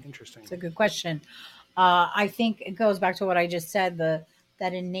 Mm. Interesting. It's a good question. I think it goes back to what I just said, the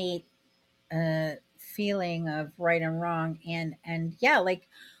that innate feeling of right and wrong, and yeah, like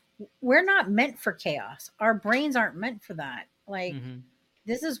we're not meant for chaos. Our brains aren't meant for that. Like Mm-hmm.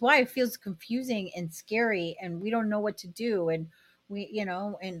 this is why it feels confusing and scary, and we don't know what to do, and we,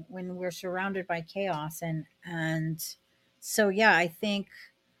 and when we're surrounded by chaos, and so yeah, I think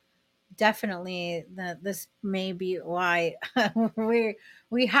definitely that this may be why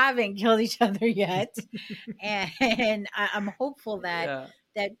we haven't killed each other yet, and I'm hopeful that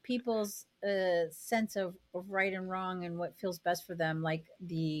Yeah. people's sense of right and wrong and what feels best for them, like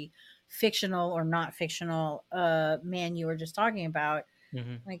the fictional or not fictional man you were just talking about,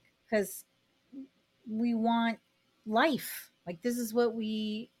 Mm-hmm. like because we want life, like this is what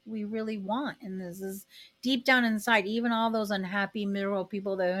we really want, and this is deep down inside. Even all those unhappy miserable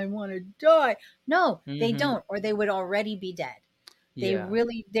people that I want to die, no they Mm-hmm. don't, or they would already be dead. They Yeah.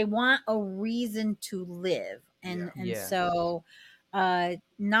 really, they want a reason to live, Yeah. and Yeah. so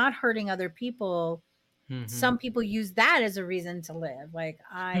not hurting other people, Mm-hmm. some people use that as a reason to live. Like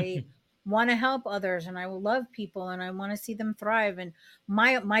I want to help others, and I will love people, and I want to see them thrive, and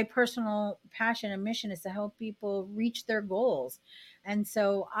my personal passion and mission is to help people reach their goals. And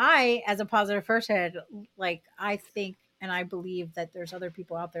so I, as a positive first head, like I think and I believe that there's other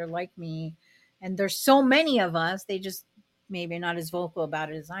people out there like me, and there's so many of us, they just maybe not as vocal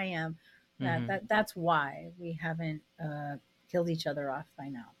about it as I am, Mm-hmm. that's why we haven't killed each other off by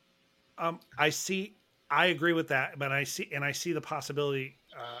now. I see. I agree with that, but I see the possibility,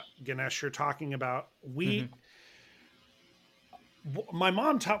 Ganesh, you're talking about. Mm-hmm. My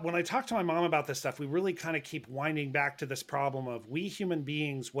mom taught when I talk to my mom about this stuff, we really kind of keep winding back to this problem of we human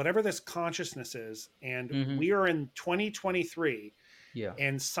beings, whatever this consciousness is, and Mm-hmm. we are in 2023, Yeah.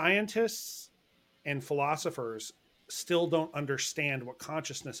 and scientists and philosophers still don't understand what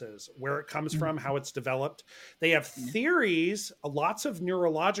consciousness is, where it comes from, how it's developed. They have Yeah. theories, lots of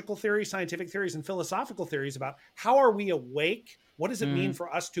neurological theories, scientific theories, and philosophical theories about how are we awake? What does it mean Mm-hmm.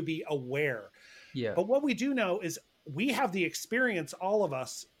 for us to be aware? Yeah. But what we do know is we have the experience, all of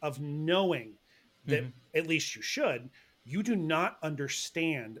us, of knowing that, Mm-hmm. at least you should, you do not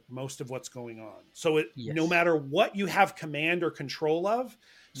understand most of what's going on. So no Yes. matter what you have command or control of,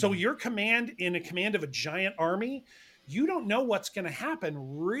 so Mm-hmm. your command in a command of a giant army, you don't know what's going to happen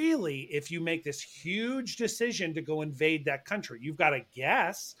really if you make this huge decision to go invade that country. You've got to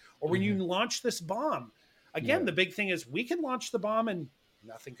guess, or when Mm-hmm. you launch this bomb. Again, Yeah. the big thing is we can launch the bomb and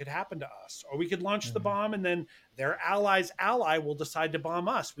nothing could happen to us, or we could launch the Mm-hmm. bomb and then their allies ally will decide to bomb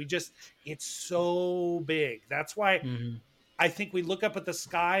us. It's so big. That's why Mm-hmm. I think we look up at the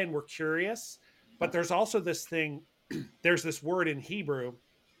sky and we're curious. But there's also this thing, there's this word in Hebrew,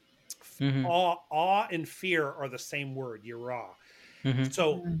 Mm-hmm. awe and fear are the same word, yirah. Mm-hmm.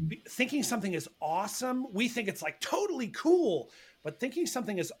 So Mm. thinking something is awesome, we think it's like totally cool. But thinking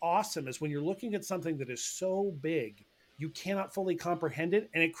something is awesome is when you're looking at something that is so big, you cannot fully comprehend it.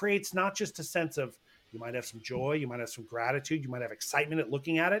 And it creates not just a sense of, you might have some joy, you might have some gratitude, you might have excitement at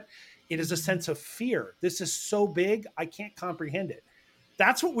looking at it. It is a sense of fear. This is so big, I can't comprehend it.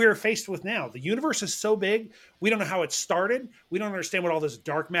 That's what we're faced with now. The universe is so big, we don't know how it started. We don't understand what all this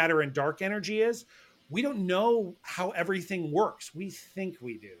dark matter and dark energy is. We don't know how everything works. We think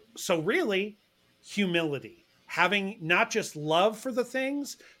we do. So, really, humility, having not just love for the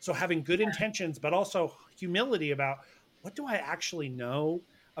things, so having good intentions, but also humility about what do I actually know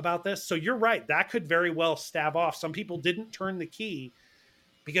about this? So, you're right. That could very well stab off. Some people didn't turn the key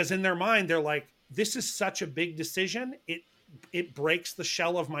because in their mind, they're like, this is such a big decision. It breaks the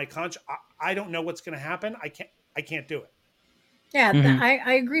shell of my conscience. I don't know what's going to happen. I can't do it. Yeah, Mm-hmm.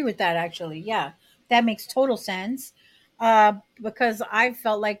 I agree with that actually. Yeah, that makes total sense. Because I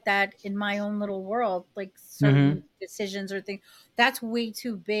felt like that in my own little world, like Mm-hmm. certain decisions or things, that's way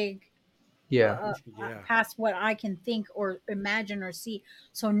too big, Yeah. Yeah. past what I can think or imagine or see.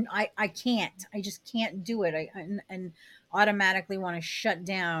 So I can't. I just can't do it. And automatically want to shut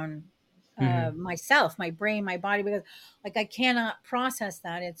down Mm-hmm. myself, my brain, my body, because like I cannot process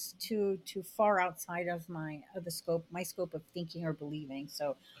that. It's too far outside of my scope of thinking or believing.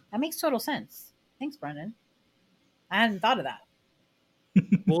 So that makes total sense. Thanks, Brendan. I hadn't thought of that.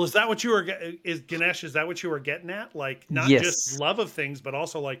 Well, is that what you were? Is Ganesh? Is that what you were getting at? Like not just Yes. love of things, but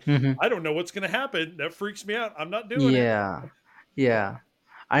also like Mm-hmm. I don't know what's going to happen. That freaks me out. I'm not doing it. Yeah. Yeah.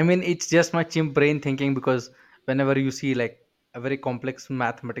 I mean, it's just my chimp brain thinking because whenever you see like a very complex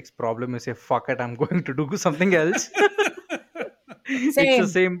mathematics problem, you say, fuck it, I'm going to do something else. It's the Same.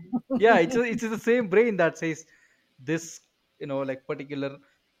 same. Yeah. It's the same brain that says this, like particular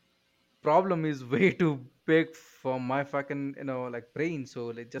problem is way too big for my fucking, like brain. So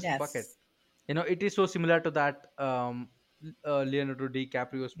like just fuck it. Yes. It is so similar to that Leonardo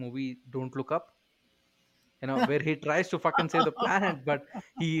DiCaprio's movie Don't Look Up, where he tries to fucking save the planet, but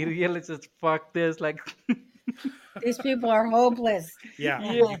he realizes, fuck this, like, These people are hopeless. Yeah,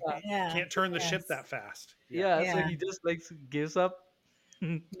 yeah, you Yeah. can't turn the ship Yes. that fast. Yeah. yeah. So Yeah. he just like gives up.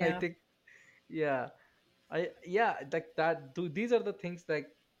 I Yeah. think, yeah, yeah, like that. These are the things like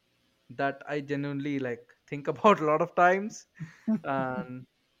that I genuinely like think about a lot of times, and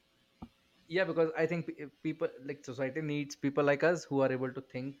yeah, because I think people like society needs people like us who are able to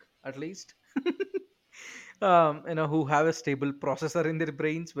think at least. Who have a stable processor in their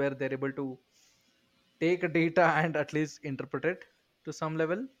brains where they're able to take a data and at least interpret it to some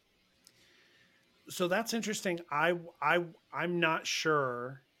level. So that's interesting. I'm not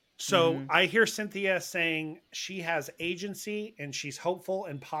sure. So Mm-hmm. I hear Cynthia saying she has agency and she's hopeful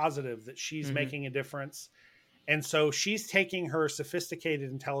and positive that she's Mm-hmm. making a difference. And so she's taking her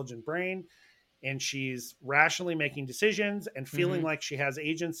sophisticated, intelligent brain and she's rationally making decisions and feeling Mm-hmm. like she has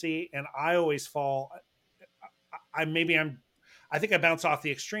agency. And I always fall. I think I bounce off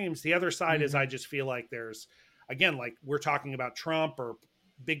the extremes. The other side is I Mm-hmm. just feel like there's, again, like we're talking about Trump or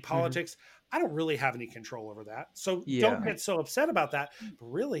big Mm-hmm. politics. I don't really have any control over that. So don't Yeah. get so upset about that. But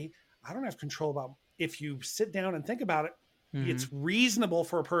really, I don't have control about if you sit down and think about it, Mm-hmm. it's reasonable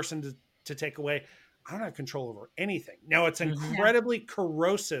for a person to take away. I don't have control over anything. Now, it's Mm-hmm. Yeah. incredibly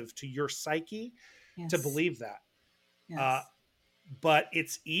corrosive to your psyche to Yes. believe that. Uh, Yes. but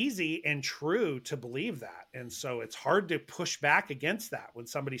it's easy and true to believe that. And so it's hard to push back against that when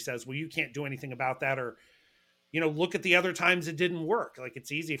somebody says, well, you can't do anything about that, or look at the other times it didn't work. Like,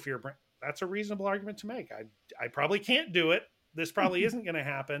 it's easy for your brain. That's a reasonable argument to make. I probably can't do it. This probably isn't going to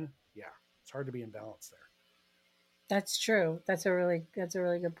happen. Yeah, it's hard to be in balance there. That's true. That's a really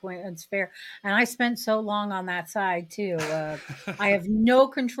good point. That's fair. And I spent so long on that side too. I have no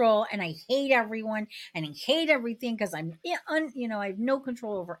control, and I hate everyone, and I hate everything because I have no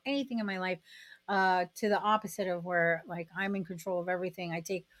control over anything in my life. To the opposite of where like I'm in control of everything. I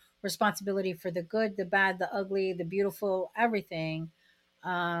take responsibility for the good, the bad, the ugly, the beautiful, everything.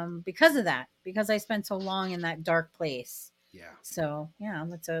 Because of that, because I spent so long in that dark place. Yeah. So yeah,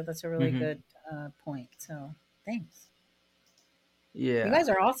 that's a really Mhm. good point. So thanks. You Yeah. guys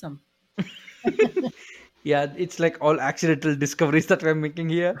are awesome. Yeah, it's like all accidental discoveries that we're making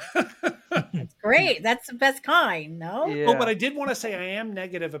here. That's great. That's the best kind, no? Oh, but Yeah. I did want to say I am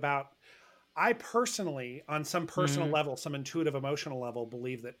negative about. I personally, on some personal Hmm. level, some intuitive emotional level,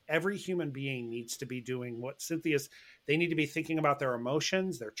 believe that every human being needs to be doing what Cynthia's. They need to be thinking about their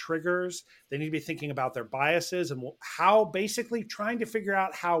emotions, their triggers. They need to be thinking about their biases and how, basically trying to figure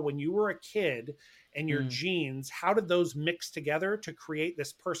out how, when you were a kid and your Mm. genes, how did those mix together to create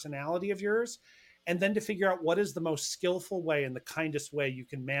this personality of yours? And then to figure out what is the most skillful way and the kindest way you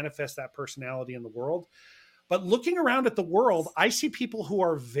can manifest that personality in the world. But looking around at the world, I see people who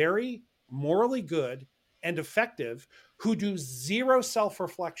are very morally good and effective who do zero self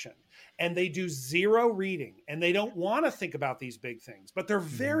reflection, and they do zero reading, and they don't want to think about these big things, but they're Mhm.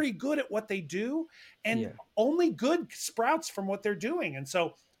 very good at what they do, and Yeah. only good sprouts from what they're doing. And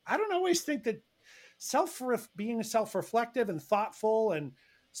so I don't always think that being self-reflective and thoughtful, and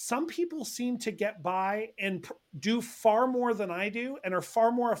some people seem to get by and do far more than I do, and are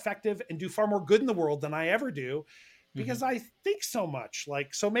far more effective and do far more good in the world than I ever do, because Hmm. I think so much.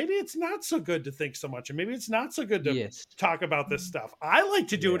 Like, so maybe it's not so good to think so much, and maybe it's not so good to Yes. talk about this stuff. I like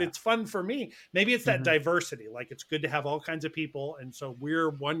to do it. Yeah. It's fun for me. Maybe it's that Hmm. diversity. Like, it's good to have all kinds of people, and so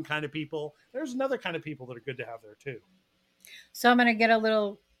we're one kind of people. There's another kind of people that are good to have there too. So I'm gonna get a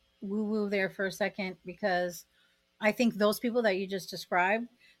little woo woo there for a second because I think those people that you just described,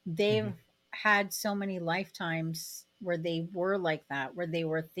 they've Hmm. had so many lifetimes where they were like that, where they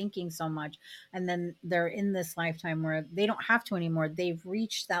were thinking so much, and then they're in this lifetime where they don't have to anymore. They've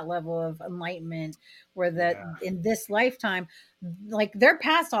reached that level of enlightenment where that Yeah. in this lifetime, like they're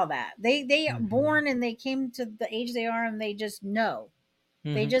past all that. They are Hmm. born and they came to the age they are and they just know.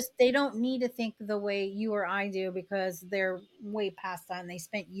 Hmm. They don't need to think the way you or I do because they're way past that and they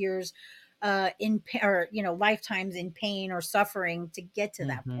spent years or lifetimes in pain or suffering to get to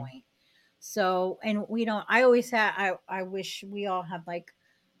that Hmm. point. So, and we don't. I always had. I wish we all had like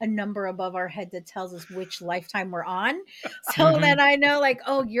a number above our head that tells us which lifetime we're on, so that Hmm. I know, like,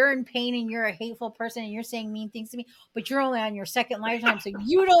 oh, you're in pain and you're a hateful person and you're saying mean things to me, but you're only on your second lifetime, so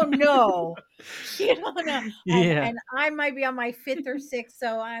you don't know. You don't know, Yeah. and I might be on my fifth or sixth,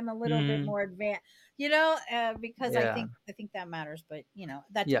 so I'm a little bit Hmm. more advanced. Because Yeah. I think that matters, but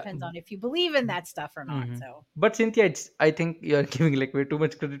that Yeah. depends on if you believe in that stuff or not. Hmm. So But Cynthia, I think you're giving like way too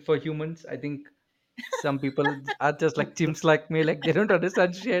much credit for humans. I think some people are just like chimps like me, like they don't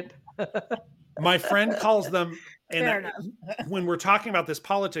understand shit. My friend calls them, and fair enough. when we're talking about this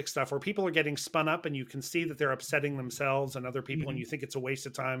politics stuff where people are getting spun up and you can see that they're upsetting themselves and other people, and Hmm. you think it's a waste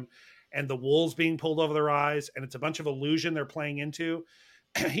of time, and the wool's being pulled over their eyes and it's a bunch of illusion they're playing into,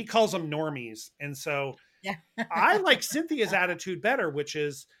 he calls them normies. And so Yeah. I like Cynthia's attitude better, which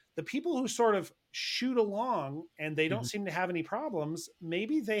is the people who sort of shoot along and they don't Hmm. seem to have any problems.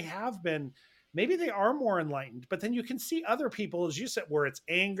 Maybe they are more enlightened, but then you can see other people, as you said, where it's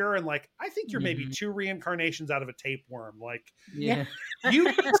anger and like, I think you're maybe Hmm. two reincarnations out of a tapeworm. Like, Yeah.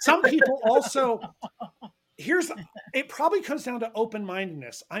 Yeah. some people also, here's it probably comes down to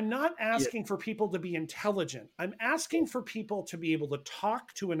open-mindedness. I'm not Yes. asking for people to be intelligent. I'm asking for people to be able to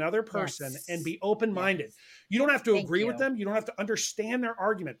talk to another person and Yes. be open-minded. Yes. You don't have to Thank agree with you. them, you don't have to understand their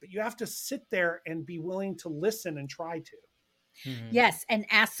argument, but you have to sit there and be willing to listen and try to. Hmm. Yes, and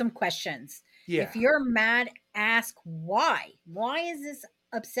ask some questions. Yeah. If you're mad, ask why. Why is this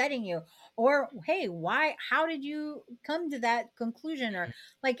upsetting you? Or hey, why how did you come to that conclusion? Or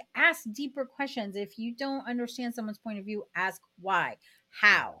like ask deeper questions. If you don't understand someone's point of view, ask why, Yeah.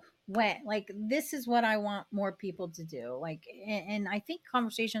 how, when. Like this is what I want more people to do. Like and I think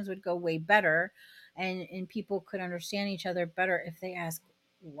conversations would go way better and people could understand each other better if they ask,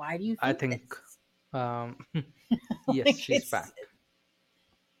 why do you I think think, this? um, yes, Like she's it's back.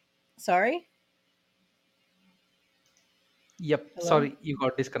 sorry. Yep. Hello. Sorry, you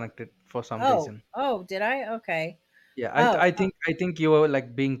got disconnected for some Oh, reason. oh, did I? Okay. Yeah, Oh, I think you were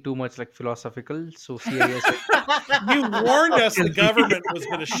like being too much like philosophical. So CIA said, You warned us the "Healthy." government was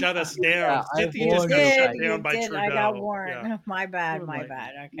going to shut us Yeah, down. I Cynthia just warned got you shut guys. down by I got Trudeau. Yeah. warned. My bad, Oh my my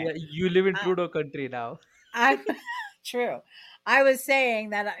bad. Okay. Yeah, you live in Uh, Trudeau country now. I true. I was saying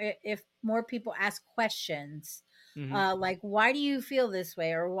that if more people ask questions, Hmm. like why do you feel this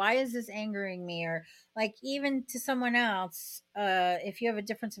way, or why is this angering me, or like even to someone else, if you have a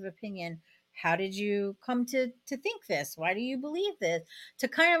difference of opinion, how did you come to think this? Why do you believe this? To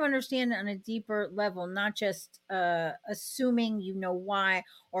kind of understand on a deeper level, not just assuming you know why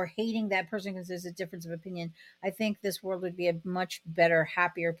or hating that person because there's a difference of opinion. I think this world would be a much better,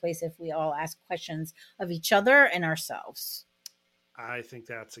 happier place if we all ask questions of each other and ourselves. I think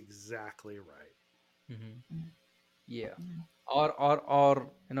that's exactly right. Hmm. Yeah,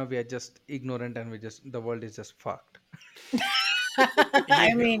 or we are just ignorant and we just the world is just fucked.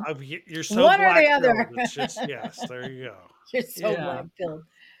 I mean, You're so one or black the pilled. other. It's just, yes, there you go. You're so Yeah, black pilled.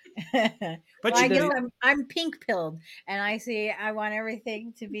 Well, But I you either guess know, I'm pink pilled, and I see I want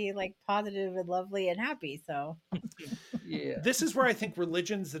everything to be like positive and lovely and happy. So yeah. this is where I think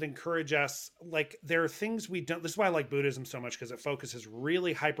religions that encourage us, like there are things we don't. This is why I like Buddhism so much, because it focuses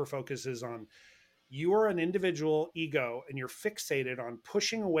really hyper focuses on you are an individual ego and you're fixated on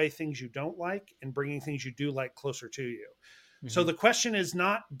pushing away things you don't like and bringing things you do like closer to you. So Hmm. the question is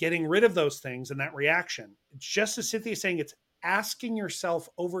not getting rid of those things and that reaction. It's just as Cynthia is saying, it's asking yourself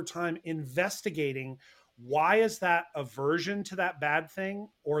over time, investigating why is that aversion to that bad thing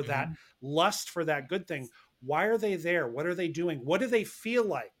or that Hmm. lust for that good thing? Why are they there? What are they doing? What do they feel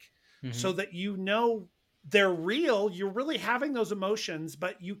like? So Hmm. that you know they're real. You're really having those emotions,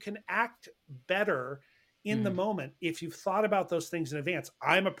 but you can act better in the Hmm. moment if you've thought about those things in advance.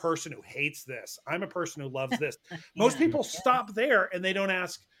 I'm a person who hates this. I'm a person who loves this. Most yeah, people stop there and they don't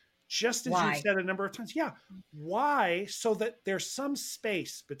ask, just as you've why? said a number of times, yeah, why? So that there's some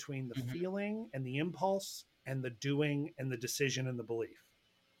space between the Hmm. feeling and the impulse and the doing and the decision and the belief.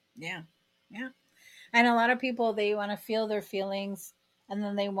 Yeah, yeah. And a lot of people they want to feel their feelings, and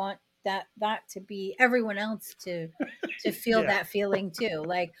then they want that to be everyone else to feel Yeah. that feeling too.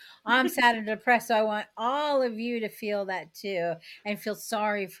 Like I'm sad and depressed, so I want all of you to feel that too and feel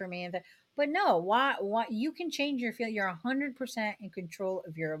sorry for me. But no, why you can change your feel. You're 100% in control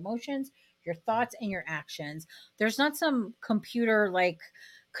of your emotions, your thoughts, and your actions. There's not some computer like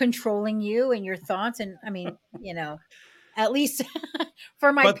controlling you and your thoughts. And I mean, at least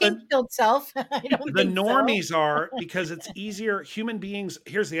for my But pink pilled self, I don't the think so. normies are, because it's easier. Human beings,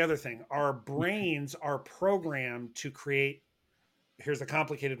 here's the other thing, our brains are programmed to create, here's a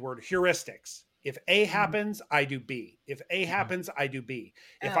complicated word, heuristics. If A Mhm. happens, I do B. If A Hmm. happens, I do B.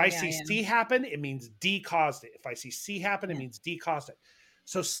 If Oh I yeah, see yeah, C happen, it means D caused it. If I see C happen, it yeah, means D caused it.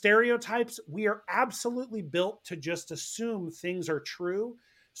 So stereotypes, we are absolutely built to just assume things are true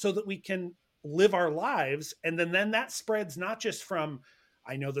so that we can live our lives. And then that spreads not just from,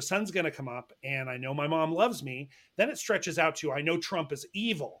 I know the sun's going to come up and I know my mom loves me. Then it stretches out to, I know Trump is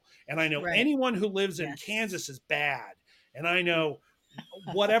evil and I know right. anyone who lives in Yes. Kansas is bad. And I Yeah. know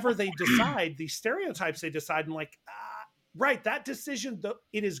whatever they decide, these stereotypes they decide, and like, right, that decision,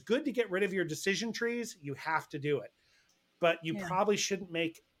 it is good to get rid of your decision trees. You have to do it, but you Yeah. probably shouldn't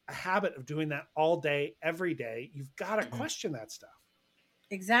make a habit of doing that all day, every day. You've got to Hmm. question that stuff.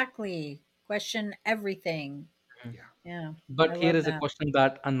 Exactly. Question everything. Hmm. Yeah. Yeah. I But here love is a that. question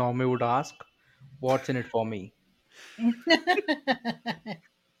that a normie would ask: what's in it for me?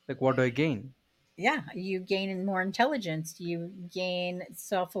 Like, what do I gain? Yeah, you gain more intelligence, you gain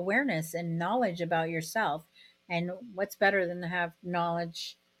self-awareness and knowledge about yourself. And what's better than to have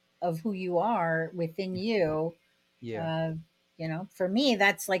knowledge of who you are within you? Yeah. uh, for me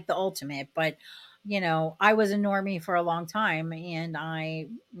that's like the ultimate. But I was a normie for a long time and I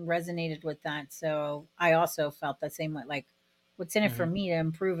resonated with that, so I also felt the same way, like what's in it for Hmm. me to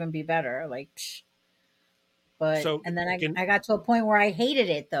improve and be better, like psh. But So and then I, again, I got to a point where I hated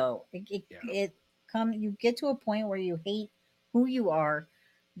it though. yeah. You get to a point where you hate who you are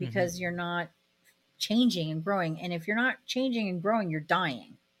Hmm. because you're not changing and growing, and if you're not changing and growing you're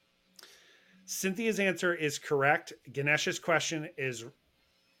dying. Cynthia's answer is correct. Ganesh's question is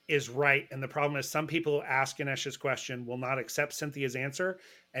right. And the problem is some people who ask Ganesh's question will not accept Cynthia's answer.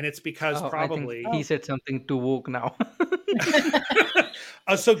 And it's because Oh, I think probably he Oh. said something too woke now.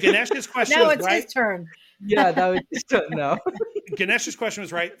 so Ganesh's question Now was it's his right. turn. Yeah, that was his turn now. Ganesh's question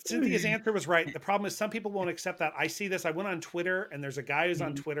was right. Cynthia's answer was right. The problem is some people won't accept that. I see this. I went on Twitter and there's a guy who's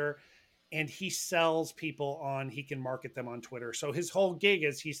on Mhm. Twitter and he sells people on, he can market them on Twitter. So his whole gig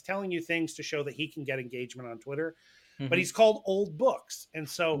is he's telling you things to show that he can get engagement on Twitter. but he's called Old Books. And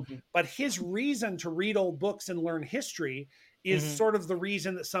so, Mhm. but his reason to read old books and learn history is Mhm. sort of the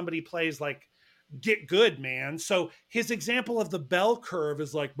reason that somebody plays like get good, man. So his example of the bell curve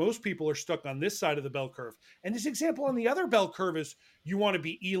is like most people are stuck on this side of the bell curve. And his example on the other bell curve is you want to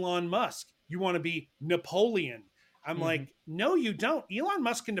be Elon Musk, you want to be Napoleon. I'm Mhm. like, no, you don't. Elon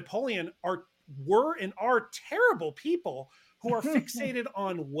Musk and Napoleon were and are terrible people who are fixated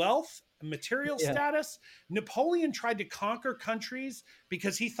on wealth and material Yeah. status. Napoleon tried to conquer countries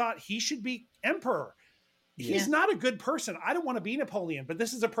because he thought he should be emperor. He's Yes. Yeah. not a good person. I don't want to be Napoleon, but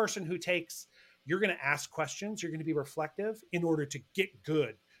this is a person who takes, you're going to ask questions, you're going to be reflective in order to get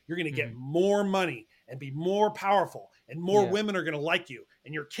good. You're going to get Mhm. more money and be more powerful, and more Yeah. women are going to like you,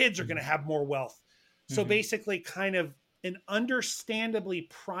 and your kids are going to Mhm. have more wealth. So Mhm. basically, kind of an understandably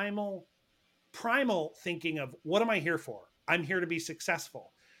primal thinking of what am I here for? I'm here to be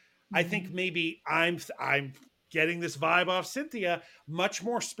successful. I think Mhm. maybe I'm getting this vibe off Cynthia, much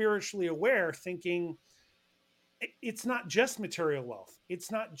more spiritually aware, thinking it's not just material wealth. It's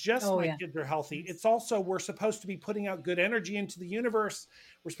not just Oh my yeah. kids are healthy. Yes. It's also we're supposed to be putting out good energy into the universe.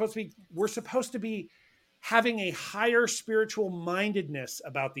 We're supposed to be having a higher spiritual mindedness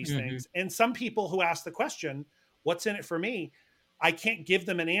about these Mhm. things. And some people who ask the question, what's in it for me? I can't give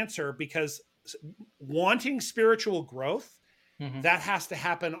them an answer because wanting spiritual growth, Mhm. that has to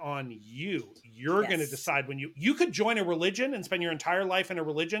happen on you. You're going to Yes. decide when you could join a religion and spend your entire life in a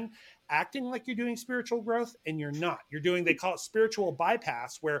religion acting like you're doing spiritual growth, and you're not. You're doing, they call it spiritual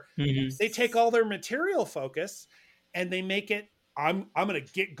bypass, where Mhm. they take Yes. all their material focus and they make it, I'm going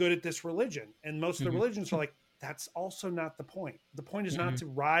to get good at this religion. And most of the Mhm. religions are like, that's also not the point. The point is not Mhm. to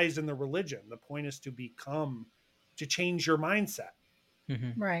rise in the religion. The point is to become, to change your mindset.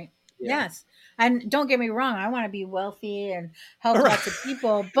 Mhm. Right. Yeah. Yes. And don't get me wrong, I want to be wealthy and help lots of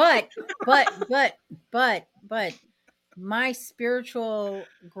people, but my spiritual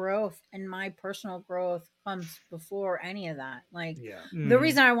growth and my personal growth comes before any of that. Like Yeah. the Mhm.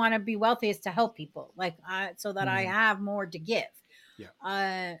 reason I want to be wealthy is to help people, so that I Mhm. have more to give.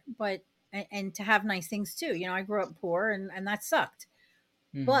 Yeah. But and to have nice things too. You know, I grew up poor and that sucked.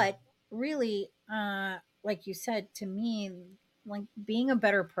 Mhm. But really, like you said to me, like being a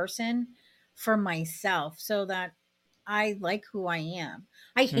better person for myself so that I like who I am.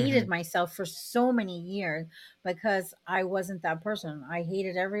 I hated Mhm. myself for so many years because I wasn't that person. I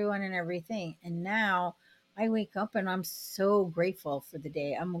hated everyone and everything. And now I wake up and I'm so grateful for the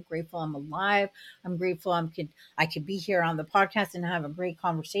day. I'm grateful I'm alive. I'm grateful I could be here on the podcast and have a great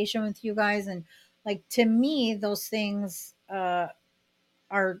conversation with you guys. And like to me, those things are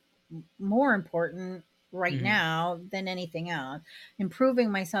more important right Mhm. now than anything else.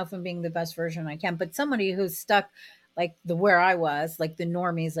 Improving myself and being the best version I can. But somebody who's stuck like the where I was, like the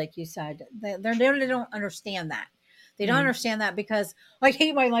normies, like you said, they don't understand that. They don't Mhm. understand that because I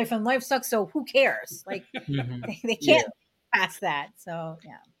hate my life and life sucks. So who cares? Like Mhm. they Yeah. can't pass that. So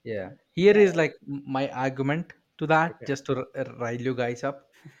yeah, Yeah. Here yeah, is like my argument to that, Okay. just to rile you guys up.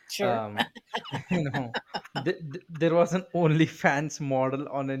 sure. Um, you know, there was an OnlyFans model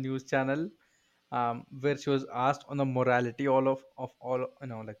on a news channel, where she was asked on the morality of all,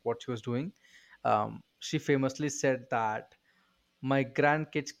 like what she was doing. She famously said that my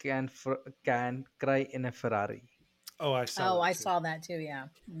grandkids can cry in a Ferrari. Oh, I saw Oh, that I too. saw that too. Yeah,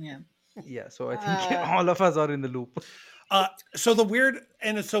 yeah. Yeah, so I think Uh, all of us are in the loop. So the weird,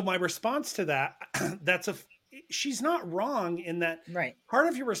 and so my response to that, that's a, she's not wrong in that right. part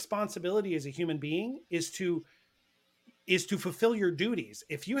of your responsibility as a human being is to fulfill your duties.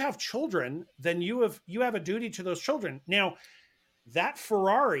 If you have children, then you have a duty to those children. Now, that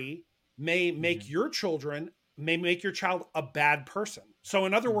Ferrari Mhm. may make your child a bad person. So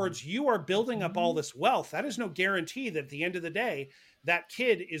in other Mhm. words, you are building up all Mhm. this wealth. That is no guarantee that at the end of the day, that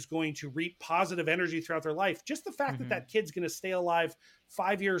kid is going to reap positive energy throughout their life. Just the fact that Mhm. that kid's going to stay alive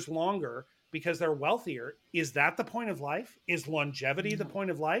 5 years longer because they're wealthier, is that the point of life? Is longevity the No, point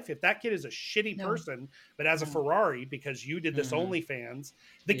of life? If that kid is a shitty no, person but has a no. Ferrari because you did this Mhm. OnlyFans,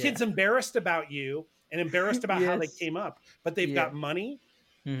 the Yeah. kid's embarrassed about you and embarrassed about how they Yes. came up, but they've Yeah. got money.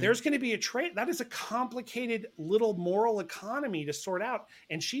 Mhm. There's going to be a trade. That is a complicated little moral economy to sort out.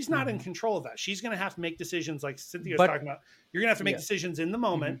 And she's not in Mhm. control of that. She's going to have to make decisions like Cynthia was talking But about. You're going to have to make yeah. decisions in the Mhm.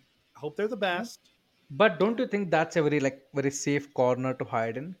 moment. I hope they're the Yep. best. But don't you think that's a very safe corner to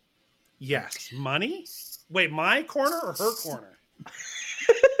hide in? Yes. Money? Wait, my corner or her corner?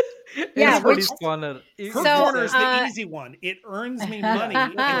 Yeah, Because her which Anybody's corner. her If so corner is said, the easy one. It earns me yeah, money,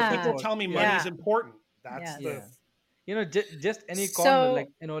 and of people course, tell me yeah, money's yeah, important. That's yes. the yeah. Just any corner, like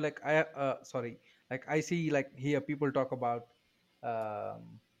So sorry, like I see, like here people talk about,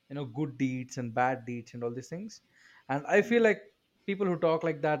 good deeds and bad deeds and all these things, And I feel like people who talk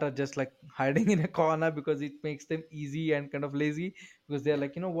like that are just like hiding in a corner because it makes them easy and kind of lazy, because they're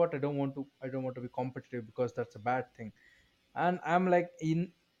like, you know what, I don't want to be competitive because that's a bad thing. And I'm like,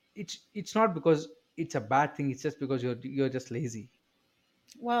 in it's not because it's a bad thing, it's just because you're just lazy.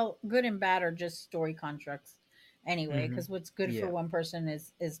 Well, good and bad are just story constructs anyway, Hmm. because what's good for Yeah. one person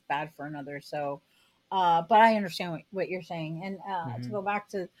is bad for another. So, but I understand what you're saying. And to Hmm. go back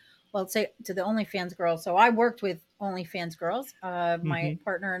to, well, say to the OnlyFans girls. So I worked with OnlyFans girls. My Hmm.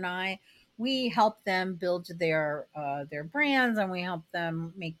 partner and I, we help them build their brands, and we help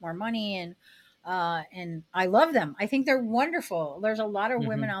them make more money. And I love them. I think they're wonderful. There's a lot of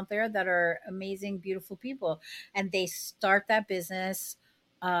women Hmm. out there that are amazing, beautiful people, and they start that business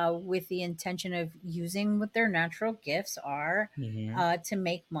with the intention of using what their natural gifts are Hmm. to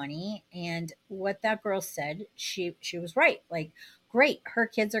make money. And what that girl said, she was right. Like, great, her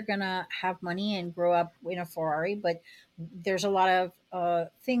kids are gonna have money and grow up in a Ferrari, but there's a lot of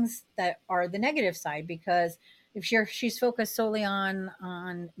things that are the negative side, because if she's focused solely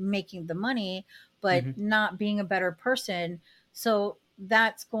on making the money but Hmm. not being a better person, so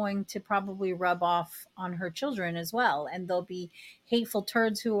that's going to probably rub off on her children as well, and they'll be hateful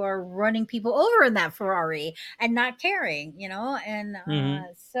turds who are running people over in that Ferrari and not caring, and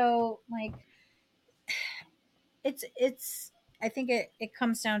Hmm. so like it's I think it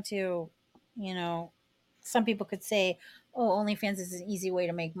comes down to, you know some people could say, oh, OnlyFans is an easy way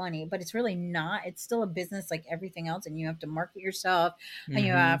to make money, but it's really not. It's still a business like everything else, and you have to market yourself, and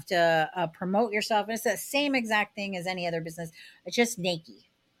you Hmm. have to promote yourself, and it's the same exact thing as any other business. It's just naked.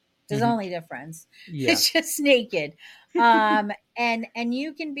 There's Hmm. only difference. Yeah. It's just naked. And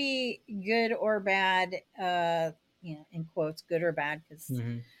you can be good or bad, in quotes, good or bad, because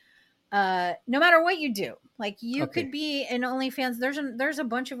Hmm. no matter what you do, like, you Okay. could be an OnlyFans. There's a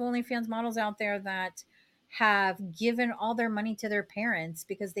bunch of OnlyFans models out there that have given all their money to their parents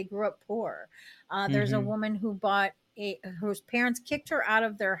because they grew up poor. There's a Hmm. woman whose parents kicked her out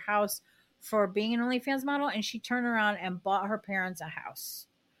of their house for being an OnlyFans model, and she turned around and bought her parents a house.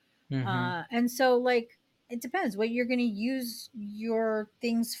 Hmm. And so, like, it depends what you're going to use your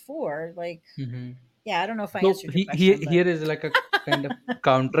things for. Like, Hmm. yeah, I don't know if I So answered your question, but here is like a kind of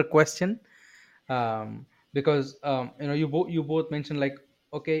counter question, because you both mentioned like,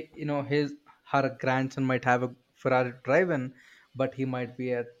 okay, his her grandson might have a Ferrari to drive in, but he might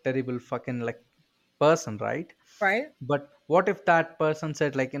be a terrible fucking like person, right? right? But what if that person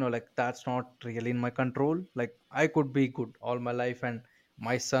said like, like, that's not really in my control, like I could be good all my life and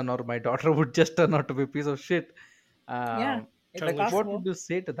my son or my daughter would just turn out to be a piece of shit. Yeah, it's Like, Totally what true. would possible. you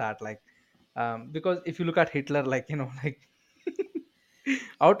say to that? Like, because if you look at Hitler, like, like,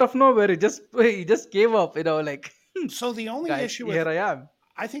 out of nowhere he just gave up, like, So the only guys, issue with here I am.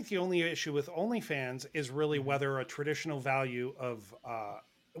 I think the only issue with OnlyFans is really Mhm. whether a traditional value of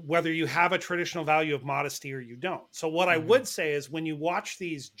whether you have a traditional value of modesty or you don't. So what I Mhm. would say is when you watch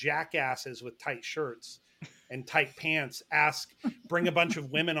these jackasses with tight shirts and tight pants bring a bunch of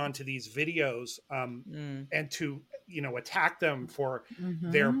women onto these videos, Mm. and to attack them for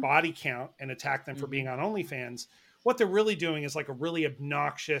their Hmm. body count and attack them for being Mhm. on OnlyFans, what they're really doing is like a really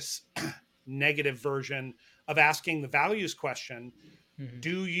obnoxious negative version of asking the values question. Mhm.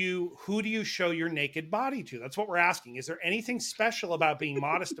 Who do you show your naked body to? That's what we're asking. Is there anything special about being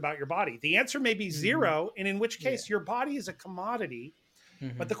modest about your body? The answer may be Mhm. zero, and in which Yeah. case your body is a commodity.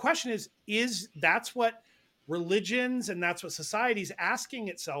 But the Mhm. question is that's what religions and that's what society's asking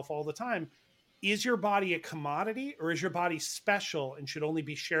itself all the time. Is your body a commodity, or is your body special and should only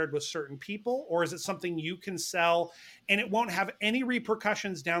be shared with certain people, or is it something you can sell and it won't have any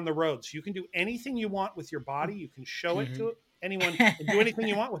repercussions down the road? So you can do anything you want with your body, you can show it Mhm. to anyone and do anything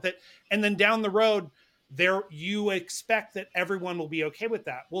you want with it, and then down the road there you expect that everyone will be okay with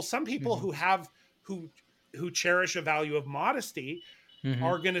that. Well, some people Mhm. who cherish a value of modesty Mhm.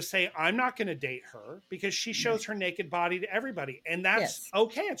 are going to say, I'm not going to date her because she shows her naked body to everybody. And that's Yes.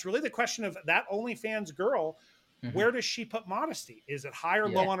 okay. It's really the question of that OnlyFans girl. Mhm. Where does she put modesty? Is it high or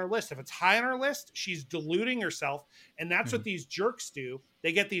Yeah. low Yeah. on her list? If it's high on her list, she's deluding herself. And that's what Mhm. these jerks do.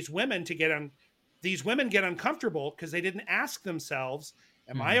 They get these women get uncomfortable because they didn't ask themselves,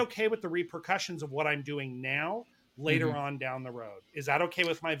 am I Mhm. okay with the repercussions of what I'm doing now later Mhm. on down the road? Is that okay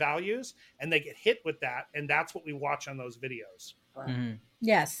with my values? And they get hit with that. And that's what we watch on those videos. Mhm.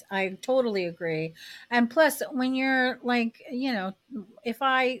 Yes, I totally agree. And plus, when you're like, if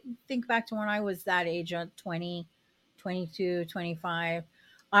I think back to when I was that age, 20, 22, 25,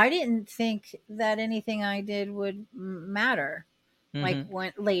 I didn't think that anything I did would matter. Like, Mhm.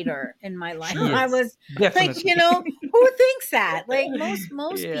 went later in my life, I Yes, was like, definitely. Who thinks that? Like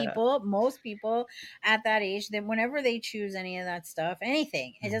most Yeah. people at that age, that whenever they choose any of that stuff,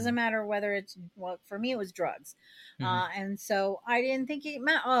 anything, it doesn't Mhm. matter whether it's, well, for me it was drugs, Mhm. and so I didn't think it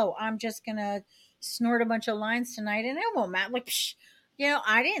meant, oh, I'm just gonna snort a bunch of lines tonight and it won't matter. Like, psh,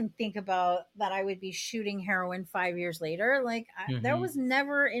 I didn't think about that I would be shooting heroin 5 years later. Like, that Mhm. was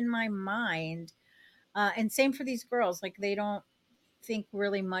never in my mind. And same for these girls. Like, they don't think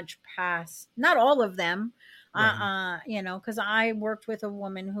really much past, not all of them, Right. because I worked with a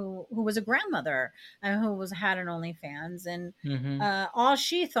woman who was a grandmother and who was had an OnlyFans, and Mhm. all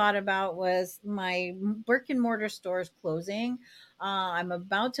she thought about was my brick and mortar stores closing. I'm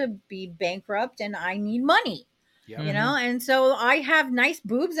about to be bankrupt and I need money. Yep. Mhm. And so I have nice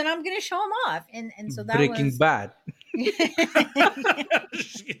boobs and I'm going to show them off, and so that Breaking was Bad.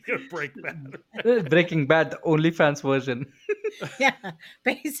 She's gonna break that. Breaking Bad, the OnlyFans version. yeah,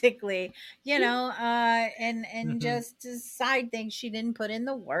 basically, and Mhm. just a side thing, she didn't put in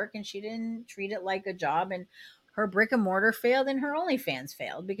the work and she didn't treat it like a job, and her brick and mortar failed and her OnlyFans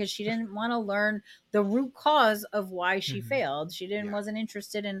failed because she didn't want to learn the root cause of why she Mhm. failed. She didn't Yeah. wasn't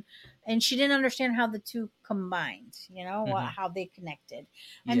interested in, and she didn't understand how the two combined, Mhm. how they connected.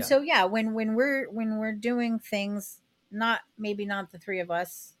 And Yeah. so yeah, when we're doing things, not maybe not the three of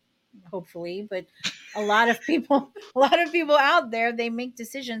us, hopefully, but a lot of people out there, they make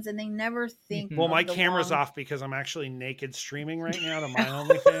decisions and they never think Well, Mhm. my of the camera's long. off because I'm actually naked streaming right now to my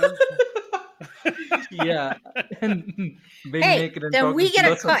OnlyFans. Yeah. And being Hey, naked and then talking we get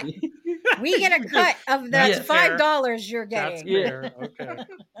a cut. philosophy. We get a cut of that That's Yes. fair. $5 you're That's getting. Yeah. fair. Okay.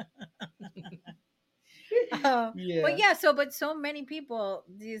 But Yeah. yeah, but so many people,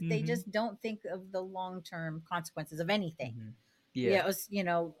 they Mhm. just don't think of the long term consequences of anything. Mhm. Yeah,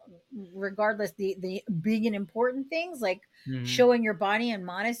 Yeah. regardless, the big and important things like Mhm. showing your body and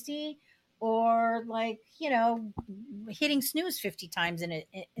modesty, or like, hitting snooze 50 times in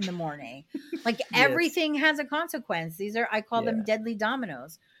the morning. Like, Yes. everything has a consequence. These are, I call them Yeah. deadly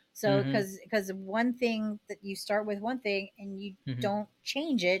dominoes. So Mhm. because one thing, that you start with one thing and you Mhm. don't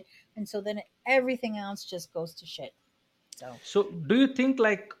change it, and so then everything else just goes to shit. So So, do you think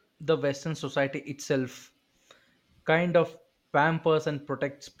like the Western society itself kind of pampers and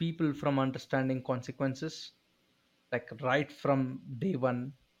protects people from understanding consequences, like right from day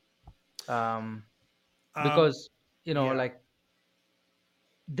one? Um, Um, because yeah. like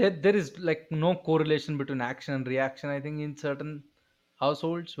there is like no correlation between action and reaction. I think in certain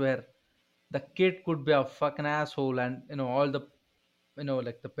households where the kid could be a fucking asshole, and all the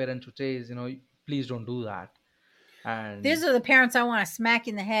like the parents would say is please don't do that. these And are the parents I want to smack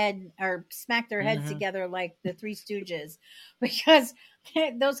in the head, or smack their heads Mhm. together like the Three Stooges, because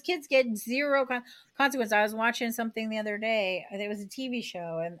those kids get zero consequence. I was watching something the other day. It was a TV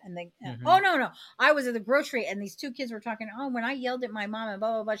show, and they, oh, Mhm. no, I was at the grocery, and these two kids were talking. Oh, when I yelled at my mom and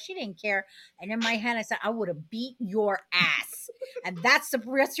blah blah blah, she didn't care. And in my head, I said, I would have beat your ass, and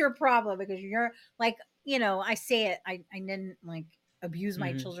that's your problem, because you're like, I say it. I didn't like abuse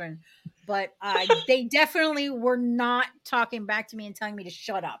my Mhm. children, but they definitely were not talking back to me and telling me to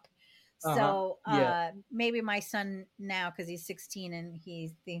shut up. Uh-huh. So Yeah. maybe my son now, because he's 16 and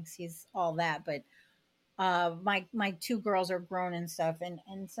he thinks he's all that, but my two girls are grown and stuff,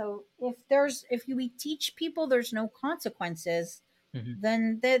 and so if we teach people there's no consequences, Mhm.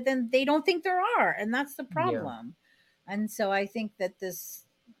 then they don't think there are, and that's the Yeah. problem. And so I think that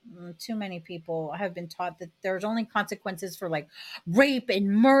too many people have been taught that there's only consequences for like rape and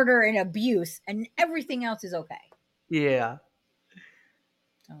murder and abuse, and everything else is okay. Yeah.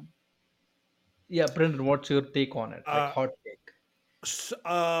 So Yeah, Brendan, what's your take on it? Like Uh, hot take.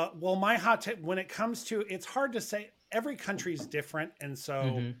 well, my hot tip when it comes to, it's hard to say. Every country's different, and so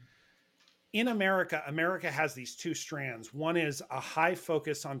Mhm. in America, America has these two strands. One is a high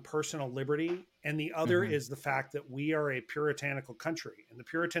focus on personal liberty, and the other Mhm. is the fact that we are a puritanical country, and the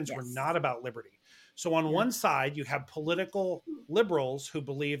Puritans were yes, not about liberty. So, on yeah, one side, you have political liberals who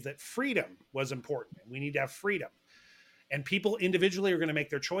believe that freedom was important and we need to have freedom. And people individually are going to make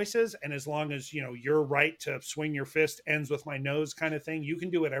their choices. And as long as, your right to swing your fist ends with my nose kind of thing, you can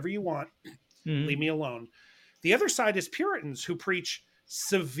do whatever you want. Leave Mhm. me alone. The other side is Puritans who preach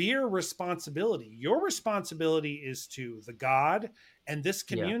severe responsibility. Your responsibility is to the God and this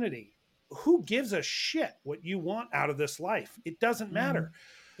Yeah. community. Who gives a shit what you want out of this life? It doesn't matter.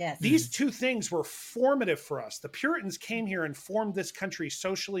 Mhm. yes, These Mhm. two things were formative for us. The Puritans came here and formed this country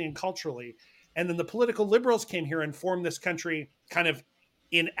socially and culturally. And then the political liberals came here and formed this country kind of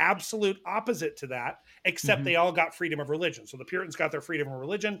in absolute opposite to that, except Mhm. they all got freedom of religion. So the Puritans got their freedom of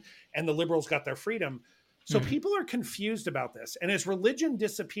religion and the liberals got their freedom. So Mhm. people are confused about this. And as religion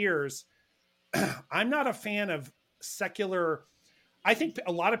disappears, I'm not a fan of secular. I think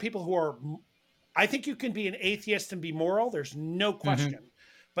a lot of people who are, I think you can be an atheist and be moral. There's no Mm-hmm. question.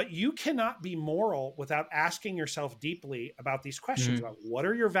 But you cannot be moral without asking yourself deeply about these questions Mm-hmm. about what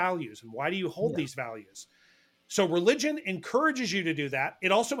are your values and why do you hold Yeah. these values? So religion encourages you to do that.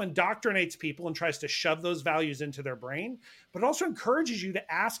 It also indoctrinates people and tries to shove those values into their brain, but it also encourages you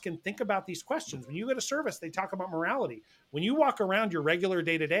to ask and think about these questions. When you go to service, they talk about morality. When you walk around your regular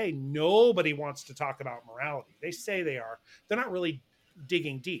day to day, nobody wants to talk about morality. They say they are. They're not really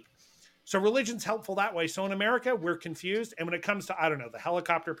digging deep. So religion's helpful that way. So in America, we're confused. And when it comes to, I don't know, the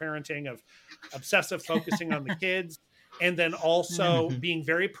helicopter parenting of obsessive focusing on the kids, and then also Mm-hmm. being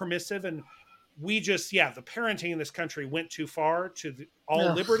very permissive, and we just, yeah, the parenting in this country went too far to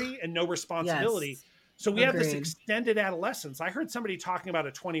all Ugh, liberty and no responsibility. yes, So we have this agreed. extended adolescence. I heard somebody talking about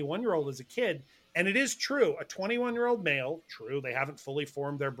a 21-year-old as a kid, and it is true. A 21-year-old male, true, they haven't fully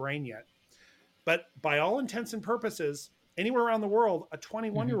formed their brain yet. But by all intents and purposes, anywhere around the world, a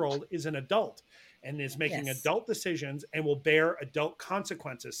 21 Mm-hmm. year old is an adult and is making Yes, adult decisions and will bear adult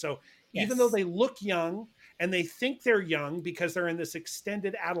consequences. So even though yes, they look young and they think they're young because they're in this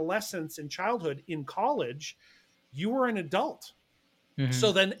extended adolescence and childhood in college, you are an adult.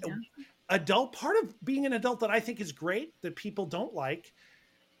 So Mm-hmm. then, yeah, adult part of being an adult that I think is great that people don't like,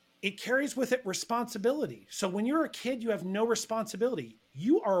 it carries with it responsibility. So when you're a kid, you have no responsibility.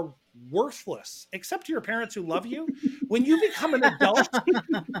 You are worthless, except to your parents who love you. When you become an adult,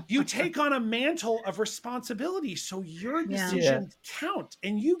 you take on a mantle of responsibility. So your yeah, Yeah. decisions count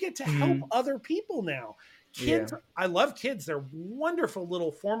and you get to help Mm-hmm. other people now. Yeah. Kids, I love kids. They're wonderful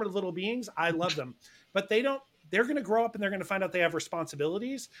little formative little beings. I love them, but they're going to grow up and they're going to find out they have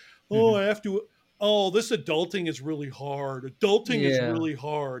responsibilities. Oh, Mm-hmm. I have to, oh, this adulting is really hard. Adulting is Yeah. really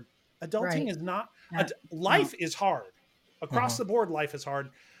hard. Adulting right. is not, Yeah, no, life is hard. Across Uh-huh. the board, life is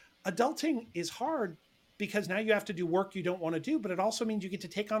hard. Adulting is hard because now you have to do work you don't want to do, but it also means you get to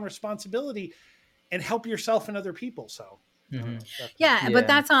take on responsibility and help yourself and other people. So, I don't Mm-hmm. know. That's my yeah, but Yeah.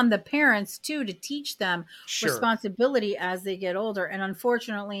 that's on the parents too to teach them sure. responsibility as they get older. And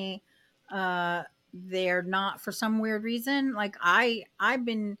unfortunately, uh, they're not for some weird reason. Like I've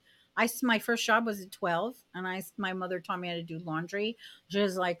been, my first job was at 12, and my mother taught me how to do laundry. She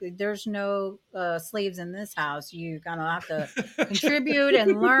was like, "There's no slaves in this house. You gonna have to contribute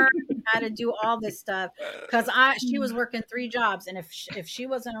and learn how to do all this stuff." Because she was working 3 jobs, and if she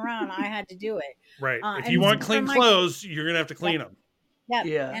wasn't around, I had to do it. Right. If you And want same for clean my clothes, you're going to have to Yep. clean them. Yep.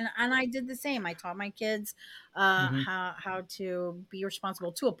 Yeah. And I did the same. I taught my kids Mm-hmm. how to be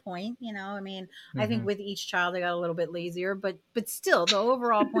responsible to a point. I mean, I think Mm-hmm. with each child they got a little bit lazier, but still, the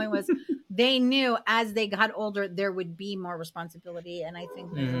overall point was they knew as they got older there would be more responsibility. And I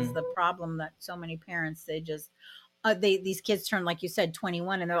think this is Mm-hmm. the problem that so many parents they just these kids turn, like you said,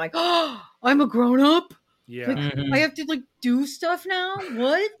 21, and they're like, "Oh, I'm a grown up. Like Yeah. I Mm-hmm. have to like do stuff now.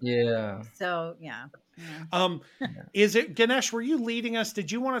 What?" Yeah. So yeah, yeah. Um, Yeah. is it Ganesh? Were you leading us?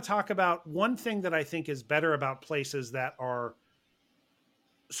 Did you want to talk about one thing that I think is better about places that are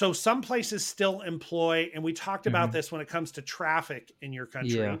so some places still employ, and we talked about Mm-hmm. this when it comes to traffic in your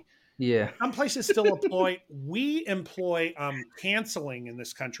Yeah. country. Yeah. Some places still employ, we employ canceling in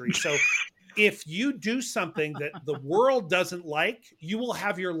this country. So if you do something that the world doesn't like, you will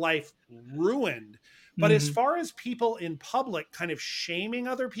have your life ruined. But as Mm-hmm. far as people in public kind of shaming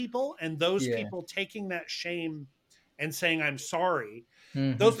other people and those Yeah. people taking that shame and saying, I'm sorry,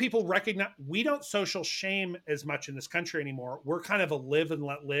 Mm-hmm. those people recognize we don't social shame as much in this country anymore. We're kind of a live and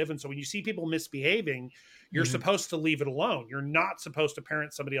let live. And so when you see people misbehaving, you're Mm-hmm. supposed to leave it alone. You're not supposed to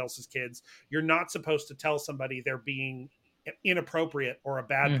parent somebody else's kids. You're not supposed to tell somebody they're being inappropriate or a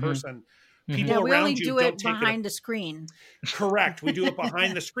bad Mm-hmm. person. Mm-hmm. Yeah, People we only around you do don't it take it behind the screen. correct. We do it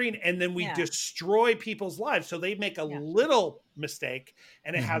behind the screen and then we Yeah, destroy people's lives. So they make a yeah, little mistake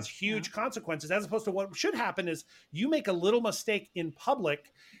and it Mm-hmm. has yeah, huge consequences, as opposed to what should happen is you make a little mistake in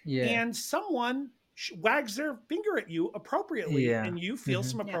public Yeah. and someone wags their finger at you appropriately Yeah. and you feel Mm-hmm.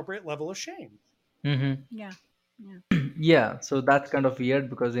 some yeah, appropriate level of shame. Mm-hmm. yeah, yeah. Yeah. So that's kind of weird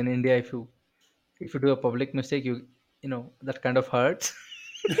because in India, if you do a public mistake, that kind of hurts.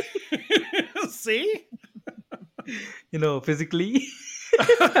 See? Physically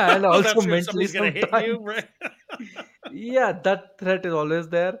and Oh, also that's true. mentally Somebody's going to hit you, sometimes. right? Yeah, that threat is always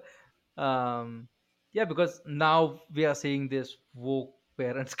there. Yeah, because now we are seeing this woke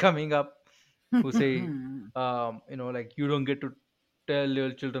parents coming up who say, like, you don't get to tell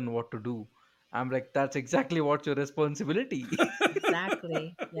your children what to do. I'm like, that's exactly what's your responsibility.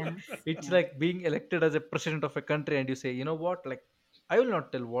 Exactly. Yes. It's Yeah. like being elected as a president of a country and you say, you know what, like, I will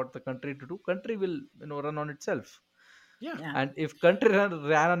not tell what the country to do. Country will, run on itself. Yeah. Yeah. And if country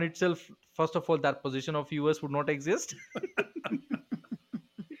ran on itself first of all, that position of US would not exist.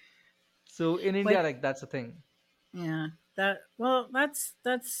 So in India, But like that's the thing. yeah,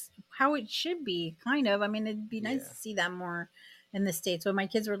 that's how it should be, kind of. I mean, it'd be nice Yeah. to see that more in the States. When my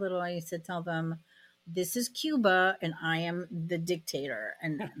kids were little, I used to tell them, "This is Cuba, and I am the dictator,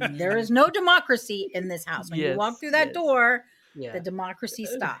 and there is no democracy in this house. When you walk Yes. through that Yes. door, the Yeah. democracy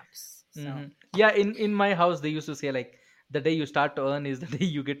stops." So, Yeah. In my house, they used to say like the day you start to earn is the day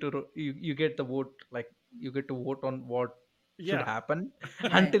you get to you get the vote. Like you get to vote on what should Yeah. happen.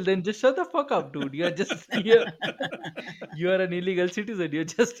 right. Until then, just shut the fuck up, dude. You're just here. You are an illegal citizen. You're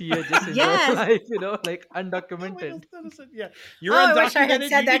just here. Just enjoy Yes. life. Like Illegal undocumented. citizen. Yeah. Oh, You're I wish I had undocumented.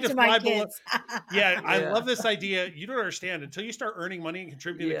 said You need that to to my fly below. kids. Yeah, I Yeah. love this idea. You don't understand until you start earning money and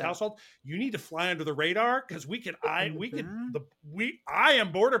contributing to the Yeah. household. You need to fly under the radar because Mhm. I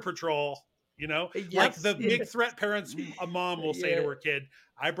am border patrol. Like Yes. the big threat parents, a mom will say to Yeah. her kid,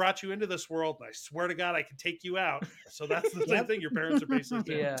 "I brought you into this world, and I swear to God, I can take you out." So that's the same Yep. thing your parents are basically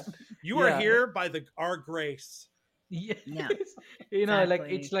saying. Yeah. You are Yeah. here by our grace. Yes. Yeah, Like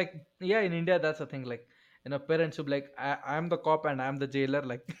it's exactly. like, yeah, in India, that's the thing. Like, parents would be like, I'm the cop and I'm the jailer.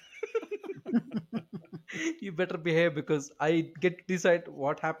 Like, you better behave because I get to decide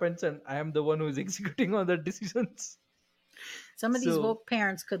what happens and I am the one who is executing all the decisions. Some of these So, woke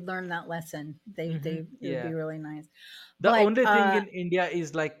parents could learn that lesson. It would be yeah. really nice. The But only thing in India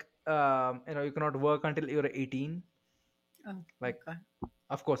is like, you cannot work until you're 18. oh, Like, okay.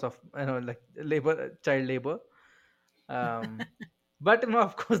 of course, like labor, child labor. Um, but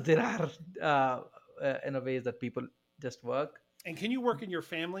of course, there are ways that people just work. And can you work in your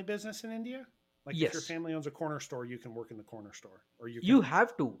family business in India? Like if your Yes, family owns a corner store, you can work in the corner store, or you you can.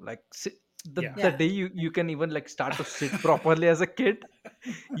 have to like sit, Yeah. the Yeah. day you can even like start to sit properly as a kid.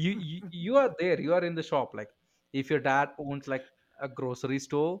 You are there. You are in the shop. Like if your dad owns like a grocery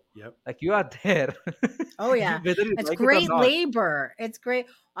store, Yep. like you are there. Oh yeah. Whether you It's like it or great not. labor. It's great.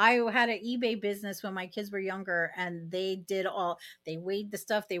 I had an eBay business when my kids were younger, and they weighed the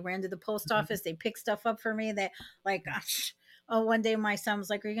stuff, they ran to the post Mhm. office, they picked stuff up for me. They like oh, one day my son was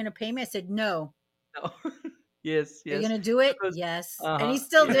like, "Are you gonna pay me?" I said, "No." No. Yes, "Are you yes. gonna do it?" Because "Yes." And he uh-huh,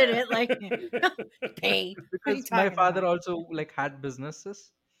 still did yeah. it. Like pay. What are you Because my talking father about? also like had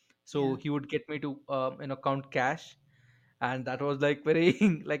businesses, so Yeah. he would get me to count cash, and that was like very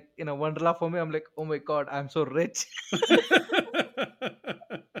like wonderla for me. I'm like, oh my god, I'm so rich.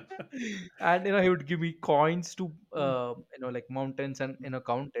 And he would give me coins to Mm. like mountains and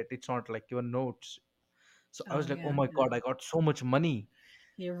count it. It's not like your notes. So I Oh was like, oh yeah, my yeah. god, I got so much money.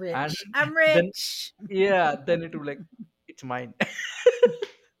 You're And rich. I'm then, rich. yeah, then it would like, it's mine.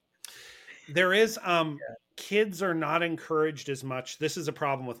 There is Yeah. kids are not encouraged as much. This is a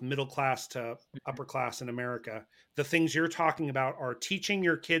problem with middle class to upper class in America. The things you're talking about are teaching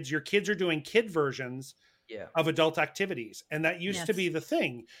your kids are doing kid versions Yeah. of adult activities, and that used to be Yes. the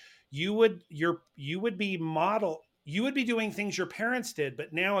thing. You would be you would be doing things your parents did,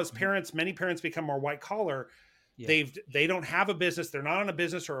 but now as Mhm. parents, many parents become more white collar. Yeah. They don't have a business, they're not on a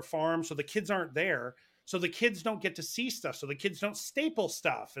business or a farm, so the kids aren't there, so the kids don't get to see stuff, so the kids don't staple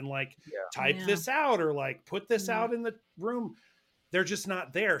stuff and like Yeah. type Yeah. this out or like put this Yeah. out in the room. They're just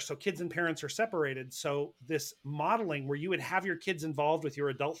not there, so kids and parents are separated. So this modeling where you would have your kids involved with your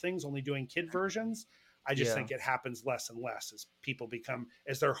adult things, only doing kid versions, I just Yeah. think it happens less and less as people become,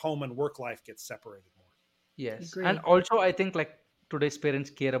 as their home and work life gets separated more. Yes. And Agree. also, I think like today's parents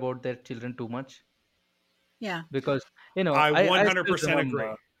care about their children too much Yeah. because, I I still 100% remember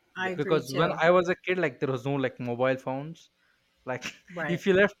agree. I Yeah. agree because when too. I was a kid, like there was no like mobile phones. Like Right. if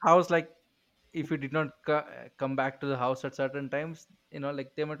you left house, like if you did not come back to the house at certain times,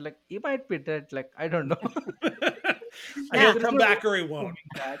 like they might like, he might be dead. Like, I don't know. Like He'll Yeah. there is come no way back or he of won't.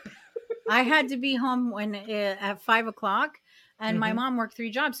 proving that. I had to be home when at 5 o'clock, and my Hmm. mom worked 3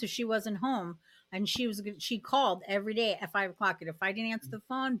 jobs, so she wasn't home. And she called every day at 5 o'clock, and if I didn't answer the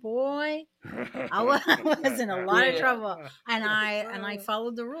phone, boy, I was in a lot of Yeah. trouble. And I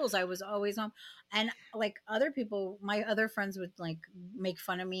followed the rules. I was always home. And like other people, my other friends would like make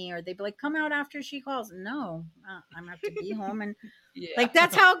fun of me, or they'd be like, "Come out after she calls." No, I'm have to be home, and Yeah. like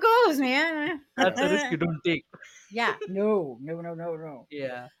that's how it goes, man. Yeah. That's a risk you don't take. Yeah, no, no, no, no, no.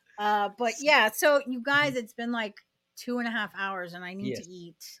 Yeah. But yeah, so you guys, it's been like 2.5 hours, and I need to Yes.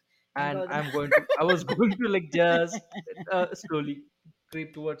 eat and And go to I was going to like just slowly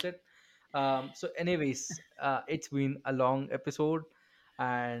creep towards it. So anyways, it's been a long episode,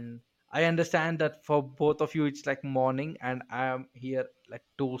 and I understand that for both of you it's like morning, and I am here like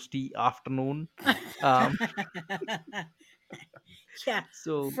toasty afternoon. um bed. Yeah.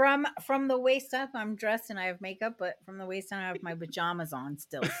 So From the waist up, I'm dressed and I have makeup, but from the waist down, I have my pajamas on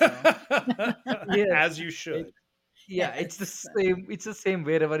still. So yes, As you should. yeah, it's the yes, same. It's the same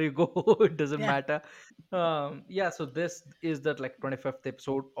wherever you go. It doesn't yeah, matter. Yeah, so this is the like 25th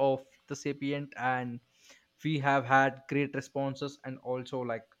episode of the Sapient, and we have had great responses, and also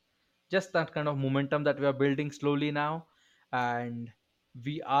like just that kind of momentum that we are building slowly now, and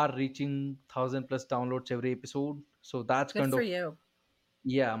we are reaching 1,000 plus downloads every episode. So that's good kind for of, you.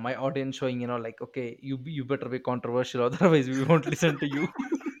 yeah, my audience showing, like, okay, you better be controversial, otherwise we won't listen to you.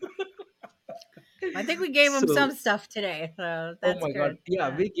 I think we gave them So, some stuff today, so oh that's my God. good. Yeah,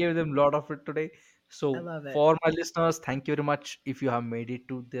 Yeah, we gave them a lot of it today. I So, love it. for my listeners, thank you very much if you have made it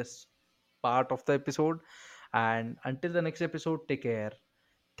to this part of the episode. And until the next episode, take care.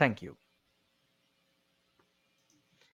 Thank you.